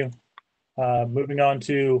continue. Moving on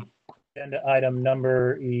to agenda item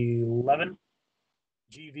number 11,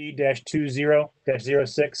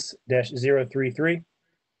 GV-20-06-033,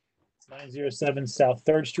 907 South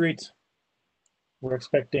 3rd Street. We're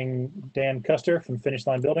expecting Dan Custer from Finish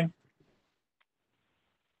Line Building.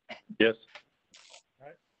 Yes. All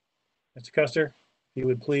right. Mr. Custer, if you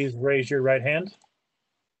would please raise your right hand.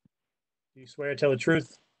 Do you swear to tell the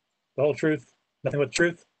truth, the whole truth, nothing but the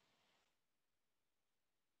truth?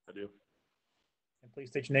 I do. And please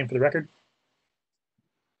state your name for the record.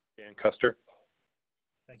 Dan Custer.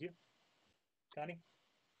 Thank you. Connie?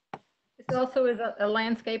 This also is a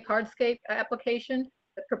landscape hardscape application.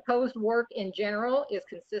 The proposed work in general is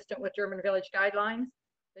consistent with German Village guidelines.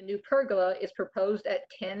 The new pergola is proposed at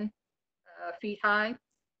 10 feet high,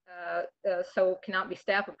 so cannot be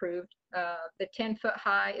staff approved. The 10-foot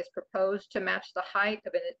high is proposed to match the height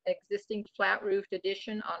of an existing flat roofed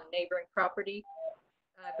addition on a neighboring property.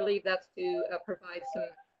 I believe that's to provide some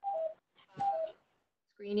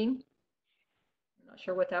screening. I'm not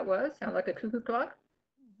sure what that was. Sounds like a cuckoo clock.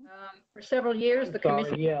 For several years, the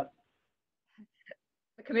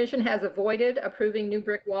commission has avoided approving new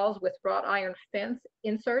brick walls with wrought iron fence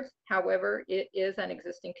inserts. However, it is an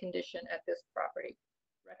existing condition at this property.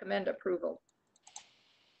 Recommend approval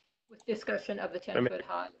with discussion of the 10-foot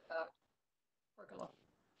high pergola.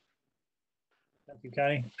 Thank you,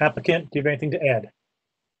 Connie. Applicant, do you have anything to add?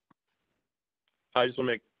 I just want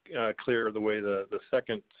to make clear the way the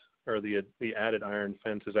second or the added iron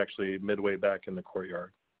fence is actually midway back in the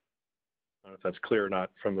courtyard. I don't know if that's clear or not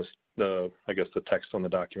from the I guess the text on the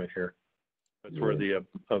document here. That's where the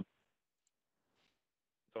it's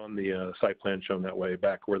on the site plan shown that way,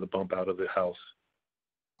 back where the bump out of the house.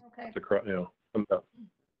 Okay. It's across, but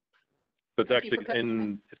it's actually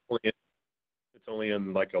it's only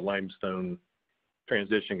in like a limestone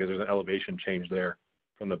transition because there's an elevation change there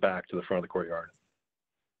from the back to the front of the courtyard.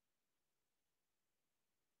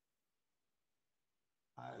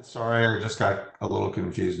 Sorry, I just got a little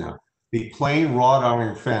confused now. The plain wrought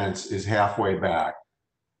iron fence is halfway back,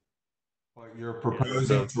 but you're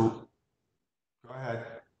proposing to, go ahead.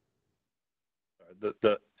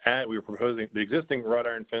 We were proposing the existing wrought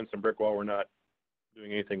iron fence and brick wall we're not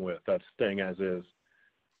doing anything with. That's staying as is.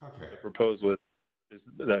 Okay. The proposed is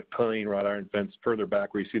that plain wrought iron fence further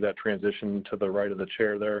back where you see that transition to the right of the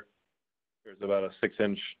chair there. There's about a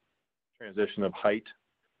 6-inch transition of height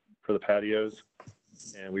for the patios.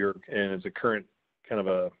 And it's a current kind of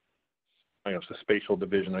a spatial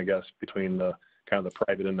division, I guess, between the kind of the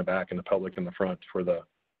private in the back and the public in the front for the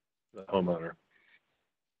homeowner.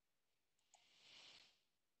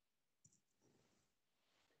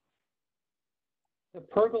 The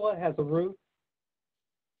pergola has a roof.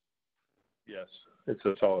 Yes, it's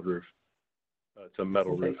a solid roof. It's a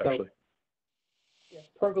metal roof, actually. Yes,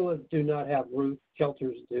 pergolas do not have roof,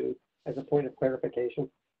 shelters do, as a point of clarification.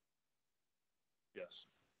 Yes,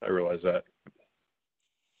 I realize that.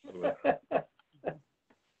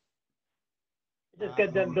 Just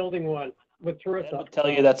got done building one with Teresa. I'll tell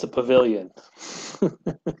you that's a pavilion.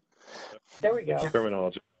 There we go.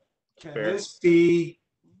 Terminology. Can Fair. this be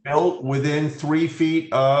built within 3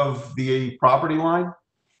 feet of the property line?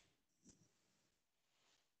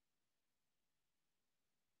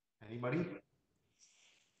 Anybody?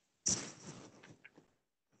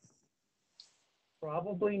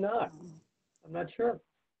 Probably not. I'm not sure.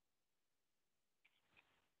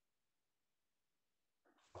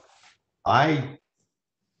 I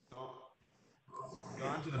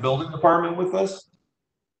gone to the building department with this?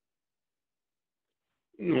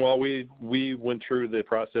 Well, we went through the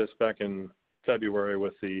process back in February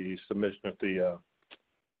with the submission of the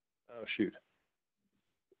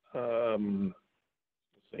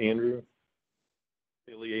Andrew,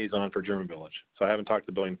 the liaison for German Village. So I haven't talked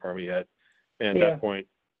to the building department yet. And at that point,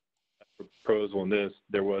 proposal in this,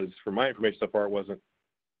 there was, from my information so far, it wasn't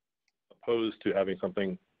opposed to having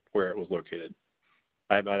something where it was located.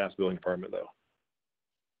 I have not asked the building department though.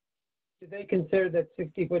 Do they consider that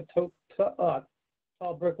 60-foot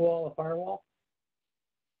tall brick wall a firewall?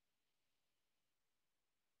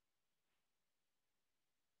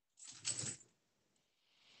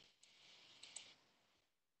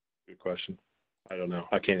 Good question. I don't know.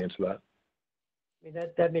 I can't answer that. I mean,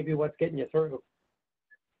 that may be what's getting you through.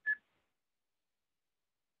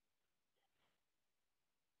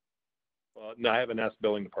 Well, no, I haven't asked the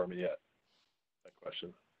building department yet that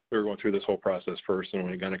question. We were going through this whole process first, and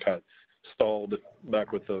we kind of got stalled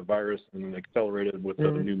back with the virus and accelerated with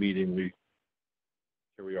the new meeting.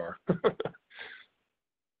 Here we are.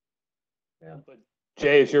 Yeah. But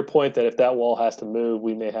Jay, is your point that if that wall has to move,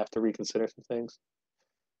 we may have to reconsider some things?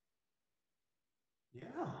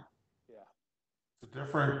 Yeah. It's a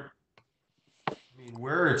different, I mean,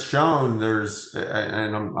 where it's shown, there's,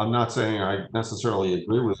 and I'm not saying I necessarily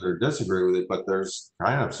agree with it or disagree with it, but there's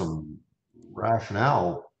kind of some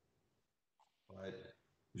rationale. But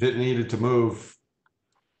if it needed to move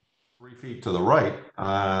 3 feet to the right,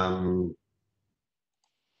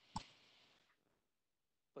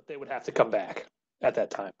 But they would have to come back at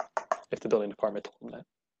that time if the building department told them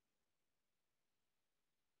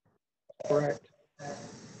that. Correct.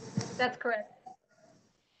 That's correct.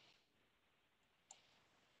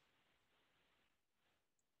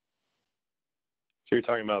 So you're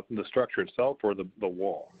talking about the structure itself or the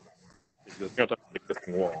wall? You're talking about the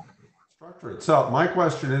existing wall. structure itself, my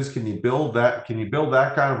question is, can you build that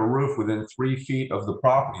kind of a roof within 3 feet of the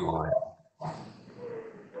property line?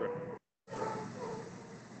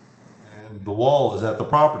 And the wall is at the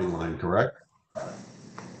property line, correct?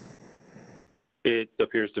 It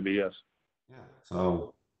appears to be, yes. Yeah.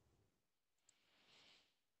 So,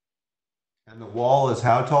 and the wall is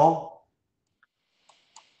how tall?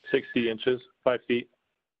 60 inches, 5 feet.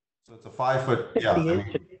 So it's a 5 foot. 60 Yeah. I mean,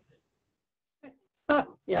 inches.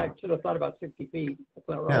 Yeah, I should have thought about 60 feet. That's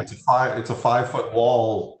not right. yeah, it's a 5 foot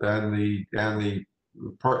wall, and the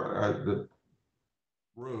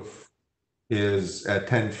roof is at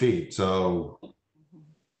 10 feet. So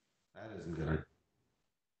that isn't gonna.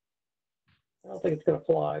 I don't think it's going to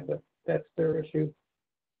fly, but that's their issue.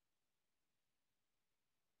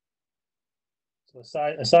 So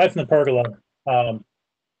aside from the pergola,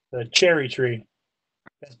 the cherry tree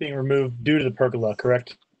that's being removed due to the pergola,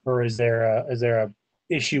 correct? Or is there a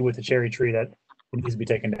issue with the cherry tree that needs to be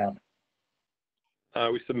taken down?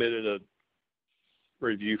 We submitted a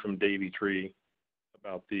review from Davy Tree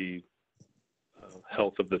about the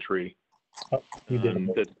health of the tree. Oh, you did.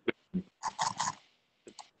 It's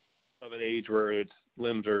of an age where its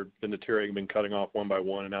limbs are been deteriorating, been cutting off one by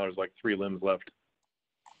one, and now there's like 3 limbs left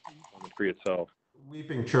on the tree itself.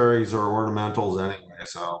 Weeping cherries are ornamentals anyway,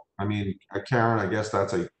 so I mean, Karen, I guess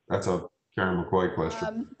that's a Karen McCoy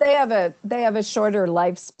question. They have a shorter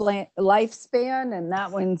lifespan, and that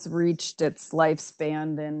one's reached its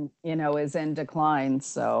lifespan and is in decline.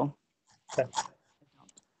 So okay.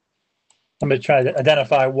 I'm going to try to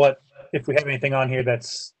identify if we have anything on here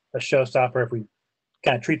that's a showstopper. If we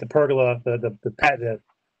kind of treat the pergola, the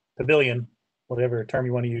pavilion, whatever term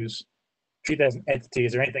you want to use, treat that as an entity.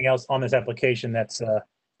 Is there anything else on this application that's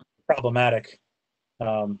problematic?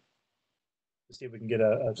 To see if we can get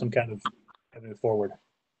some kind of avenue forward.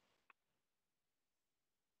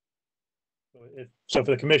 So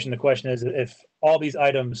for the commission, the question is, if all these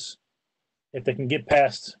items, if they can get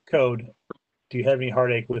past code, do you have any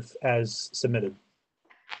heartache with as submitted?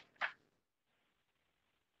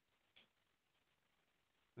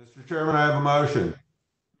 Mr. Chairman, I have a motion.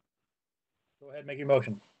 Go ahead, make your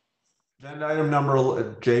motion. Agenda item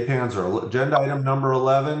number, J Panzer, agenda item number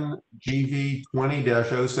 11, GV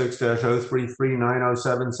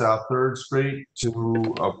 20-06-033907 South 3rd Street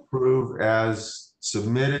to approve as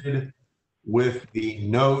submitted with the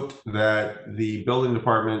note that the building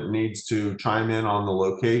department needs to chime in on the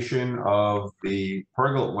location of the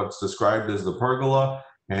pergola, what's described as the pergola,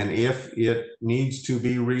 and if it needs to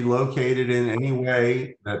be relocated in any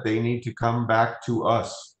way, that they need to come back to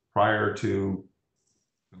us prior to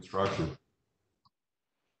construction.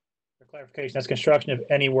 For clarification, that's construction of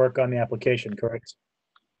any work on the application, correct?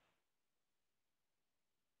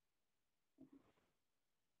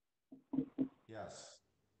 Yes.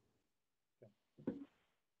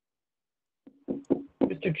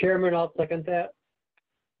 Mr. Chairman, I'll second that.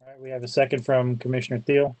 All right, we have a second from Commissioner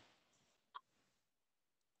Thiel.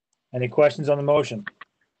 Any questions on the motion?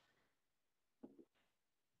 We'll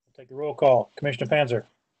take the roll call. Commissioner Panzer.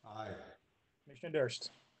 Aye. Commissioner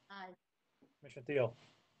Durst. Aye. Commissioner Thiel.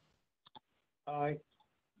 Aye.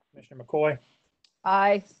 Commissioner McCoy.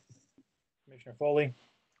 Aye. Commissioner Foley.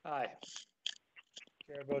 Aye.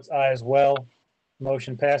 Chair votes aye as well.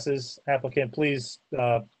 Motion passes. Applicant, please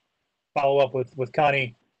follow up with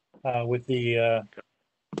Connie with the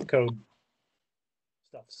code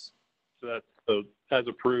stuffs. So as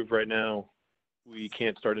approved right now, we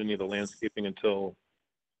can't start any of the landscaping until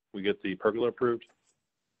we get the pergola approved.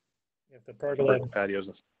 If the pergola, patios.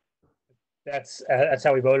 that's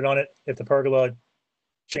how we voted on it. If the pergola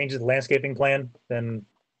changes the landscaping plan, then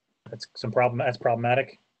that's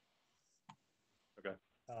problematic. Okay.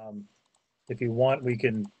 If you want, we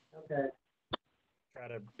can try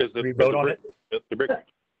to re-vote on it. The brick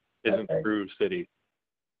isn't through city.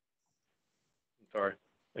 I'm sorry,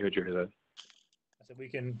 I heard you hear that. I said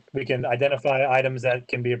we can identify items that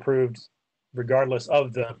can be approved regardless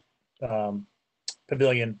of the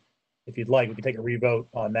pavilion. If you'd like, we can take a re-vote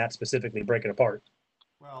on that specifically, break it apart.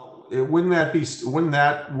 Well, wouldn't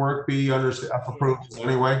that work be under staff approval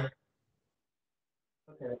anyway?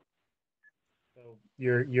 Okay. So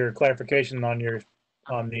your clarification on the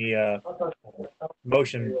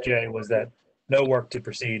motion, Jay, was that no work to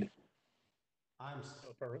proceed.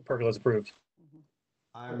 Pergola is approved.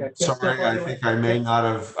 I'm sorry, I think I may not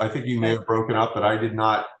have, I think you may have broken up, but I did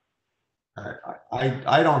not.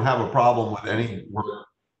 I don't have a problem with any work.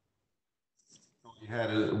 You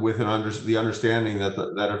had with the understanding that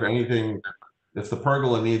that if anything, if the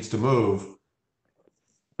pergola needs to move,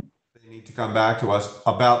 they need to come back to us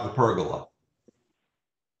about the pergola. All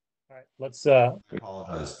right, let's I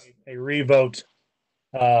apologize. a revote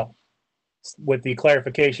with the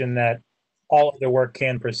clarification that all of the work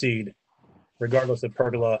can proceed regardless of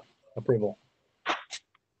pergola approval.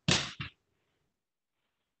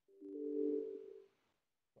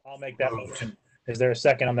 I'll make that motion. Is there a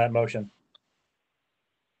second on that motion?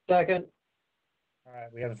 Second. All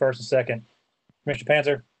right, we have a first and second. Commissioner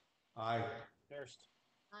Panzer. Aye. Durst.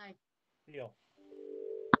 Aye. Thiel.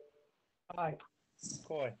 Aye.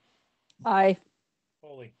 Coy. Aye.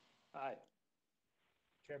 Foley. Aye.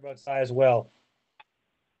 Chair votes aye as well.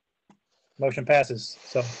 Motion passes.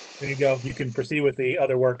 So there you go. You can proceed with the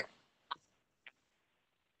other work.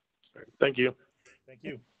 Thank you. Thank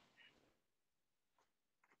you.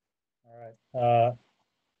 All right.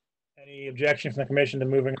 Any objection from the commission to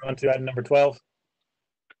moving on to item number 12?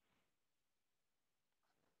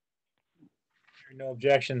 No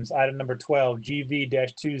objections. Item number 12,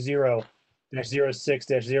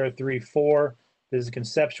 GV-20-06-034. This is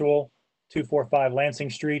conceptual, 245 Lansing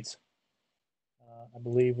Street. I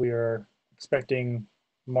believe we are expecting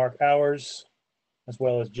Mark Hours, as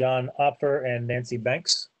well as John Opfer and Nancy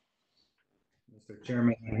Banks. Mr.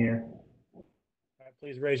 Chairman, I'm here. All right,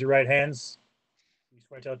 please raise your right hands. You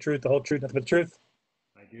swear to tell the truth, the whole truth, nothing but the truth?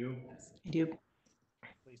 I do. I do.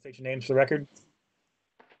 Please state your names for the record.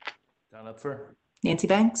 John Upfer. Nancy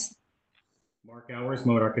Banks. Mark Hours,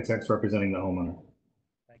 Mode Architects, representing the homeowner.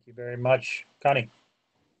 Thank you very much. Connie.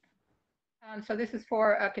 So this is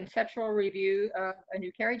for a conceptual review of a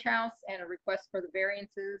new carriage house and a request for the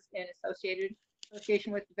variances in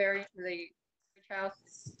association with the carriage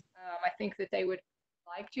house. I think that they would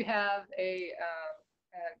like to have a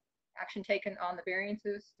action taken on the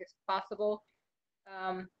variances if possible.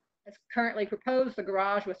 As currently proposed, the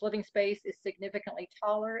garage with living space is significantly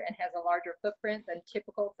taller and has a larger footprint than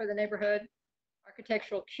typical for the neighborhood.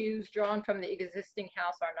 Architectural cues drawn from the existing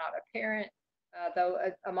house are not apparent, though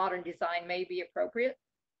a modern design may be appropriate.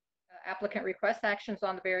 Applicant requests actions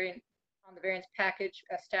on the variance package.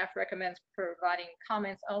 Staff recommends providing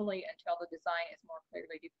comments only until the design is more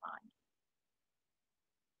clearly defined.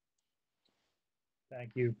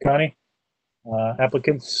 Thank you, Connie.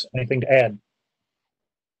 Applicants, anything to add?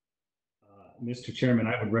 Mr. Chairman,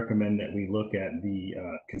 I would recommend that we look at the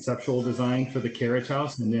conceptual design for the carriage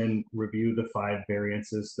house and then review the 5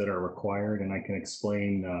 variances that are required. And I can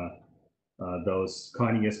explain those.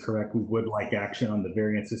 Connie is correct. We would like action on the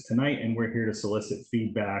variances tonight, and we're here to solicit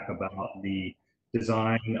feedback about the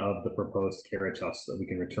design of the proposed carriage house so that we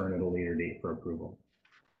can return at a later date for approval.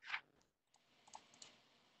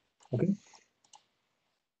 Okay.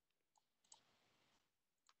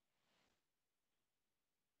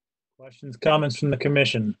 Questions, comments from the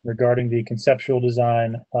commission regarding the conceptual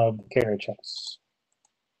design of the carriage house?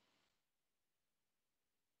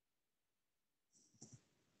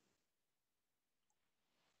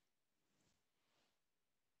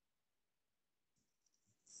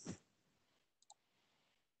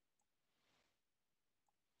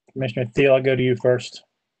 Commissioner Thiel, I'll go to you first.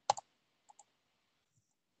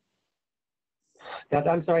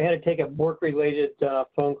 I'm sorry, I had to take a work-related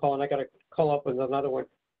phone call, and I got to call up with another one.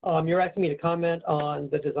 You're asking me to comment on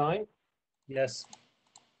the design? Yes.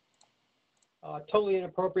 Totally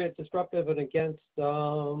inappropriate, disruptive, and against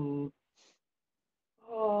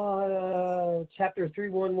Chapter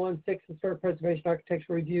 3116, Historic Preservation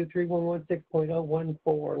Architectural Review,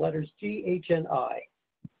 3116.014, letters G, H, and I.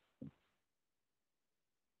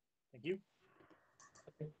 Thank you.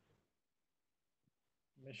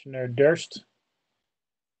 Commissioner Durst.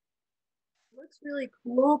 Looks really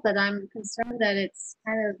cool, but I'm concerned that it's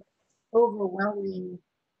kind of overwhelming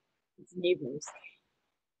its neighbors.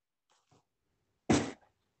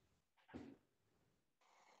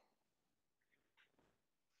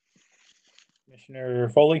 Commissioner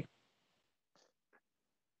Foley.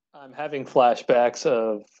 I'm having flashbacks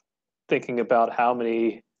of thinking about how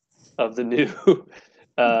many of the new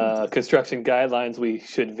construction guidelines we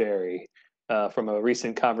should vary from a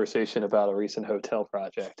recent conversation about a recent hotel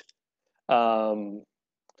project. I'd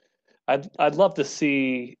love to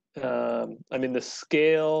see. I mean, the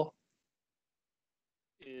scale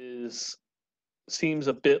seems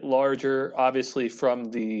a bit larger, obviously,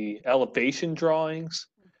 from the elevation drawings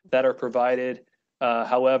that are provided.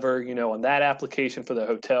 However, you know, on that application for the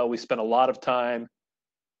hotel, we spent a lot of time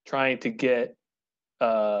trying to get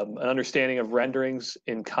an understanding of renderings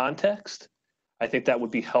in context. I think that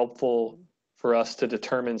would be helpful for us to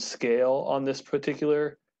determine scale on this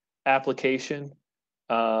particular application.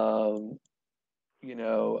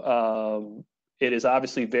 It is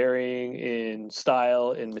obviously varying in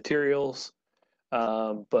style and materials,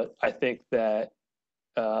 but I think that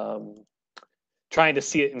trying to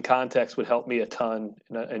see it in context would help me a ton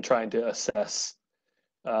in trying to assess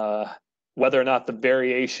whether or not the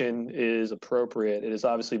variation is appropriate. It is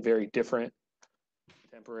obviously very different,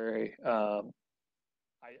 temporary. I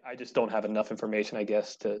just don't have enough information, I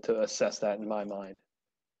guess, to assess that in my mind.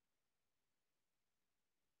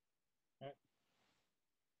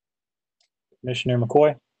 Commissioner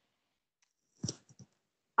McCoy.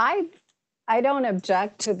 I don't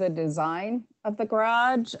object to the design of the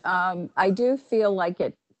garage. I do feel like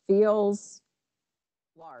it feels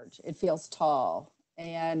large. It feels tall.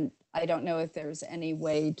 And I don't know if there's any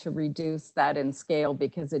way to reduce that in scale,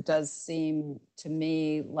 because it does seem to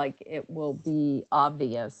me like it will be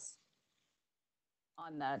obvious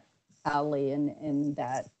on that alley in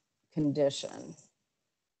that condition.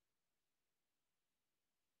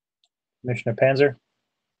 Commissioner Panzer.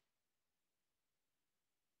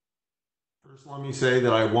 First, let me say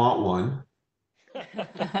that I want one.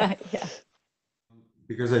 Yeah.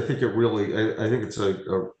 Because I think I think it's a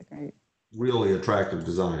really attractive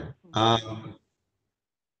design. But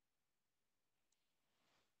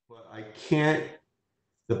I can't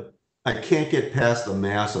get past the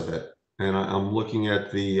mass of it, and I'm looking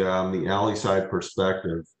at the alley side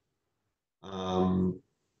perspective, and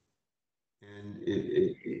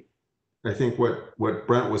I think what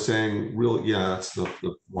Brent was saying, really, yeah, that's the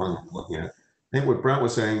one I'm looking at. I think what Brent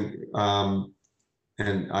was saying,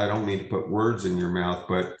 and I don't mean to put words in your mouth,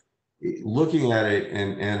 but looking at it,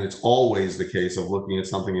 and it's always the case of looking at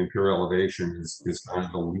something in pure elevation is kind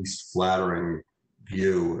of the least flattering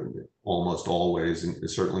view, almost always, and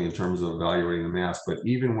certainly in terms of evaluating the mass. But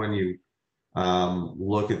even when you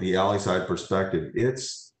look at the alley side perspective,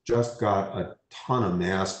 it's just got a ton of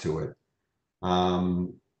mass to it.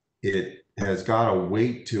 It has got a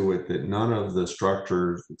weight to it that none of the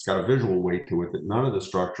structures, it's got a visual weight to it that none of the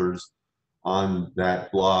structures on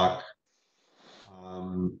that block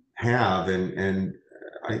have. And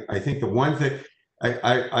I think the one thing,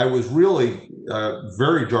 I was really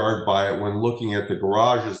very jarred by it when looking at the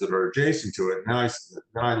garages that are adjacent to it. Now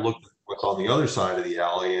I looked at what's on the other side of the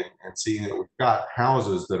alley and seeing that we've got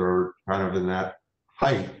houses that are kind of in that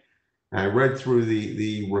height. And I read through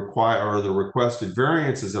the requested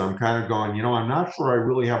variances, and I'm kind of going, you know, I'm not sure I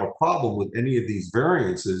really have a problem with any of these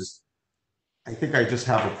variances. I think I just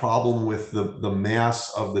have a problem with the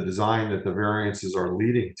mass of the design that the variances are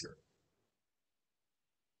leading to.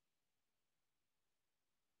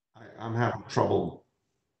 I'm having trouble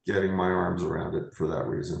getting my arms around it for that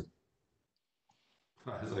reason.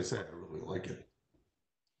 As I say, I really like it.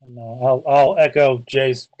 And, I'll echo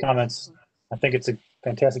Jay's comments. I think it's a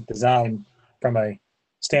fantastic design from a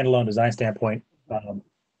standalone design standpoint.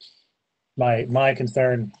 My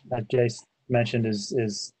concern that Jay mentioned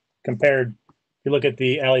is compared. If you look at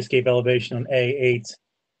the alleyscape elevation on A8,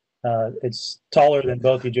 it's taller than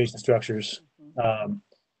both the adjacent structures.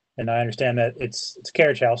 And I understand that it's a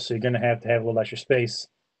carriage house, so you're going to have a little extra space.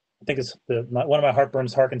 I think it's one of my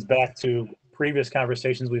heartburns harkens back to previous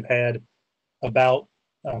conversations we've had about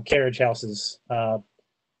carriage houses,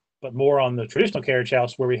 but more on the traditional carriage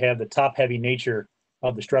house where we have the top-heavy nature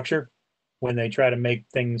of the structure when they try to make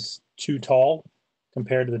things too tall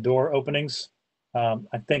compared to the door openings.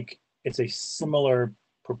 I think it's a similar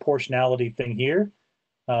proportionality thing here.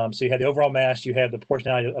 So you have the overall mass, you have the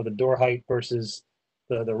proportionality of the door height versus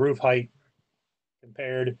the roof height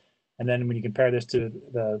compared. And then when you compare this to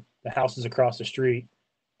the houses across the street,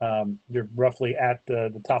 you're roughly at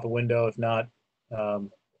the top of window, if not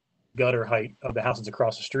gutter height of the houses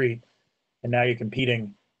across the street. And now you're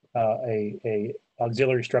competing a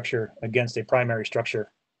auxiliary structure against a primary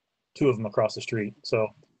structure, two of them across the street. So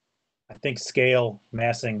I think scale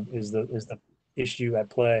massing is the issue at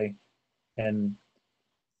play. And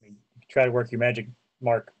I mean, you try to work your magic,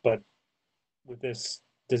 Mark, but with this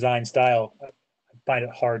design style, I find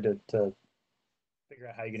it hard to figure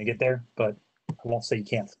out how you're going to get there, but I won't say you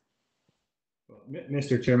can't.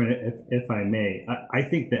 Mr. Chairman, if I may, I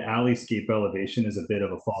think the alleyscape elevation is a bit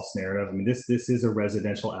of a false narrative. I mean, this is a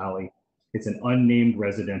residential alley. It's an unnamed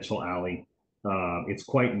residential alley. It's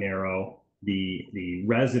quite narrow. The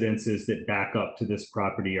residences that back up to this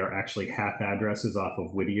property are actually half addresses off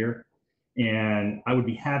of Whittier. And I would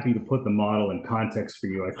be happy to put the model in context for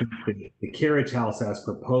you. I think the carriage house as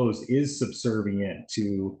proposed is subservient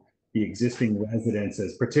to the existing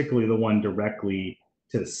residences, particularly the one directly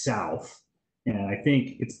to the south. And I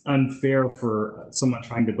think it's unfair for someone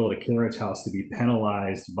trying to build a carriage house to be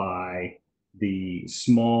penalized by the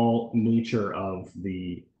small nature of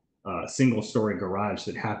the single-story garage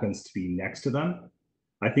that happens to be next to them.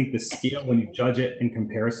 I think the scale, when you judge it in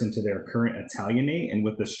comparison to their current Italianate and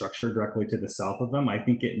with the structure directly to the south of them, I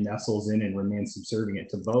think it nestles in and remains subservient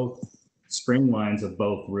to both spring lines of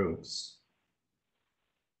both roofs.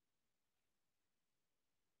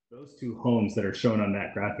 Those two homes that are shown on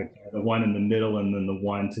that graphic, the one in the middle and then the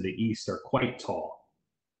one to the east, are quite tall.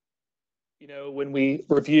 You know, when we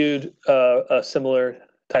reviewed a similar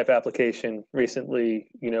type application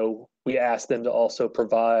recently, you know, we asked them to also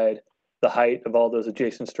provide the height of all those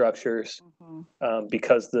adjacent structures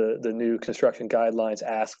because the new construction guidelines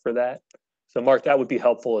ask for that. So Mark, that would be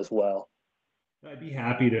helpful as well. I'd be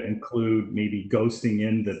happy to include maybe ghosting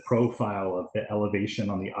in the profile of the elevation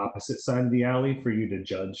on the opposite side of the alley for you to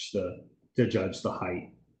judge the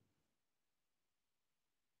height.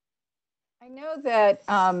 I know that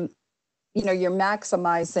you know, you're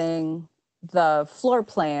maximizing the floor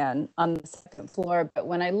plan on the second floor, but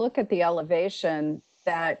when I look at the elevation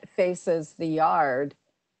that faces the yard,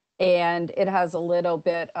 and it has a little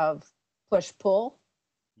bit of push-pull,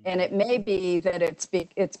 and it may be that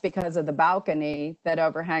it's because of the balcony that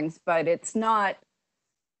overhangs, but it's not,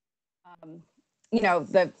 you know,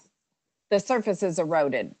 the surface is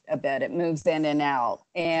eroded a bit. It moves in and out.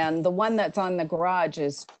 And the one that's on the garage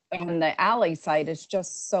is on the alley side is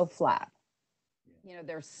just so flat. You know,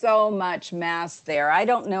 there's so much mass there. I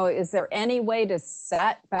don't know, is there any way to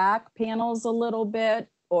set back panels a little bit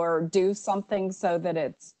or do something so that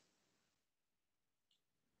it's?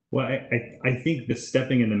 Well, I think the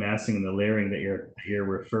stepping and the massing and the layering that you're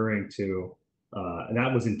referring to,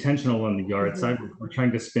 that was intentional on the yard side. We're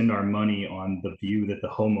trying to spend our money on the view that the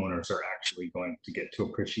homeowners are actually going to get to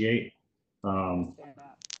appreciate. I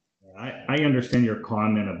understand your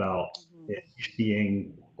comment about it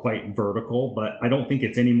being quite vertical, but I don't think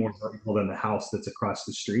it's any more vertical than the house that's across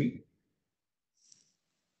the street.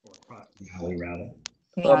 Or across the alley, rather.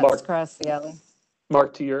 Yeah, it's across the alley.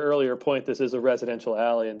 Mark, to your earlier point, this is a residential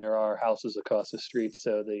alley and there are houses across the street.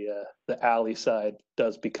 So the alley side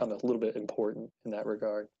does become a little bit important in that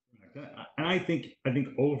regard. And I think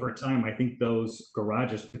over time, I think those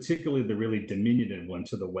garages, particularly the really diminutive one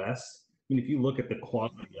to the west, I mean, if you look at the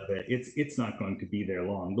quality of it, it's not going to be there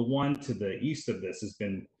long. The one to the east of this has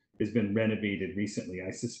been renovated recently.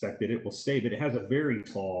 I suspect that it will stay, but it has a very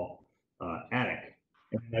tall attic.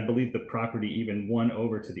 And I believe the property, even one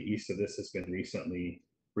over to the east of this, has been recently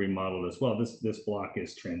remodeled as well. This block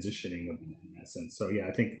is transitioning in that sense. So yeah,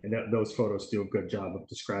 I think that those photos do a good job of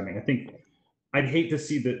describing. I think I'd hate to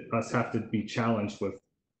see that us have to be challenged with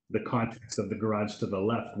the context of the garage to the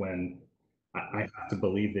left when I have to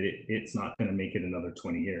believe that it's not going to make it another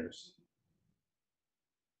 20 years.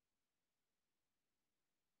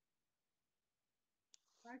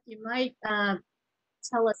 Mark, you might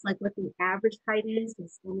tell us like what the average height is,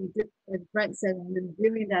 because when we did, as Brent said, when we were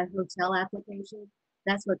doing that hotel application,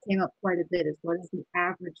 that's what came up quite a bit, is what is the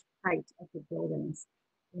average height of the buildings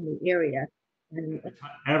in the area. And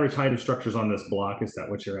average height of structures on this block, is that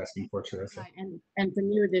what you're asking for, Teresa? right, and for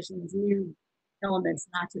new additions, new elements,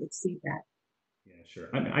 not to exceed that. Yeah, sure.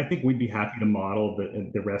 I mean, I think we'd be happy to model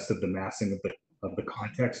the rest of the massing of the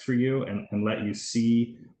context for you and let you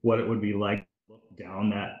see what it would be like to look down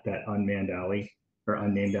that unmanned alley or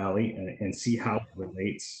unnamed alley and see how it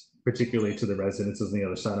relates, particularly to the residences on the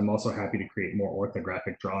other side. I'm also happy to create more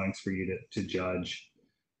orthographic drawings for you to judge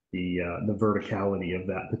the verticality of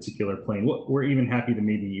that particular plane. We're even happy to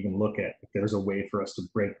maybe even look at if there's a way for us to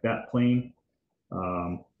break that plane.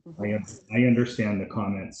 I understand the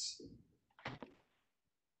comments.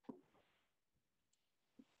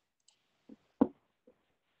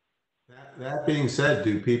 That being said,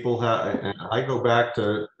 do people have, and I go back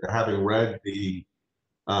to having read the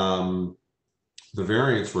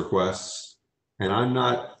variance requests, and I'm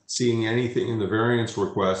not seeing anything in the variance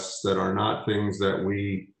requests that are not things that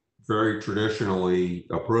we very traditionally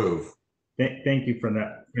approve. Thank you for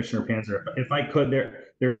that, Commissioner Panzer. If I could, there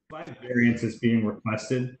are 5 variances being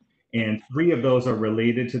requested, and 3 of those are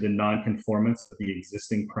related to the non-conformance of the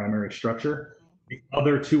existing primary structure. The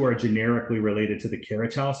other 2 are generically related to the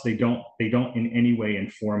carriage house. They don't in any way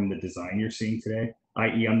inform the design you're seeing today,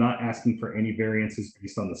 i.e. I'm not asking for any variances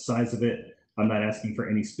based on the size of it. I'm not asking for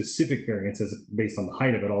any specific variances based on the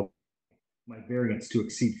height of it. All my variance to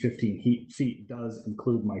exceed 15 feet does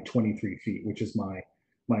include my 23 feet, which is my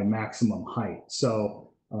maximum height.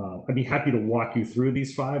 So I'd be happy to walk you through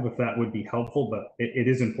these 5 if that would be helpful, but it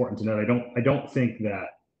is important to note, I don't think that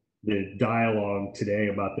the dialogue today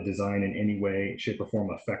about the design in any way, shape, or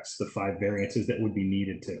form affects the 5 variances that would be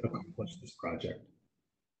needed to accomplish this project.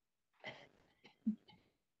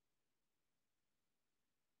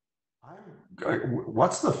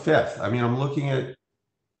 What's the 5th? I mean, I'm looking at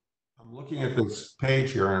this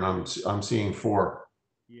page here, and I'm seeing 4.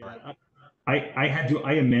 Yeah,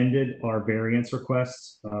 I amended our variance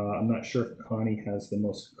requests. I'm not sure if Connie has the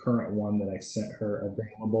most current one that I sent her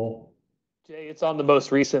available. Jay, it's on the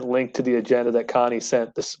most recent link to the agenda that Connie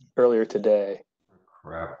sent this earlier today.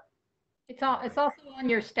 Crap. It's also on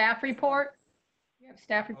your staff report. You have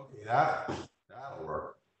staff report. Okay, that'll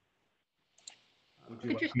work. Would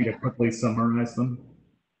you like me to quickly summarize them?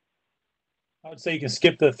 I would say you can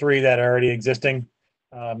skip the 3 that are already existing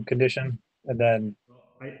condition, and then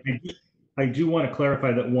I do want to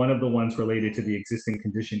clarify that one of the ones related to the existing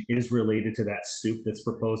condition is related to that stoop that's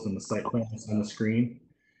proposed in the site plan that's on the screen.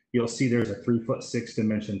 You'll see there's a 3'6"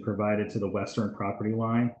 dimension provided to the western property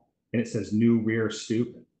line, and it says new rear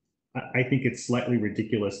stoop. I think it's slightly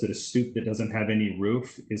ridiculous that a stoop that doesn't have any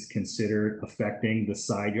roof is considered affecting the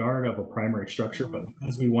side yard of a primary structure, but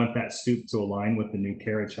because we want that stoop to align with the new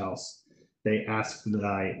carriage house, they asked that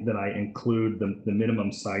I include the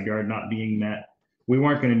minimum side yard not being met. We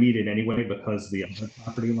weren't going to meet it anyway because of the other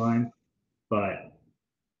property line, but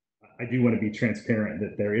I do want to be transparent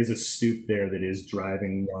that there is a stoop there that is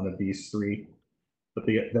driving one of these 3, but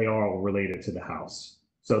they are all related to the house.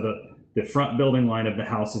 So the front building line of the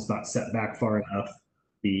house is not set back far enough.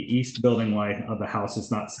 The east building line of the house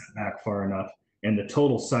is not set back far enough. And the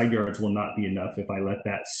total side yards will not be enough if I let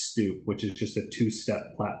that stoop, which is just a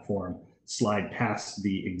 2-step platform, slide past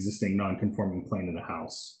the existing non-conforming plane of the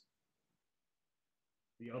house.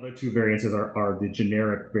 The other 2 variances are the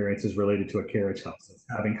generic variances related to a carriage house. It's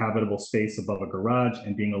having habitable space above a garage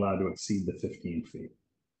and being allowed to exceed the 15 feet.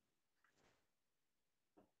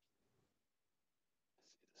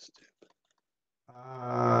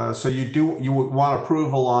 So you would want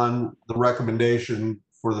approval on the recommendation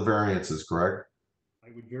for the variances, correct? I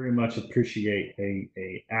would very much appreciate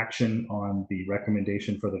a action on the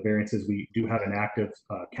recommendation for the variances. We do have an active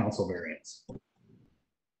council variance.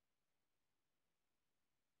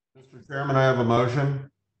 Mr. Chairman, I have a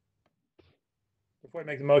motion. before I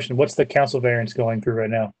make the motion, what's the council variance going through right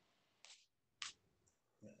now?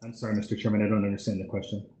 I'm sorry, Mr. Chairman, I don't understand the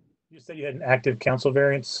question. You said you had an active council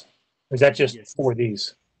variance? Or is that just for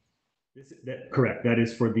these? Correct. That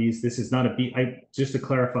is for these. This is not a B. Just to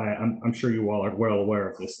clarify, I'm sure you all are well aware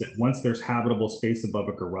of this, that once there's habitable space above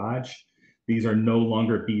a garage, these are no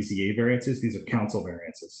longer BZA variances, these are council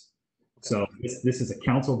variances. So this is a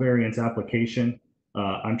council variance application.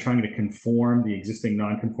 I'm trying to conform the existing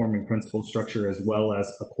non-conforming principal structure as well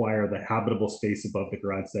as acquire the habitable space above the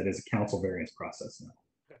garage. That is a council variance process now.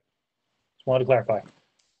 Just wanted to clarify.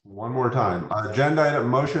 One more time. Agenda item,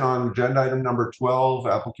 motion on agenda item number 12,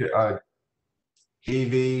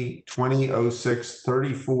 GV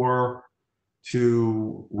 200634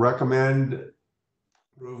 to recommend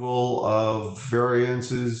approval of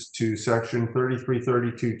variances to section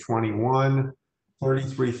 333221,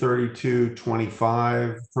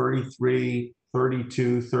 333225,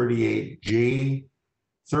 333238G,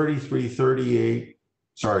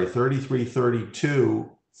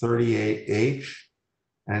 333238H,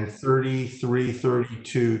 and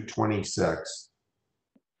 333226.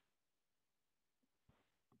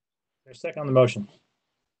 There's a second on the motion.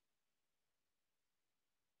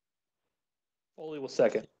 Foley will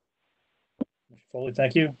second. Mr. Foley,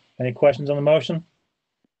 thank you. Any questions on the motion?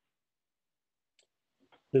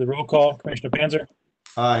 Do the roll call. Commissioner Panzer?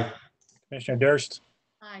 Aye. Commissioner Durst?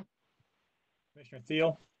 Aye. Commissioner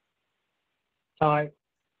Thiel? Aye.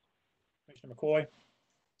 Commissioner McCoy?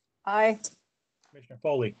 Aye. Commissioner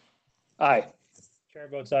Foley? Aye. Chair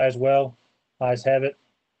votes aye as well. Ayes have it.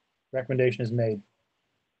 Recommendation is made.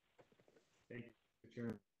 Thank you,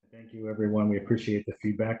 Chair. Thank you, everyone. We appreciate the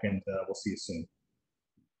feedback, and we'll see you soon.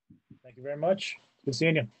 Thank you very much. Good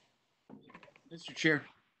seeing you. Mr. Chair.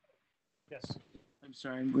 Yes. I'm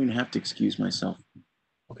sorry, I'm going to have to excuse myself.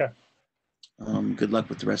 Okay. Good luck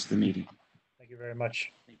with the rest of the meeting. Thank you very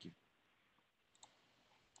much. Thank you.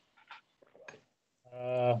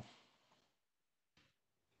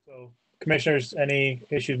 So, commissioners, any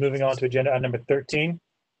issues moving on to agenda item number 13?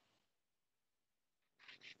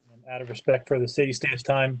 And out of respect for the city staff's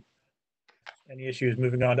time, any issues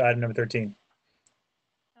moving on to item number 13?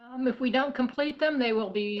 If we don't complete them, they will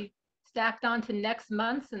be stacked on to next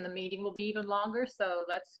month's and the meeting will be even longer. So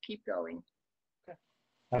let's keep going.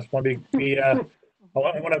 I just want to I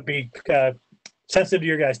want to be sensitive to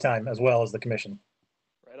your guys' time as well as the commission.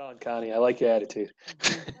 Right on, Connie. I like your attitude.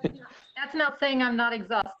 That's not saying I'm not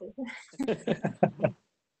exhausted.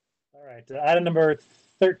 All right. Item number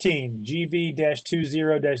 13,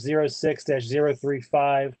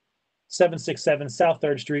 GV-20-06-035, 767 South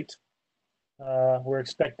 3rd Street. We're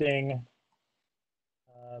expecting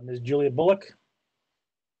Ms. Julia Bullock.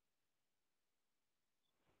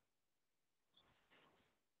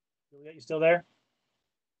 Juliet, you still there?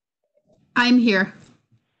 I'm here.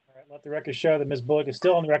 All right, let the record show that Ms. Bullock is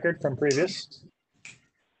still on the record from previous.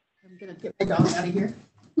 I'm gonna get my dog out of here.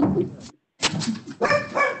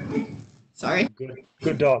 Sorry.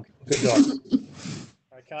 Good dog. Good dog. All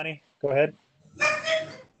right, Connie, go ahead.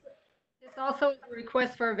 This also is a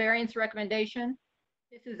request for a variance recommendation.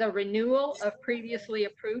 This is a renewal of previously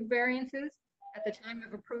approved variances. At the time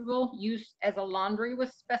of approval, use as a laundry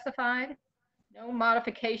was specified. No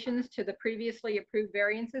modifications to the previously approved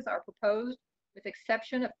variances are proposed, with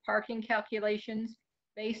exception of parking calculations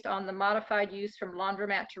based on the modified use from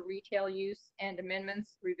laundromat to retail use and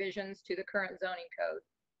amendments, revisions to the current zoning code.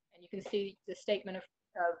 And you can see the statement of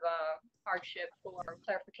hardship for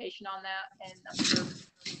clarification on that, and I'm sure Ms.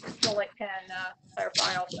 Bullock can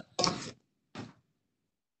clarify also.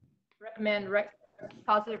 Recommend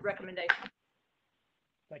positive recommendation.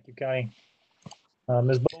 Thank you, Connie.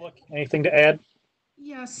 Ms. Bullock, anything to add?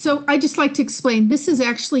 Yeah, so I just like to explain, this is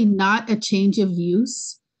actually not a change of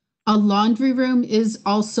use. A laundry room is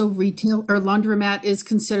also retail, or laundromat is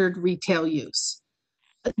considered retail use.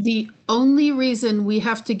 The only reason we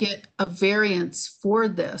have to get a variance for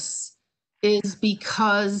this is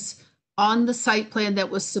because on the site plan that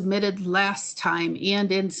was submitted last time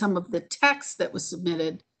and in some of the text that was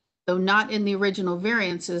submitted, though not in the original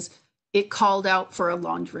variances, it called out for a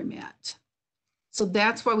laundromat. So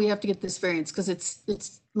that's why we have to get this variance, because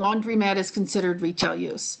it's laundromat is considered retail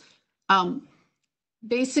use.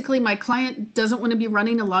 Basically, my client doesn't want to be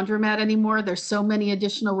running a laundromat anymore. There's so many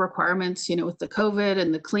additional requirements, with the COVID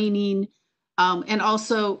and the cleaning. And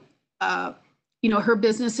also, her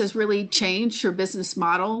business has really changed, her business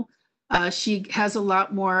model. She has a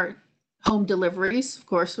lot more home deliveries, of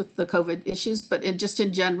course, with the COVID issues, but just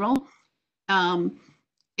in general.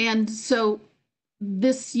 And so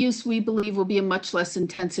this use, we believe, will be a much less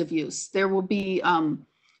intensive use. There will be,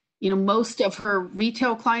 most of her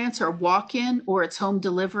retail clients are walk-in or it's home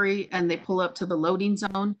delivery and they pull up to the loading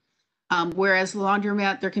zone. Whereas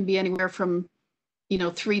laundromat, there can be anywhere from,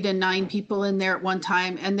 3 to 9 people in there at one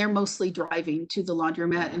time, and they're mostly driving to the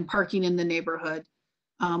laundromat and parking in the neighborhood.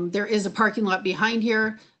 There is a parking lot behind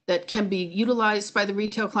here that can be utilized by the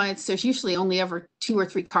retail clients. There's usually only ever 2 or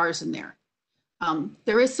 3 cars in there.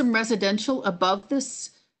 There is some residential above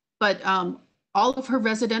this, but all of her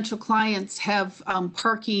residential clients have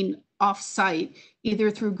parking off-site, either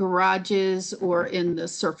through garages or in the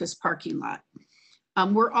surface parking lot.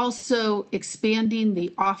 We're also expanding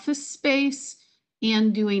the office space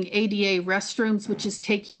and doing ADA restrooms, which is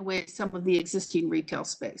taking away some of the existing retail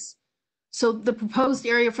space. So the proposed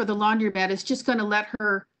area for the laundromat is just going to let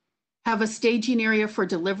her have a staging area for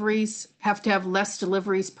deliveries, have to have less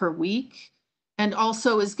deliveries per week, and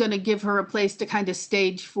also is going to give her a place to kind of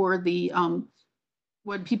stage for the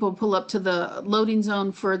when people pull up to the loading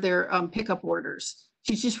zone for their pickup orders.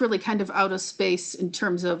 She's just really kind of out of space in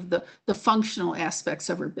terms of the functional aspects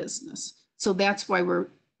of her business. So that's why we're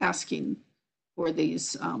asking for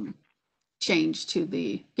these change to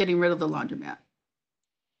the getting rid of the laundromat.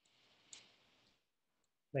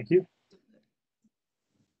 Thank you.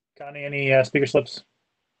 Connie, any speaker slips?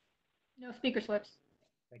 No speaker slips.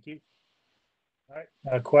 Thank you. All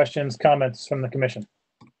right, questions, comments from the commission?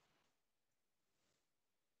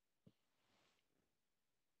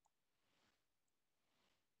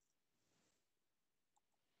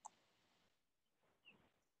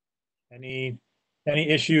 Any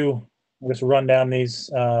issue? I'll just run down these.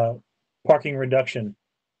 Parking reduction.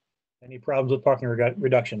 Any problems with parking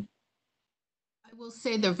reduction? I will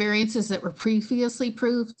say the variances that were previously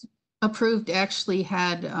approved actually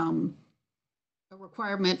had a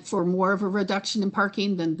requirement for more of a reduction in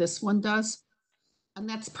parking than this one does. And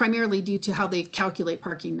that's primarily due to how they calculate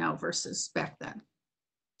parking now versus back then.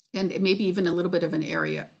 And it may be even a little bit of an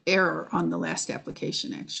error on the last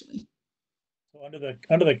application, actually. So under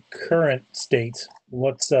the current state,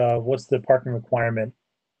 what's the parking requirement?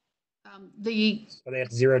 Are they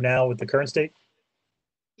at 0 now with the current state?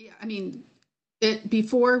 Yeah, I mean,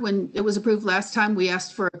 before when it was approved last time, we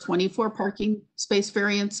asked for a 24 parking space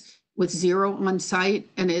variance with 0 on site,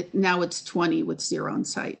 and now it's 20 with 0 on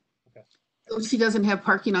site. Okay. So she doesn't have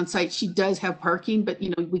parking on site. She does have parking, but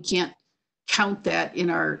we can't count that in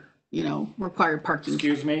our required parking.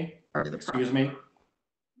 Excuse me. Excuse me.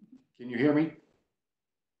 Can you hear me?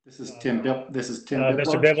 This is Tim. This is Tim.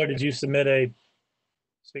 Mr. Bibler, did you submit a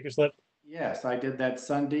speaker slip? Yes, I did that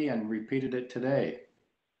Sunday and repeated it today.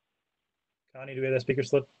 Connie, do we have that speaker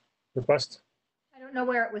slip request? I don't know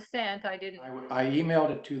where it was sent. I didn't. I emailed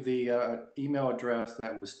it to the email address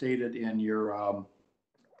that was stated in your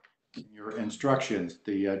instructions,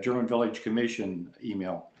 the German Village Commission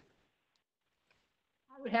email.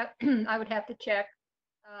 I would have to check.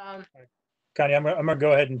 Connie, I'm gonna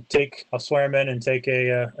go ahead and I'll swear him in and take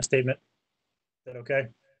a statement. Is that okay?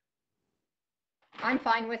 I'm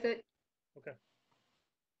fine with it. Okay.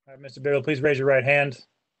 All right, Mr. Bibler, please raise your right hand.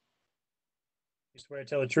 You swear to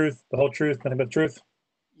tell the truth, the whole truth, nothing but the truth?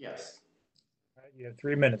 Yes. All right, you have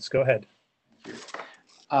 3 minutes. Go ahead. Thank you.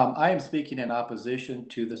 I am speaking in opposition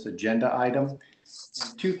to this agenda item.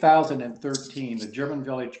 In 2013, the German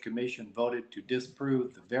Village Commission voted to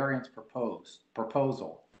disapprove the variance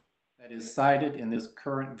proposal that is cited in this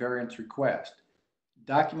current variance request.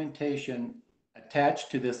 Documentation attached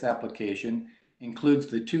to this application includes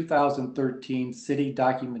the 2013 city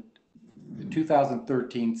document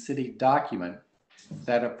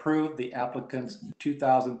that approved the applicant's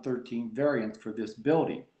 2013 variance for this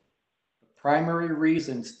building. The primary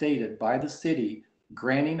reason stated by the city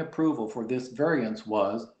granting approval for this variance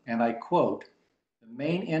was, and I quote, "The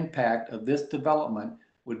main impact of this development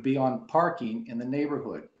would be on parking in the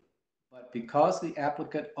neighborhood. But because the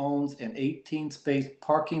applicant owns an 18-space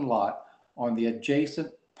parking lot on the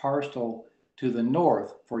adjacent parcel to the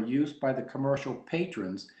north for use by the commercial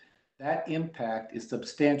patrons, that impact is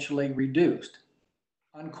substantially reduced."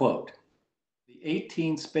 Unquote. The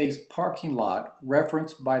 18-space parking lot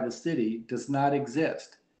referenced by the city does not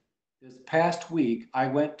exist. This past week, I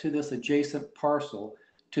went to this adjacent parcel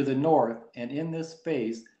to the north, and in this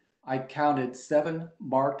space, I counted 7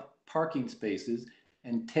 marked parking spaces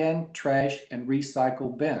and 10 trash and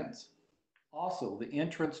recycle bins. Also, the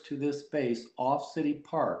entrance to this space off City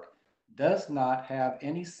Park does not have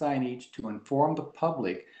any signage to inform the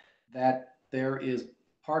public that there is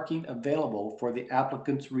parking available for the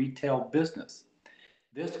applicant's retail business.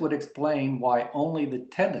 This would explain why only the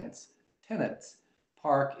tenants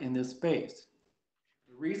park in this space.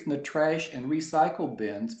 The reason the trash and recycle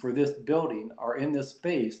bins for this building are in this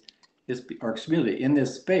space is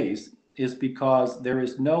because there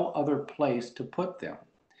is no other place to put them.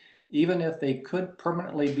 Even if they could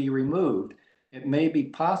permanently be removed, it may be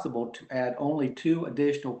possible to add only 2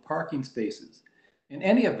 additional parking spaces. In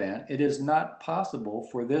any event, it is not possible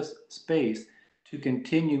for this space to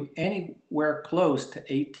continue anywhere close to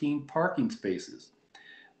 18 parking spaces.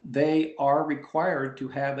 they are required to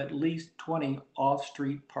have at least 20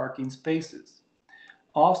 off-street parking spaces.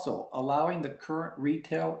 Also, allowing the current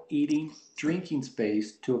retail eating, drinking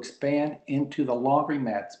space to expand into the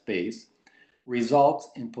laundromat space results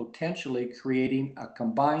in potentially creating a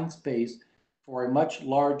combined space for a much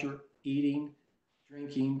larger eating,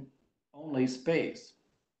 drinking only space.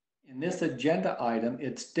 In this agenda item,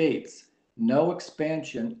 it states no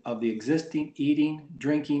expansion of the existing eating,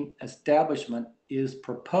 drinking establishment is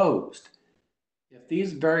proposed. If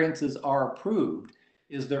these variances are approved,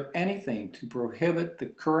 is there anything to prohibit the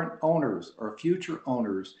current owners or future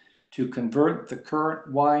owners to convert the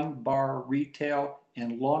current wine bar, retail,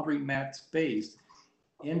 and laundromat space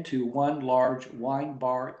into one large wine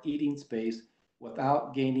bar eating space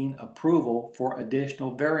without gaining approval for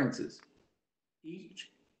additional variances?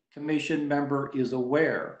 Each commission member is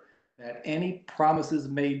aware that any promises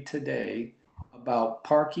made today about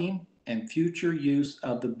parking and future use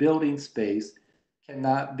of the building space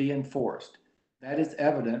cannot be enforced. That is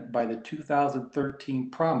evident by the 2013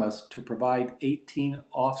 promise to provide 18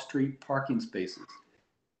 off-street parking spaces.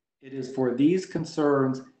 It is for these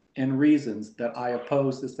concerns and reasons that I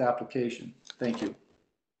oppose this application. Thank you.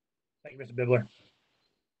 Thank you, Mr. Bibler.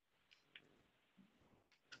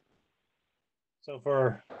 So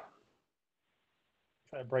try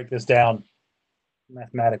to break this down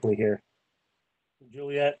mathematically here.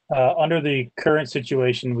 Juliet, under the current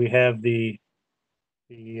situation, we have the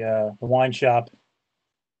wine shop,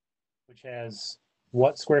 which has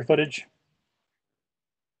what square footage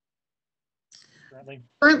currently?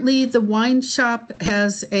 Currently, the wine shop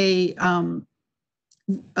has a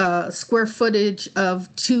square footage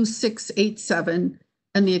of 2,687,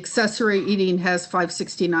 and the accessory eating has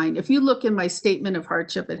 569. If you look in my statement of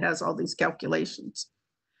hardship, it has all these calculations.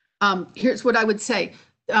 Here's what I would say.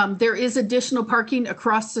 There is additional parking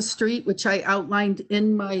across the street, which I outlined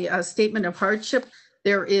in my statement of hardship.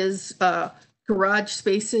 There is garage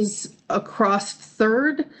spaces across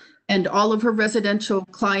Third, and all of her residential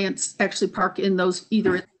clients actually park in those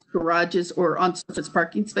either in garages or on surface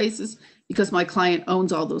parking spaces because my client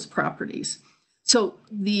owns all those properties. So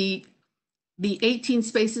the 18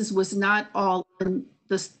 spaces was not all in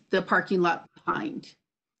the parking lot behind,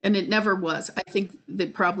 and it never was. I think they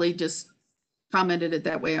probably just commented it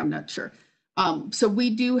that way. I'm not sure. So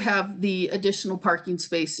we do have the additional parking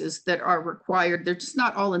spaces that are required. They're just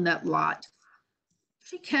not all in that lot.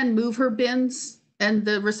 She can move her bins and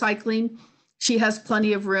the recycling. She has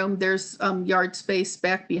plenty of room. There's yard space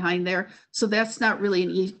back behind there. So that's not really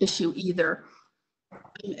an issue either.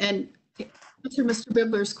 And to answer Mr.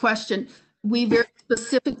 Bibler's question, we very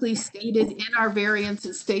specifically stated in our variance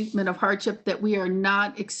and statement of hardship that we are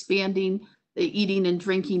not expanding the eating and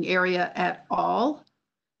drinking area at all.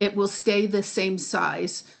 It will stay the same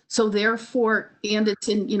size. So therefore, and it's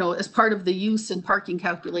in, as part of the use and parking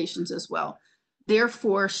calculations as well.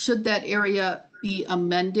 Therefore, should that area be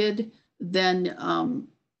amended, then,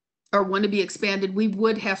 or want to be expanded, we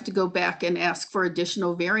would have to go back and ask for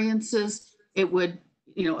additional variances. It would,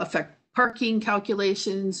 affect parking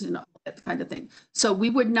calculations and all that kind of thing. So we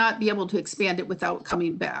would not be able to expand it without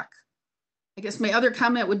coming back. I guess my other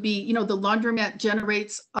comment would be, the laundromat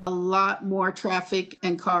generates a lot more traffic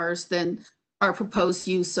and cars than our proposed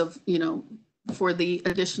use of, for the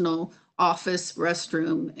additional office,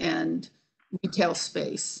 restroom, and retail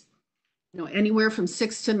space. Anywhere from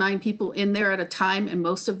 6 to 9 people in there at a time, and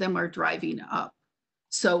most of them are driving up.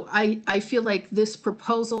 So I feel like this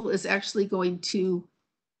proposal is actually going to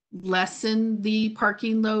lessen the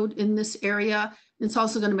parking load in this area. It's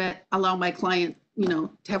also going to allow my client,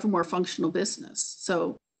 to have a more functional business.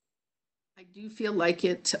 So I do feel like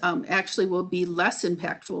it actually will be less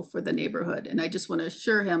impactful for the neighborhood. And I just want to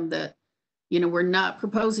assure him that, we're not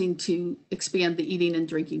proposing to expand the eating and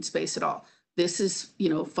drinking space at all. This is,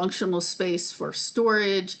 functional space for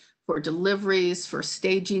storage, for deliveries, for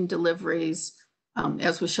staging deliveries,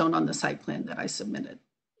 as was shown on the site plan that I submitted.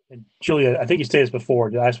 And Julia, I think you stated this before.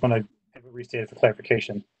 I just want to have it restated for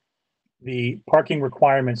clarification. The parking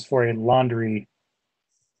requirements for a laundry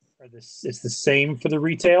it's the same for the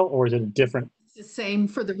retail, or is it a different? It's the same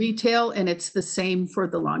for the retail, and it's the same for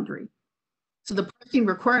the laundry. So the parking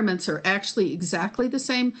requirements are actually exactly the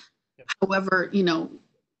same. Yep. However,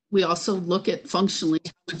 we also look at functionally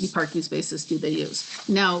how many parking spaces do they use.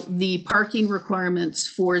 Now, the parking requirements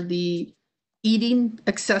for the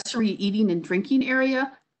accessory eating and drinking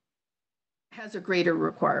area has a greater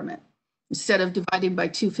requirement. Instead of dividing by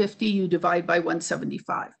 250, you divide by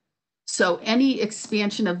 175. So any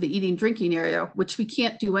expansion of the eating drinking area, which we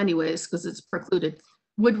can't do anyways because it's precluded,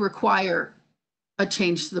 would require a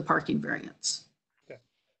change to the parking variance. Okay.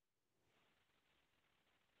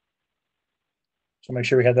 So make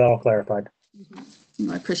sure we have that all clarified.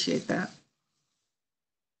 I appreciate that.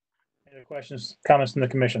 Any other questions, comments from the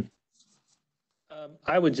commission?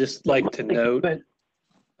 I would just like to note. But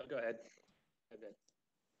Oh, go ahead.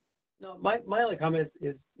 no, my only comment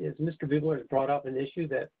is Mr. Bugler has brought up an issue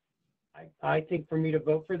that I think for me to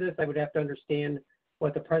vote for this, I would have to understand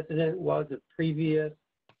what the precedent was of previous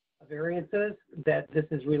variances that this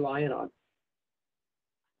is reliant on.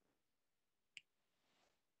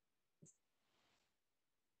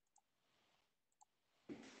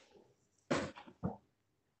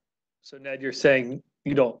 So Ned, you're saying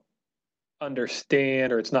you don't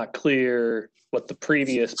understand, or it's not clear what the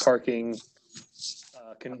previous parking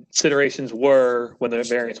considerations were when the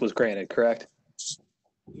variance was granted, correct?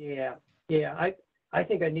 Yeah, I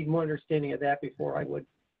think I need more understanding of that before I would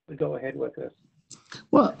go ahead with this.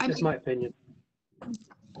 Well, That's just my opinion.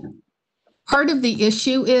 Part of the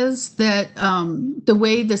issue is that the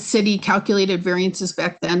way the city calculated variances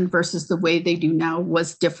back then versus the way they do now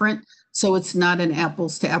was different. So it's not an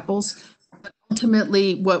apples to apples. But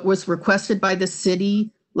ultimately, what was requested by the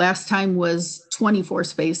city last time was 24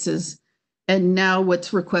 spaces. And now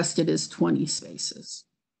what's requested is 20 spaces.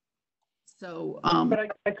 So,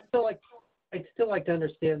 but I'd still like to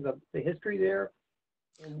understand the history there.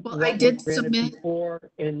 And well, what I did was granted submit before,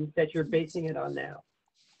 and that you're basing it on now.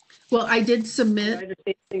 Well, I did submit. I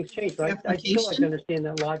understand things change, but I'd still like to understand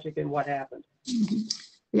that logic and what happened.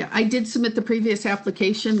 Yeah, I did submit the previous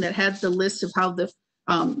application that had the list of how the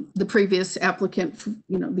previous applicant,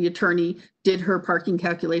 the attorney did her parking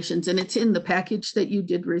calculations, and it's in the package that you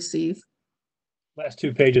did receive. Last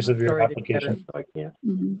 2 pages of your Sorry, I didn't get application. it, so I can't.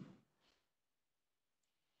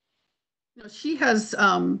 She has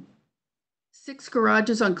 6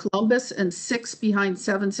 garages on Columbus and 6 behind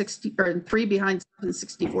 760, or 3 behind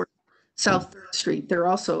 764 South 3rd Street. They're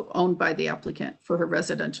also owned by the applicant for her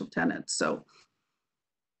residential tenants. So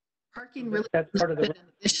parking really that's part of the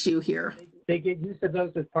issue here. They get use of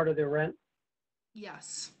those as part of their rent?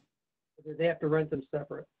 Yes. Or do they have to rent them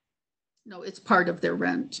separate? No, it's part of their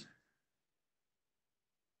rent.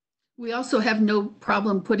 We also have no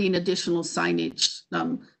problem putting additional signage,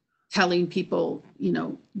 telling people,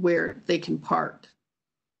 where they can park.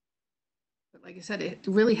 But like I said, it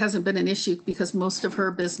really hasn't been an issue because most of her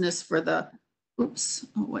business for the,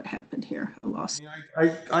 what happened here? I lost.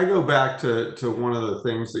 I go back to one of the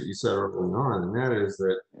things that you said early on, and that is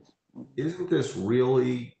that isn't this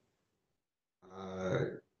really,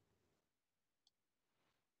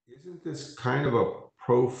 isn't this kind of a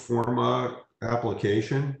pro forma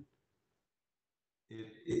application?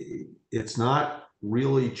 It's not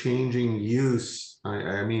really changing use.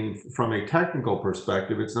 I mean, from a technical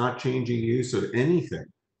perspective, it's not changing use of anything.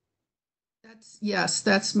 Yes,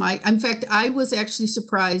 that's in fact, I was actually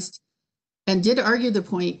surprised and did argue the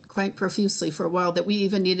point quite profusely for a while that we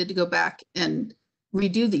even needed to go back and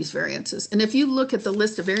redo these variances. And if you look at the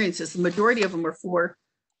list of variances, the majority of them were for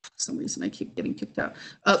some reason I keep getting kicked out,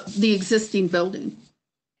 the existing building.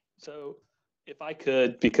 So if I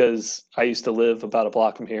could, because I used to live about a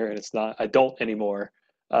block from here and I don't anymore,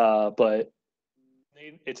 but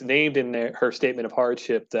it's named in her statement of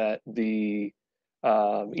hardship that the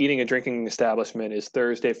eating and drinking establishment is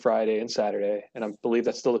Thursday, Friday, and Saturday. And I believe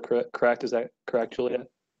that's still correct. Is that correct, Juliet?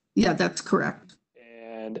 Yeah, that's correct.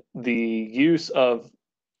 And the use of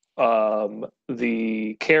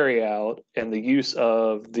the carryout and the use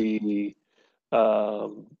of the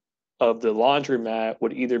laundromat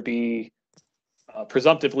would either be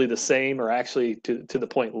presumptively the same or actually to the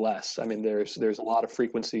point less. I mean, there's a lot of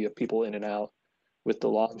frequency of people in and out with the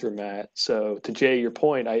laundromat. So to Jay, your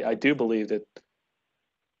point, I do believe that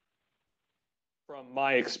from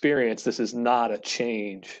my experience, this is not a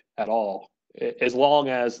change at all. As long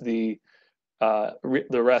as the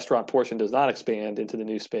restaurant portion does not expand into the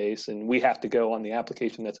new space, and we have to go on the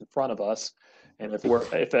application that's in front of us. And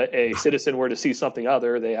if a citizen were to see something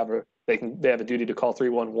other, they have a duty to call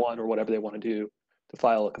 311 or whatever they want to do to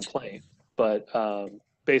file a complaint. But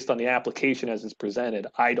based on the application as it's presented,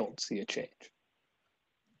 I don't see a change.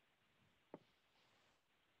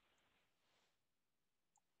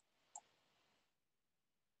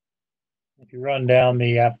 If you run down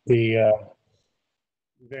the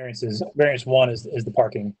variances, variance 1 is the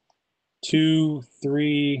parking. 2,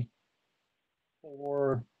 3,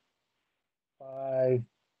 4, 5,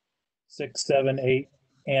 6, 7, 8,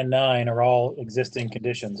 and 9 are all existing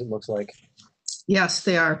conditions, it looks like. Yes,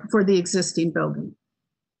 they are for the existing building.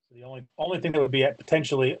 So the only thing that would be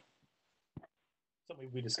potentially something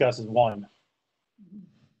we discuss is 1,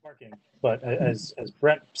 parking. But as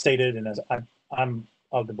Brent stated, and as I'm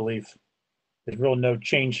of the belief, there's real no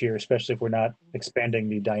change here, especially if we're not expanding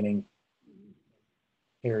the dining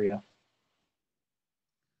area.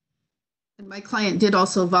 And my client did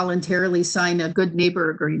also voluntarily sign a good neighbor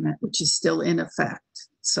agreement, which is still in effect.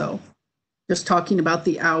 So just talking about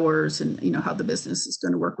the hours and, you know, how the business is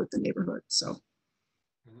going to work with the neighborhood. So.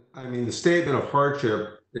 I mean, the statement of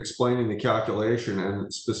hardship explaining the calculation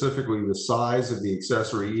and specifically the size of the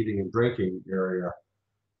accessory eating and drinking area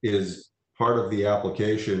is part of the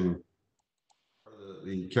application,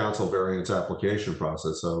 the council variance application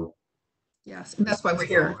process. So yes, and that's why we're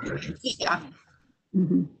here. Yeah.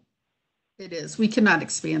 Mm-hmm. It is. We cannot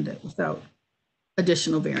expand it without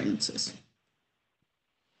additional variances.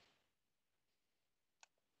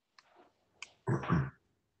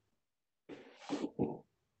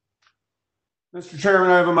 Mr. Chairman,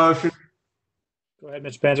 I have a motion. Go ahead,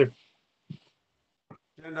 Mr. Panzer.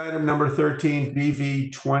 Agenda item number 13,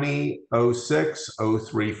 BV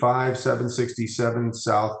 20-06-035-767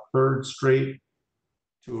 South 3rd Street,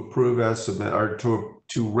 to approve as submitted, or to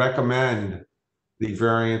recommend the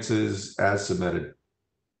variances as submitted.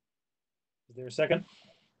 Is there a second?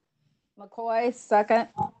 McCoy, second.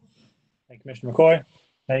 Thank you, Commissioner McCoy.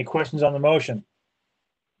 Any questions on the motion?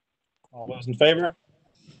 All those in favor?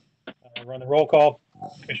 Run the roll call.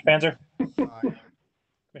 Commissioner Panzer? Aye.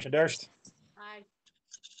 Commissioner Durst? Aye.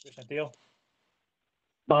 Commissioner Thiel?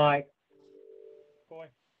 Aye. McCoy?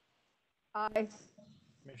 Aye.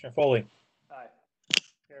 Commissioner Foley? Aye.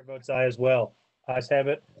 Chair votes aye as well. Ayes have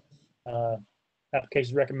it.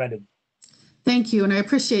 Application is recommended. Thank you. And I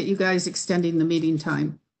appreciate you guys extending the meeting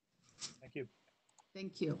time. Thank you.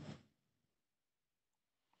 Thank you.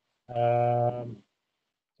 So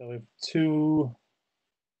we have two.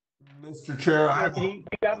 Mr. Chair, You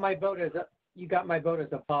got my vote as a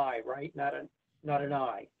 5, right? Not an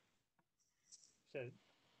aye.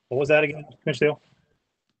 What was that again, Commissioner Thiel?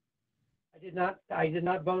 I did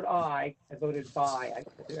not vote aye. I voted 5.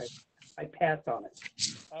 I passed on it.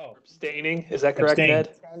 Oh, Abstaining, is that correct, Abstain. Ned?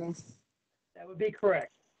 That would be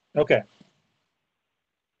correct. Okay.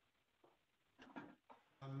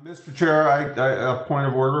 Mr. Chair, a point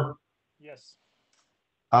of order. Yes.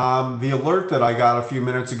 The alert that I got a few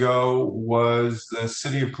minutes ago was the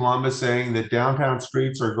city of Columbus saying that downtown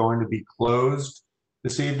streets are going to be closed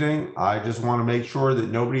this evening. I just want to make sure that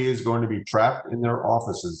nobody is going to be trapped in their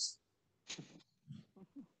offices.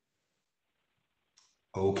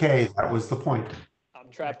 Okay, that was the point. I'm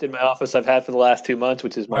trapped in my office I've had for the last 2 months,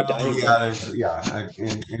 which is my dining room. In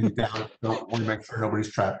down, don't want to make sure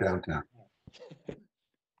nobody's trapped downtown.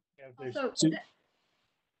 Also, could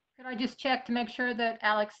I just check to make sure that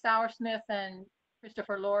Alex Sauersmith and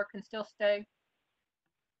Christopher Lohr can still stay?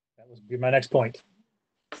 That was be my next point.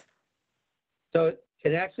 So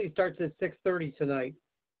it actually starts at 6:30 tonight.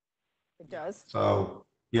 It does. So,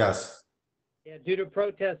 yes. Yeah, due to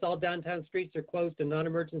protests, all downtown streets are closed to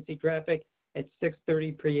non-emergency traffic at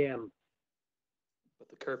 6:30 p.m. But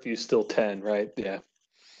the curfew's still 10, right? Yeah.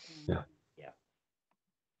 Yeah. Yeah.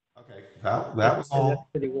 Okay, that was all. That's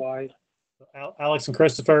pretty wide. Alex and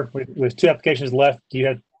Christopher, with two applications left, do you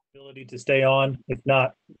have the ability to stay on? If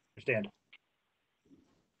not, understand.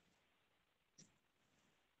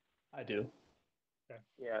 I do. Okay.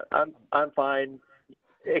 Yeah, I'm fine.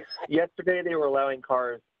 Yesterday they were allowing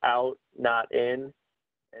cars out, not in,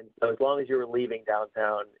 and so as long as you were leaving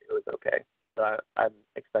downtown, it was okay. So I'm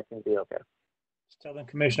expecting to be okay. Just tell them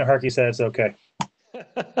Commissioner Harkey said it's okay.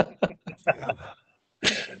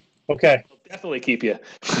 Okay. I'll definitely keep you.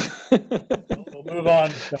 We'll move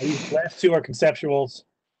on. These last two are conceptuals.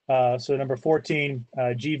 So number 14,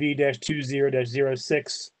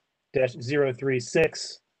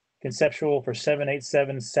 GV-20-06-036, conceptual for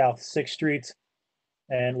 787 South 6th Street.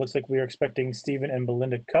 And looks like we are expecting Stephen and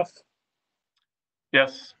Belinda Cuff.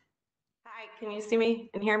 Yes. Hi, can you see me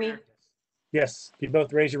and hear me? Yes. Can you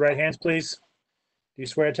both raise your right hands, please? Do you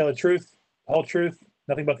swear to tell the truth, the whole truth,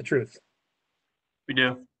 nothing but the truth? We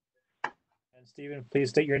do. And Stephen, please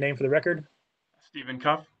state your name for the record. Stephen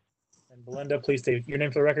Cuff. And Belinda, please state your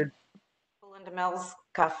name for the record. Belinda Mills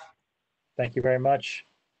Cuff. Thank you very much.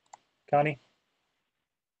 Connie?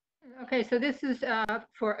 Okay, so this is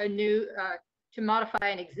for a new, to modify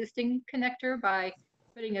an existing connector by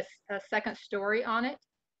putting a second story on it.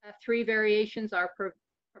 3 variations are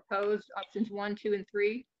proposed, options 1, 2, and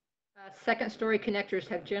 3. Second story connectors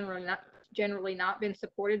have generally not been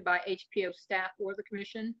supported by HPO staff or the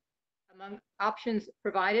commission. Among options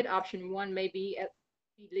provided, option 1 may be at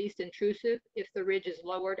the least intrusive if the ridge is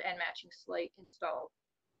lowered and matching slate installed.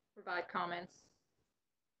 Provide comments.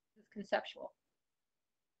 This is conceptual.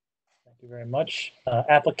 Thank you very much.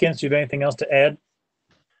 Applicants, do you have anything else to add?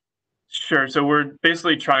 Sure. So we're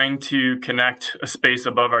basically trying to connect a space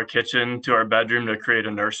above our kitchen to our bedroom to create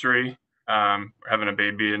a nursery. We're having a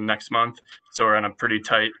baby in next month, so we're on a pretty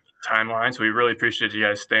tight timeline. So we really appreciate you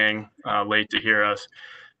guys staying late to hear us.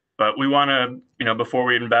 But we want to, before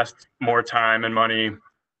we invest more time and money,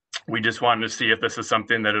 we just wanted to see if this is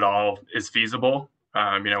something that at all is feasible.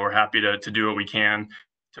 We're happy to do what we can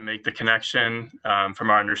to make the connection. From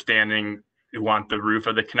our understanding, we want the roof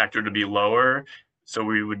of the connector to be lower. So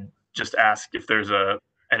we would just ask if there's an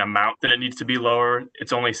amount that it needs to be lower.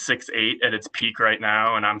 It's only 6'8" at its peak right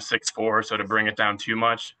now, and I'm 6'4", so to bring it down too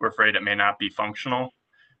much, we're afraid it may not be functional.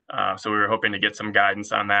 So we were hoping to get some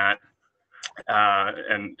guidance on that.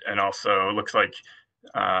 And also it looks like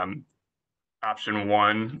option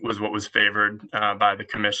 1 was what was favored by the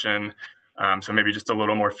commission. So maybe just a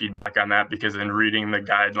little more feedback on that, because in reading the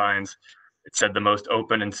guidelines, it said the most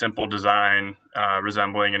open and simple design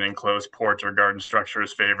resembling an enclosed porch or garden structure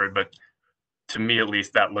is favored. But to me, at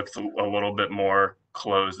least, that looks a little bit more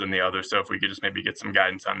closed than the other. So if we could just maybe get some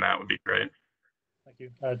guidance on that, would be great. Thank you.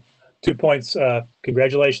 2 points.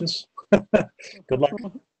 Congratulations. Good luck.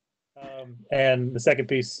 And the second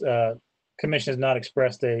piece, commission has not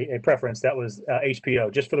expressed a preference. That was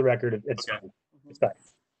HPO. Just for the record, it's okay. fine. It's fine.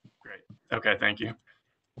 Great. Okay, thank you.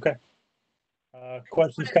 Okay.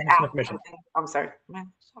 Questions, comments from the commission? I'm sorry.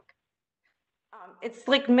 It's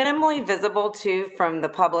like minimally visible too from the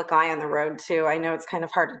public eye on the road too. I know it's kind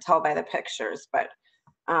of hard to tell by the pictures, but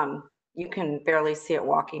you can barely see it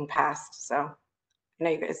walking past. So I know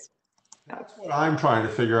you guys. That's what I'm trying to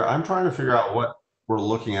figure out. I'm trying to figure out what we're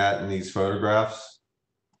looking at in these photographs.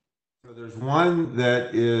 So there's one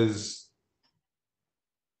that is,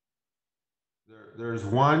 there's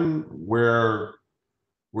one where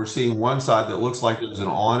we're seeing one side that looks like there's an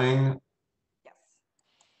awning.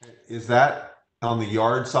 Yes. Is that on the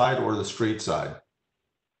yard side or the street side?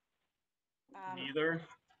 Neither.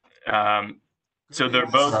 So they're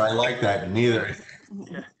both. I like that. Neither.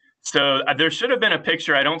 Yeah. So there should have been a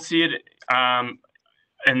picture. I don't see it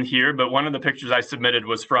in here, but one of the pictures I submitted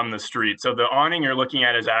was from the street. So the awning you're looking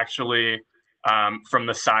at is actually from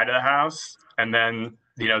the side of the house, and then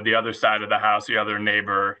the other side of the house, the other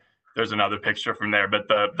neighbor. There's another picture from there, but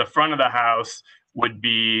the front of the house would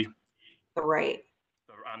be the right.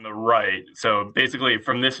 On the right. So basically,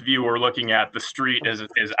 from this view, we're looking at the street is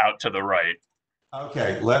out to the right.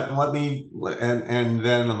 Okay, let me and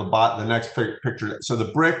then on the next picture. So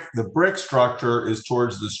the brick structure is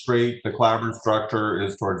towards the street. The clapboard structure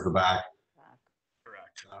is towards the back.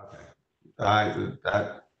 Correct. Okay.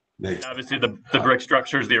 That makes obviously the brick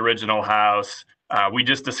structure is the original house. We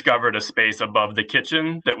just discovered a space above the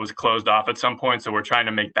kitchen that was closed off at some point, so we're trying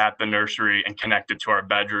to make that the nursery and connect it to our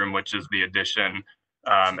bedroom, which is the addition,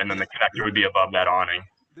 and then the connector would be above that awning.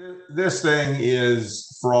 This thing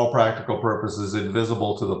is, for all practical purposes,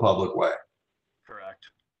 invisible to the public way. Correct.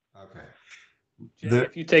 Okay.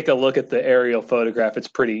 If you take a look at the aerial photograph, it's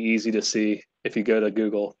pretty easy to see if you go to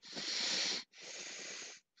Google.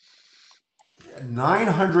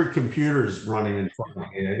 900 computers running in front of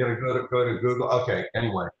me. I gotta go to Google. Okay.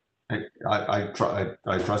 Anyway, I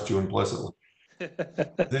trust you implicitly.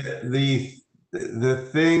 The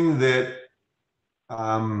thing that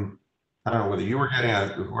I don't know whether you were getting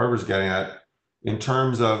at, whoever's getting at, in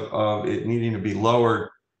terms of it needing to be lowered.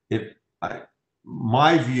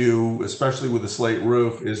 My view, especially with the slate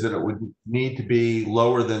roof, is that it would need to be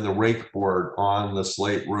lower than the rake board on the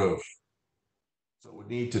slate roof. So it would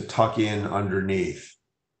need to tuck in underneath.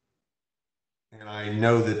 And I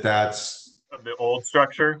know that that's of the old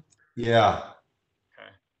structure. Yeah.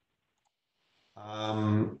 Okay.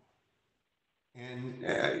 And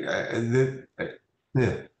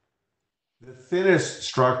the thinnest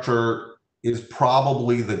structure is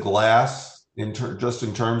probably the glass just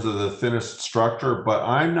in terms of the thinnest structure, but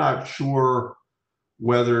I'm not sure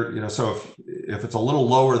whether, so if it's a little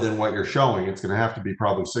lower than what you're showing, it's going to have to be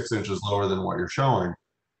probably 6 inches lower than what you're showing.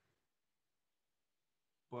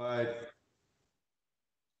 But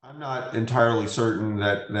I'm not entirely certain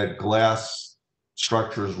that glass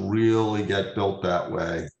structures really get built that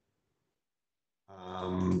way.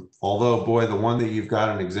 Although, boy, the one that you've got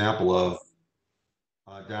an example of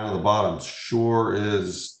down at the bottom sure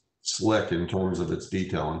is slick in terms of its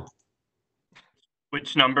detailing.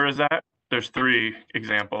 Which number is that? There's 3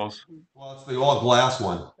 examples. Well, it's the all glass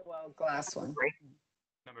one. The all glass one.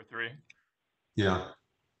 Number 3. Yeah.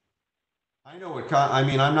 I know what I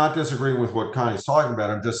mean. I'm not disagreeing with what Connie's talking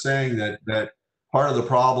about. I'm just saying that part of the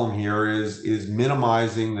problem here is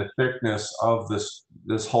minimizing the thickness of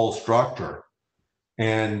this whole structure.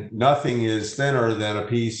 And nothing is thinner than a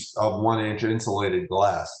piece of 1-inch insulated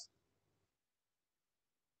glass.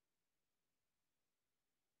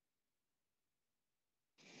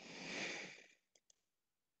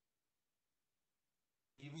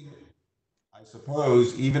 I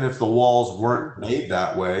suppose even if the walls weren't made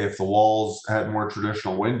that way, if the walls had more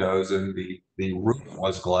traditional windows and the roof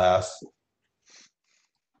was glass.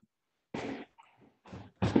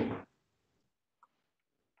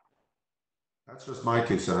 That's just my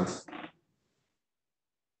 2 cents.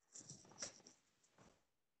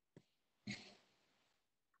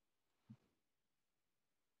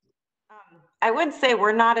 I would say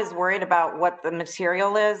we're not as worried about what the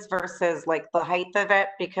material is versus like the height of it,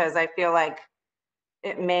 because I feel like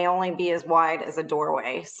it may only be as wide as a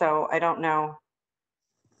doorway. So I don't know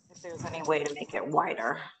if there's any way to make it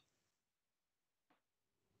wider.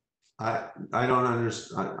 I don't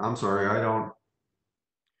understand. I'm sorry. I don't.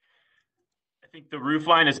 I think the roof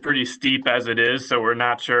line is pretty steep as it is, so we're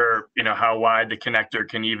not sure, how wide the connector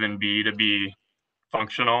can even be to be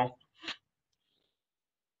functional.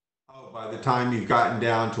 Oh, by the time you've gotten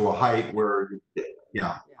down to a height where,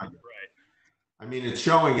 yeah. Right. I mean, it's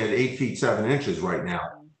showing at 8 feet 7 inches right now.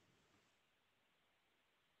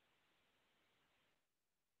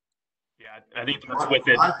 Yeah, I think that's with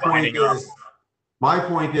it lining up. My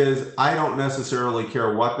point is, I don't necessarily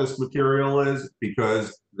care what this material is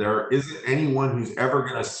because there isn't anyone who's ever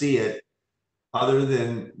going to see it other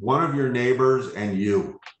than one of your neighbors and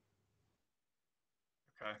you.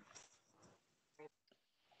 Okay.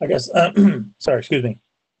 I guess, sorry, excuse me.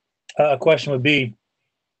 A question would be,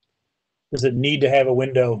 does it need to have a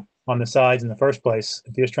window on the sides in the first place?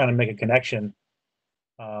 If you're just trying to make a connection,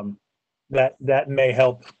 that may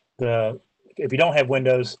help. If you don't have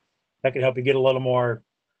windows, that could help you get a little more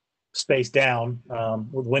space down.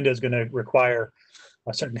 With windows going to require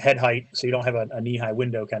a certain head height, so you don't have a knee-high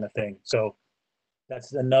window kind of thing. So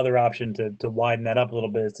that's another option to widen that up a little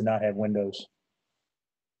bit, is to not have windows.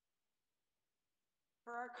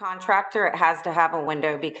 For our contractor, it has to have a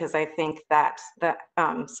window because I think that the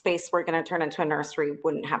space we're going to turn into a nursery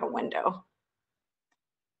wouldn't have a window.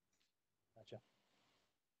 Gotcha.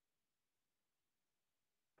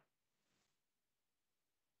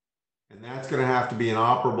 And that's going to have to be an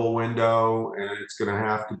operable window, and it's going to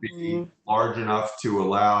have to be large enough to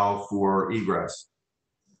allow for egress.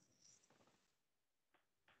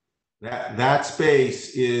 That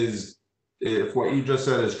space is, if what you just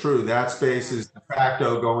said is true, that space is de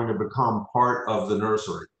facto going to become part of the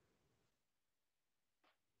nursery.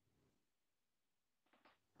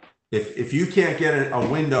 If you can't get a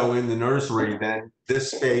window in the nursery, then this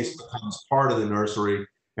space becomes part of the nursery,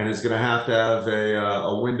 and it's going to have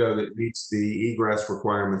a window that meets the egress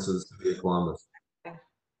requirements of the city of Columbus. And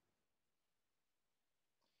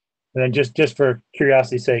then just for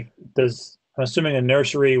curiosity's sake, I'm assuming a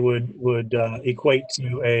nursery would equate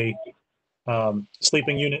to a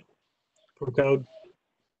sleeping unit per code?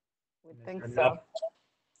 I think so.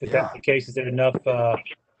 If that's the case, is there enough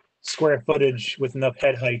square footage with enough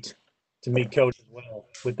head height to meet code as well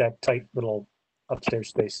with that tight little upstairs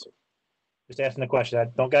space? Just asking the question. I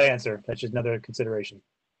don't got to answer. That's just another consideration.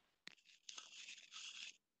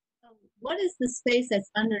 What is the space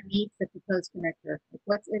that's underneath the proposed connector? Like,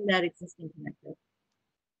 what's in that existing connector?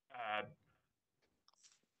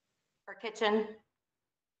 Our kitchen.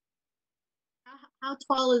 How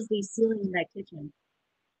tall is the ceiling in that kitchen?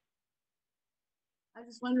 I was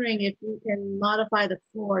just wondering if you can modify the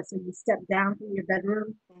floor so you step down from your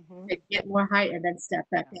bedroom to get more height and then step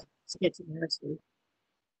back up to get to the nursery.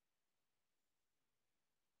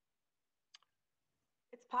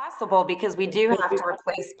 It's possible because we do have to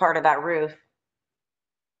replace part of that roof.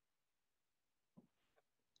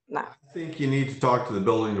 No. I think you need to talk to the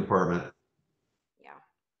building department.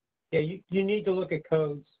 Yeah, you need to look at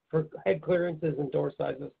codes for head clearances and door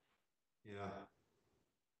sizes. Yeah.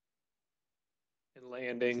 And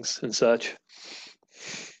landings and such.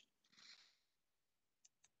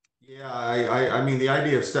 Yeah, I mean, the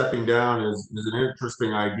idea of stepping down is an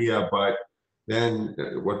interesting idea, but then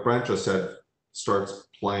what Brent just said starts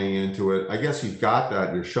playing into it. I guess you've got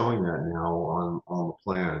that. You're showing that now on the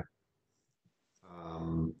plan.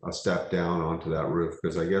 A step down onto that roof,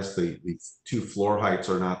 because I guess the two floor heights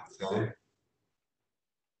are not the same.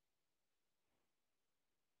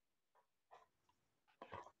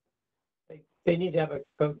 They need to have a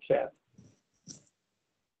code chat.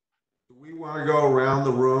 Do we want to go around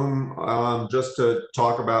the room just to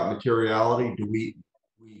talk about materiality? Do we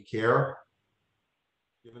care,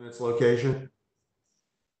 given its location?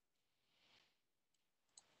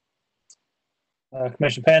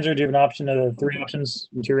 Commissioner Panzer, do you have an option of the three options,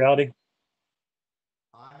 materiality?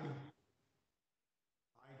 I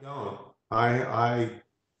don't. I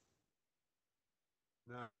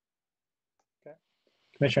no. Okay.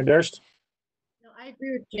 Commissioner Durst? No, I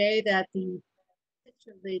agree with Jay that the pitch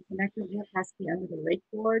of the connector unit has to be under the rake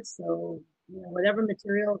board, so you know, whatever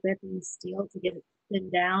material, if they have to use steel to get it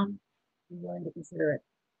pinned down, I'm willing to consider it.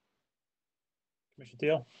 Commissioner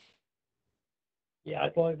Teal? Yeah,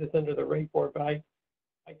 as long as it's under the rate board, but I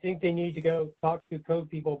think they need to go talk to code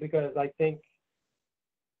people because I think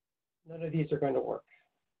none of these are going to work.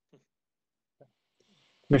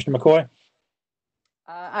 Commissioner McCoy?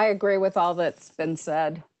 I agree with all that's been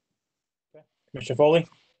said. Commissioner Foley?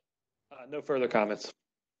 No further comments.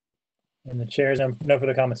 And the chairs, no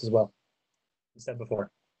further comments as well. As said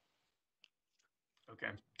before.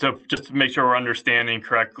 Okay, so just to make sure we're understanding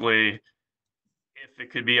correctly, if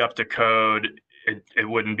it could be up to code, it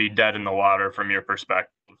wouldn't be dead in the water from your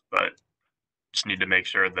perspective, but just need to make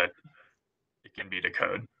sure that it can be to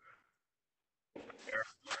code.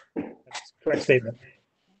 That's a correct statement.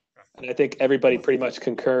 And I think everybody pretty much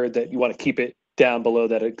concurred that you want to keep it down below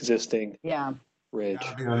that existing ridge.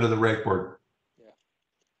 Gotta be under the rake board.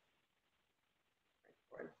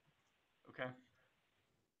 Okay.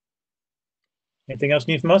 Anything else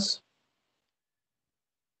you need from us?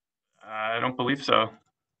 I don't believe so.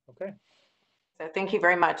 Okay. So thank you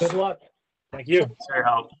very much. Good luck. Thank you. Thanks for your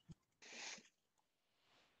help.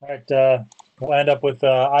 All right, we'll end up with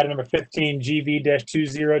item number 15,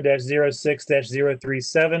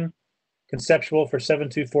 GV-20-06-037, conceptual for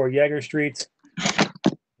 724 Yeager Street.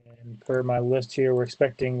 And per my list here, we're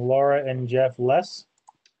expecting Laura and Jeff Less.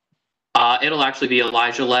 It'll actually be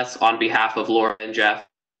Elijah Less on behalf of Laura and Jeff.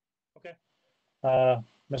 Okay.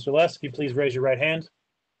 Mr. Less, if you please raise your right hand.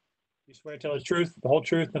 You swear to tell the truth, the whole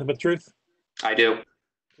truth, nothing but the truth? I do.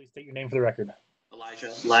 Please state your name for the record.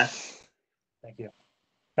 Elijah Less. Thank you.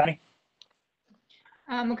 Connie?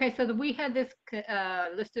 Okay, so we had this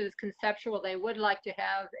listed as conceptual. They would like to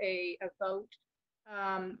have a vote.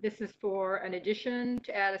 This is for an addition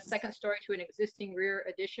to add a second story to an existing rear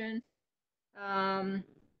addition.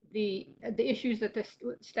 The issues that the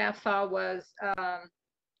staff saw was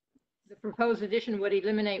the proposed addition would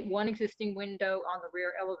eliminate one existing window on the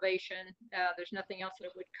rear elevation. There's nothing else that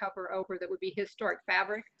it would cover over that would be historic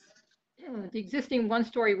fabric. The existing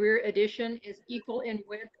one-story rear addition is equal in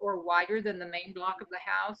width or wider than the main block of the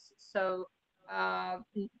house. So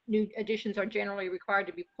new additions are generally required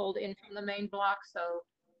to be pulled in from the main block. So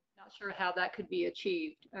not sure how that could be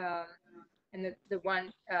achieved. And the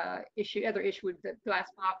one other issue with the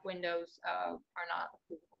glass block windows are not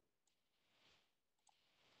approvable.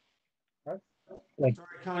 Thank you.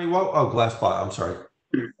 Sorry, Connie, what? Oh, glass block. I'm sorry.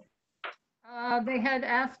 They had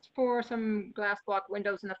asked for some glass block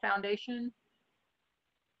windows in the foundation.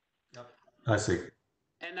 I see.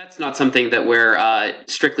 And that's not something that we're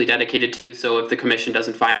strictly dedicated to. So if the commission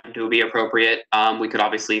doesn't find it to be appropriate, we could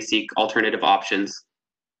obviously seek alternative options.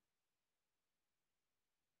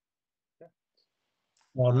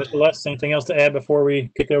 Mr. Less, anything else to add before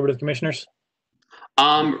we kick over to the commissioners?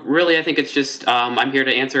 Really, I think it's just I'm here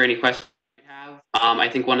to answer any questions you have. I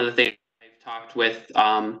think one of the things I've talked with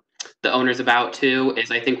the owners about too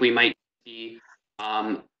is I think we might be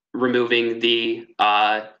removing the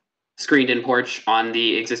screened-in porch on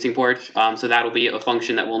the existing porch. So that'll be a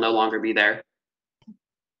function that will no longer be there.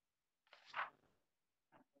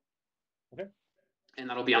 Okay. And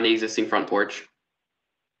that'll be on the existing front porch.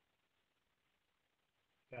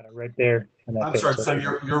 Got it right there. I'm sorry, so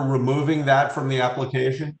you're removing that from the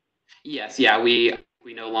application? Yes, yeah, we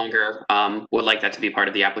no longer would like that to be part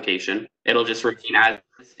of the application. It'll just remain as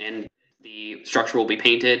is, and the structure will be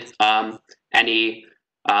painted. Any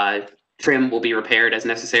trim will be repaired as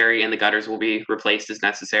necessary, and the gutters will be replaced as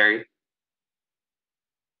necessary.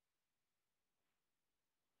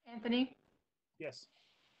 Anthony? Yes.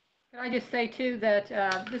 Can I just say too that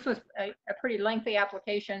this was a pretty lengthy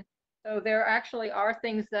application. So there actually are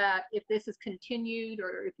things that if this is continued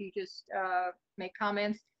or if you just make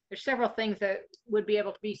comments, there's several things that would be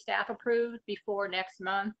able to be staff approved before next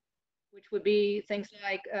month, which would be things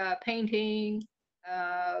like painting,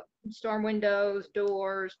 storm windows,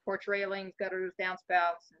 doors, porch railings, gutters,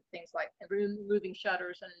 downspouts, and things like removing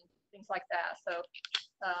shutters and things like that. So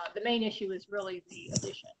the main issue is really the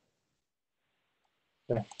addition.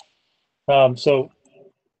 Okay. So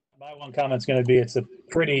my one comment is going to be it's a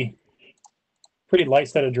pretty light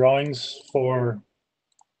set of drawings for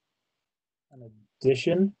an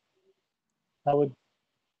addition. I'm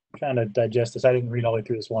trying to digest this. I didn't read all the way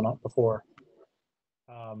through this one before.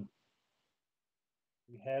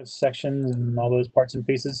 We have sections and all those parts and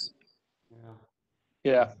pieces.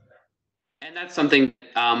 Yeah. And that's something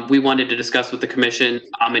we wanted to discuss with the commission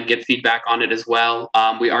and get feedback on it as well.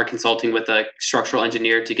 We are consulting with a structural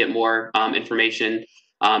engineer to get more information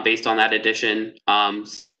based on that addition. So I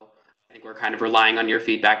think we're kind of relying on your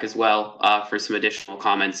feedback as well for some additional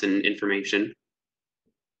comments and information.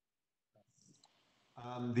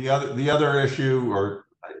 The other issue, or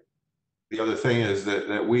the other thing, is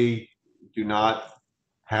that we do not,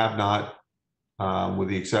 have not, with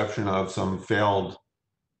the exception of some failed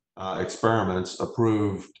experiments,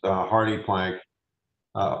 approved hardy products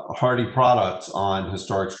on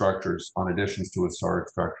historic structures, on additions to historic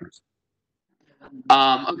structures.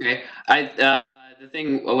 Okay. The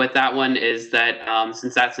thing with that one is that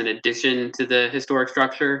since that's an addition to the historic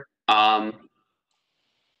structure, and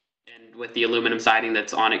with the aluminum siding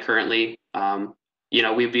that's on it currently,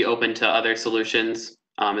 we'd be open to other solutions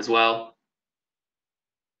as well.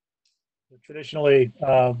 Traditionally,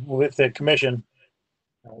 with the commission,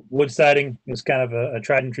 wood siding is kind of a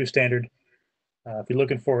tried and true standard. If you're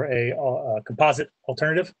looking for a composite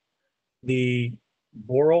alternative, the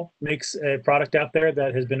Boral makes a product out there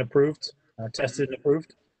that has been approved, tested and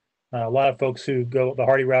approved. A lot of folks who go the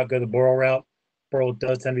hardy route go the Boral route. Boral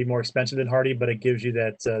does tend to be more expensive than hardy, but it gives you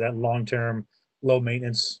that long-term, low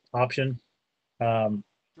maintenance option.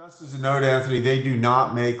 Just as a note, Anthony, they do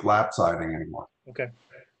not make lap siding anymore. Okay.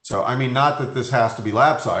 So, I mean, not that this has to be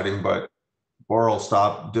lap siding, but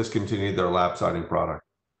Boral discontinued their lap siding product.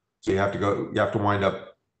 So you have to wind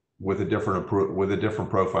up with a different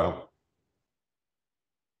profile.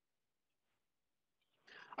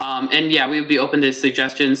 And yeah, we would be open to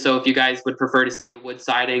suggestions. So if you guys would prefer to see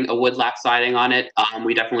a wood lap siding on it,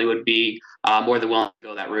 we definitely would be more than willing to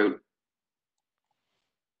go that route.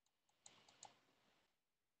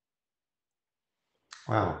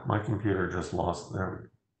 Wow, my computer just lost there.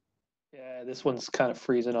 Yeah, this one's kind of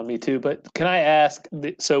freezing on me too. But can I ask,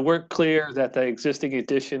 so we're clear that the existing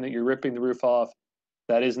addition that you're ripping the roof off,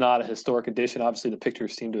 that is not a historic addition. Obviously, the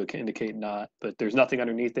pictures seem to indicate not, but there's nothing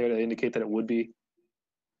underneath there to indicate that it would be.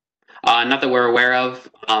 Not that we're aware of.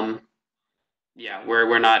 Yeah,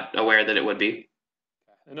 we're not aware that it would be.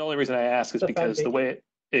 And the only reason I ask is because the way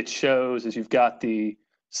it shows is you've got the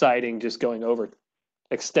siding just going over,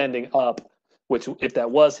 extending up, which if that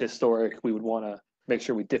was historic, we would want to make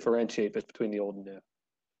sure we differentiate between the old and new.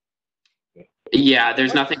 Yeah,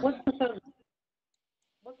 there's nothing. What's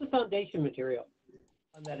the foundation material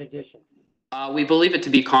on that addition? We believe it to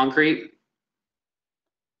be concrete.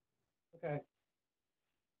 Okay.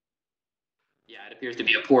 Yeah, it appears to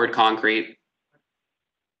be a poured concrete.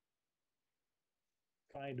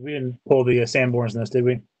 We didn't pull the Sanborns in this, did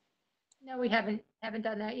we? No, we haven't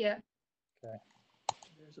done that yet. Okay.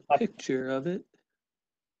 There's a picture of it.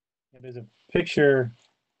 Yeah, there's a picture.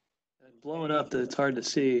 Blowing up that it's hard to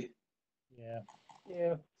see. Yeah.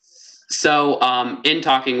 Yeah. So in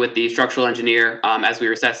talking with the structural engineer, as we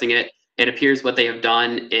were assessing it, it appears what they have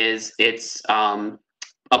done is it's a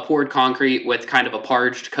poured concrete with kind of a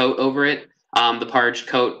parged coat over it. The parged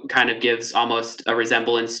coat kind of gives almost a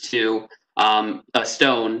resemblance to a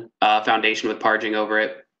stone foundation with parging over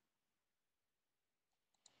it.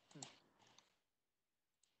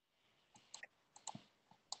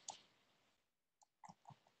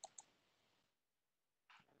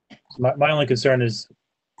 My only concern is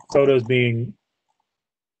photos being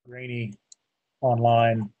grainy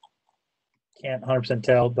online. Can't 100%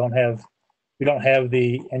 tell. We don't have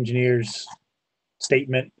the engineer's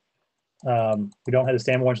statement. We don't have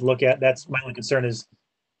the Sanborns to look at. That's my only concern is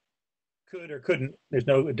could or couldn't. There's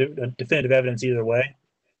no definitive evidence either way.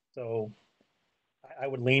 So I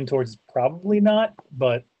would lean towards probably not,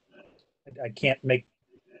 but I can't make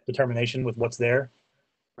determination with what's there.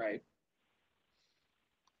 Right.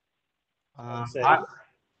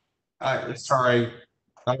 Sorry,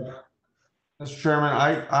 Mr. Chairman,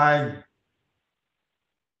 I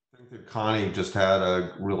think that Connie just had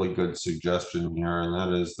a really good suggestion here, and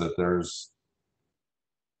that is that there's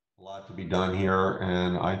a lot to be done here,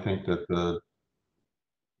 and I think that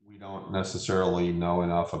we don't necessarily know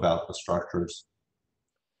enough about the structures.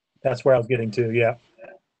 That's where I was getting to. Yeah.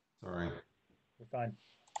 Sorry. We're fine.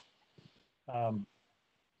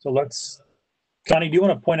 So Connie, do you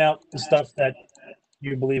want to point out the stuff that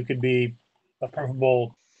you believe could be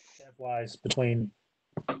approvable wise between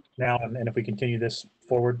now and if we continue this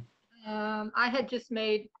forward? I had just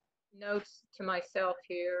made notes to myself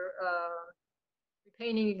here.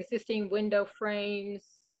 Repainting existing window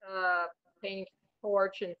frames, painting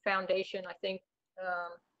porch and foundation. I think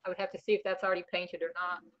I would have to see if that's already painted or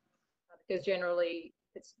not, because generally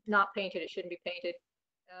if it's not painted, it shouldn't be painted.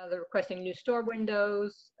 They're requesting new store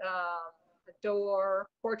windows, the door,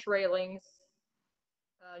 porch railings,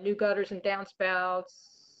 new gutters and downspouts,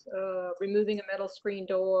 removing a metal screen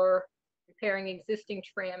door, repairing existing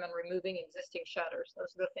trim, and removing existing shutters.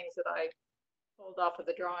 Those are the things that I pulled off of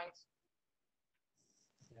the drawings.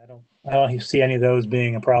 I don't see any of those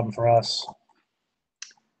being a problem for us.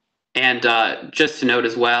 And just to note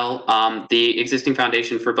as well, the existing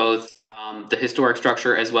foundation for both the historic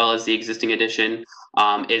structure as well as the existing addition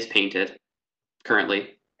is painted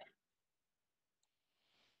currently.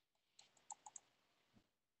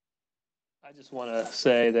 I just want to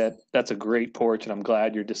say that that's a great porch, and I'm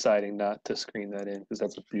glad you're deciding not to screen that in because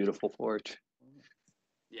that's a beautiful porch.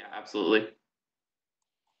 Yeah, absolutely.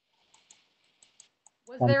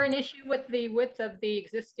 Was there an issue with the width of the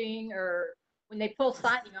existing, or when they pull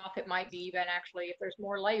siding off, it might be even actually, if there's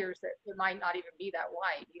more layers, that it might not even be that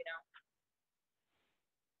wide, you know?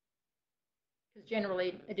 Because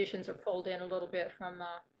generally additions are pulled in a little bit from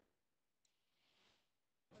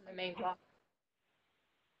the main block.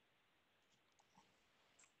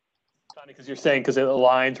 Connie, because you're saying because it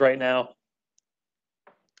aligns right now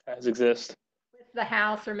as exists. With the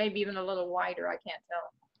house, or maybe even a little wider, I can't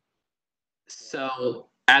tell. So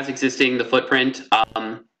as existing, the footprint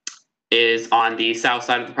is on the south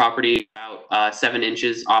side of the property, about 7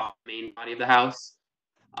 inches off the main body of the house.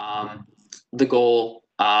 The goal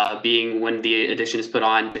being when the addition is put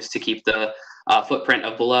on is to keep the footprint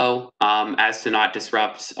of below as to not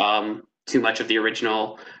disrupt too much of the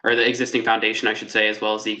original or the existing foundation, I should say, as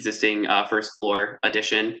well as the existing first floor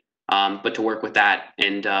addition, but to work with that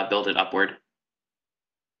and build it upward.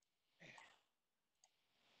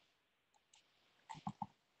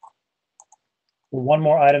 One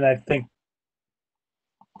more item I think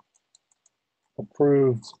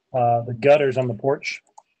approved, the gutters on the porch.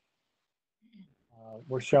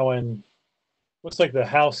 We're showing, looks like the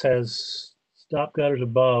house has stop gutters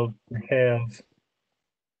above. We have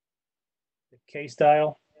the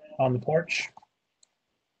K-style on the porch.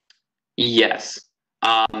 Yes.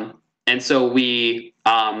 And so we,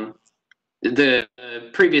 the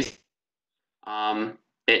previous,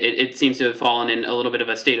 it seems to have fallen in a little bit of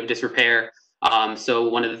a state of disrepair. So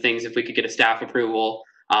one of the things, if we could get a staff approval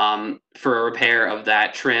for a repair of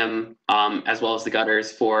that trim, as well as the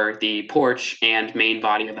gutters for the porch and main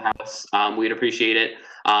body of the house, we'd appreciate it.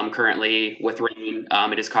 Currently with rain,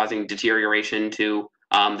 it is causing deterioration to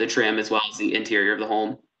the trim as well as the interior of the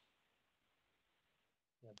home.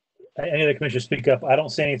 Any of the commissioners speak up. I don't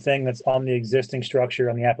see anything that's on the existing structure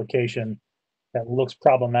on the application that looks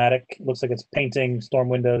problematic. It looks like it's painting, storm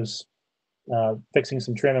windows, fixing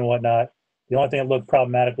some trim and whatnot. The only thing that looked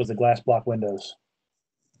problematic was the glass block windows.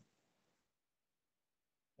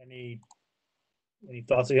 Any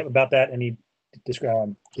thoughts about that? Any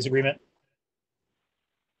disagreement?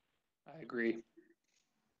 I agree.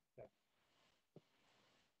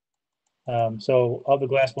 So of the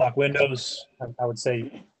glass block windows, I would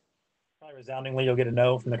say probably resoundingly you'll get a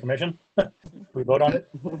no from the commission. We vote on it.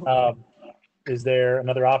 Is there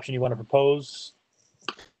another option you want to propose?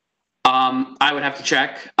 I would have to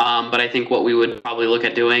check, but I think what we would probably look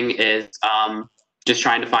at doing is just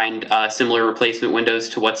trying to find similar replacement windows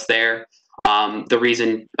to what's there. The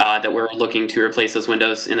reason that we're looking to replace those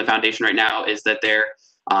windows in the foundation right now is that they're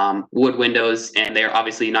wood windows and they're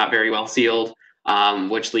obviously not very well sealed,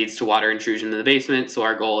 which leads to water intrusion in the basement. So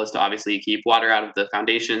our goal is to obviously keep water out of the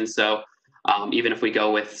foundation. So even if we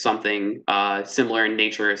go with something similar in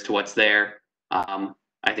nature as to what's there,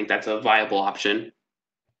 I think that's a viable option.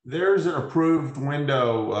 There's an approved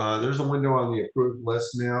window. There's a window on the approved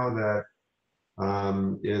list now that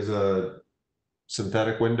is a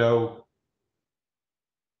synthetic window.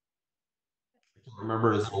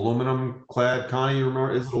 Remember, is it aluminum clad? Connie, you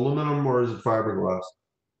remember, is it aluminum or is it fiberglass?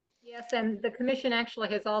 Yes, and the commission actually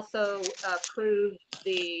has also approved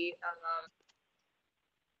the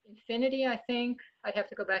Infinity, I think. I'd have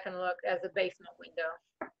to go back and look, as a basement window.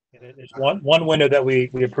 There's one window that we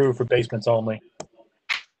approve for basements only.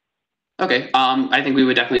 Okay, I think we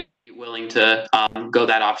would definitely be willing to go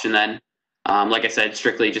that option then. Like I said,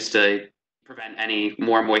 strictly just to prevent any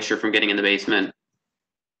more moisture from getting in the basement.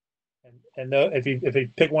 And if you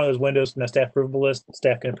pick one of those windows from the staff approvable list,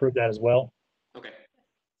 staff can approve that as well. Okay.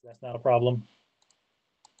 That's not a problem.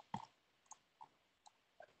 I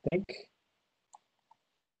think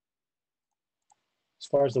as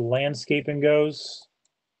far as the landscaping goes,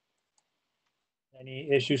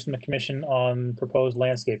 any issues from the commission on proposed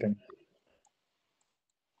landscaping?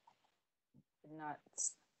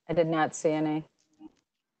 I did not see any.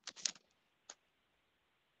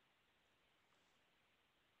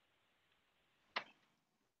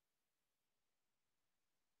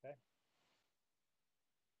 Okay.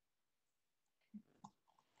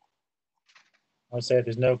 I would say if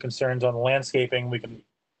there's no concerns on the landscaping, we could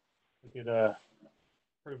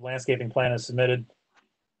approve landscaping plan as submitted.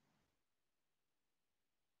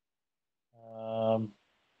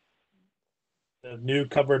 The new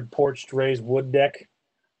covered porch raised wood deck.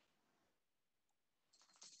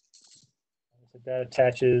 That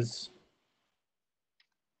attaches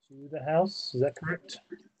to the house. Is that correct?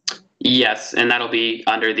 Yes, and that'll be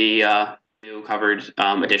under the new covered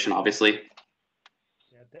addition, obviously.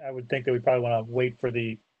 Yeah, I would think that we probably want to wait for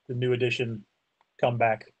the new addition, come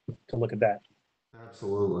back to look at that.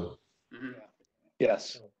 Absolutely.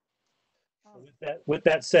 Yes. With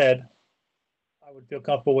that said, I would feel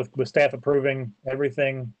comfortable with staff approving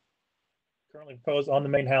everything currently proposed on the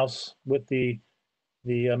main house with the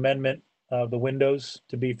amendment of the windows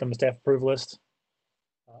to be from the staff approved list,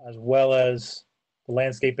 as well as the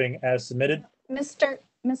landscaping as submitted. Mr.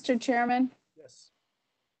 Chairman? Yes.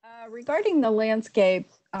 Regarding the landscape,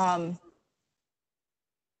 as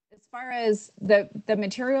far as the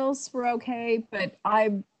materials were okay, but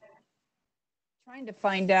I'm trying to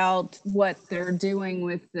find out what they're doing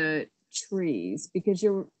with the trees, because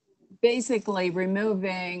you're basically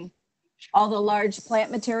removing all the large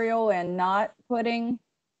plant material and not putting.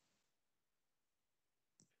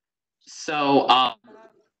 So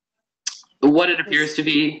what it appears to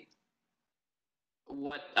be,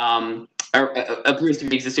 what appears to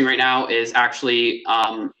be existing right now is actually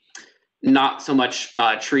not so much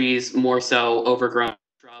trees, more so overgrown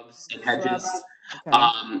shrubs and hedges.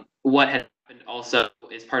 Okay. What had happened also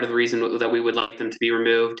is part of the reason that we would like them to be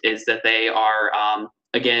removed is that they are,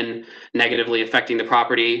 again, negatively affecting the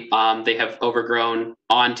property. They have overgrown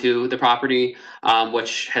onto the property,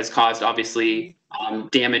 which has caused obviously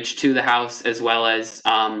damage to the house, as well as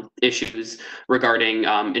issues regarding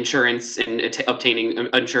insurance and obtaining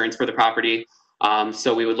insurance for the property.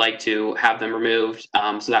 So we would like to have them removed,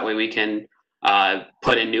 so that way we can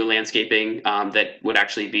put in new landscaping that would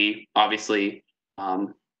actually be obviously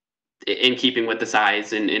in keeping with the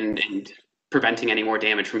size and preventing any more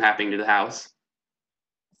damage from happening to the house.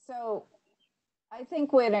 So I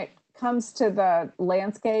think when it comes to the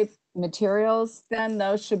landscape materials, then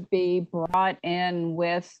those should be brought in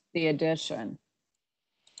with the addition.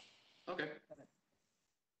 Okay.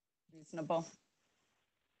 Reasonable.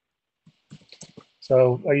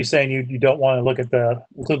 So are you saying you don't want to look at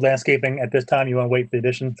include landscaping at this time? You want to wait for the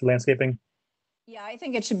addition to landscaping? Yeah, I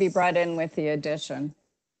think it should be brought in with the addition.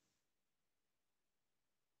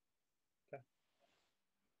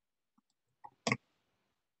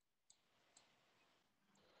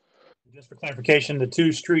 Just for clarification, the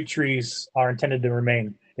 2 street trees are intended to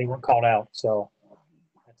remain. They weren't called out, so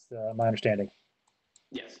that's my understanding.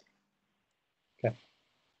 Yes. Okay.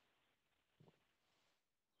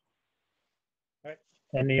 All right.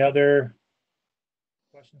 Any other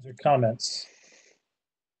questions or comments?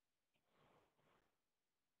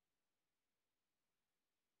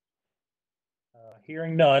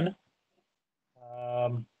 Hearing none.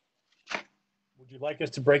 Would you like us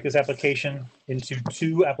to break this application into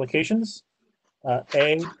 2 applications?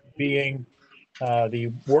 A being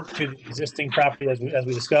the work to the existing property as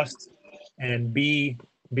we discussed, and B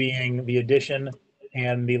being the addition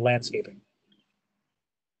and the landscaping.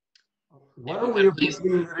 What are we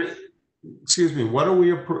approving? Excuse me. What are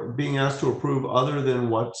we being asked to approve other than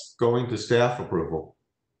what's going to staff approval?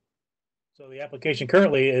 So the application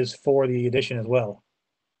currently is for the addition as well.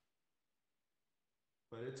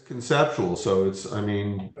 But it's conceptual, so it's, I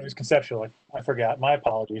mean. It's conceptual. I forgot. My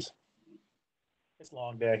apologies. It's a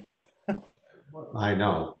long day. I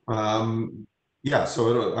know. Yeah,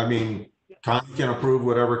 so I mean, Connie can approve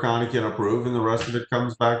whatever Connie can approve, and the rest of it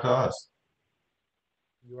comes back to us.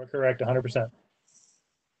 You are correct, 100%.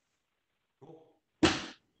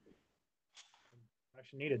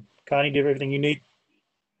 Action needed. Connie, do you have everything you need?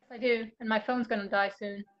 I do, and my phone's going to die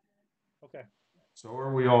soon. Okay. So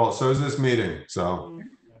are we all. So is this meeting. So.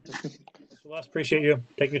 Mr. Luss, appreciate you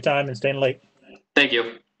taking your time and staying late. Thank you.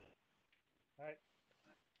 All right.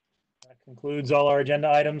 That concludes all our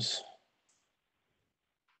agenda items.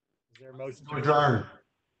 Is there a motion to adjourn?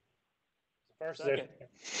 First,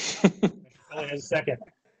 only has a second.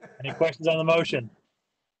 Any questions on the motion?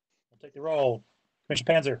 We'll take the roll.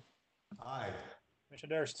 Commissioner Panzer. Aye.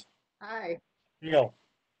 Commissioner Durst. Aye. Neal.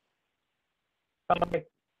 Aye.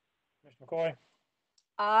 Commissioner McCoy.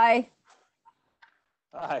 Aye.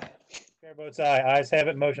 Aye. Chair votes aye. Ayes have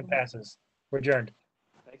it. Motion passes. We're adjourned.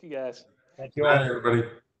 Thank you, guys. Thank you all. Good night, everybody.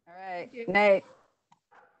 All right. Good night.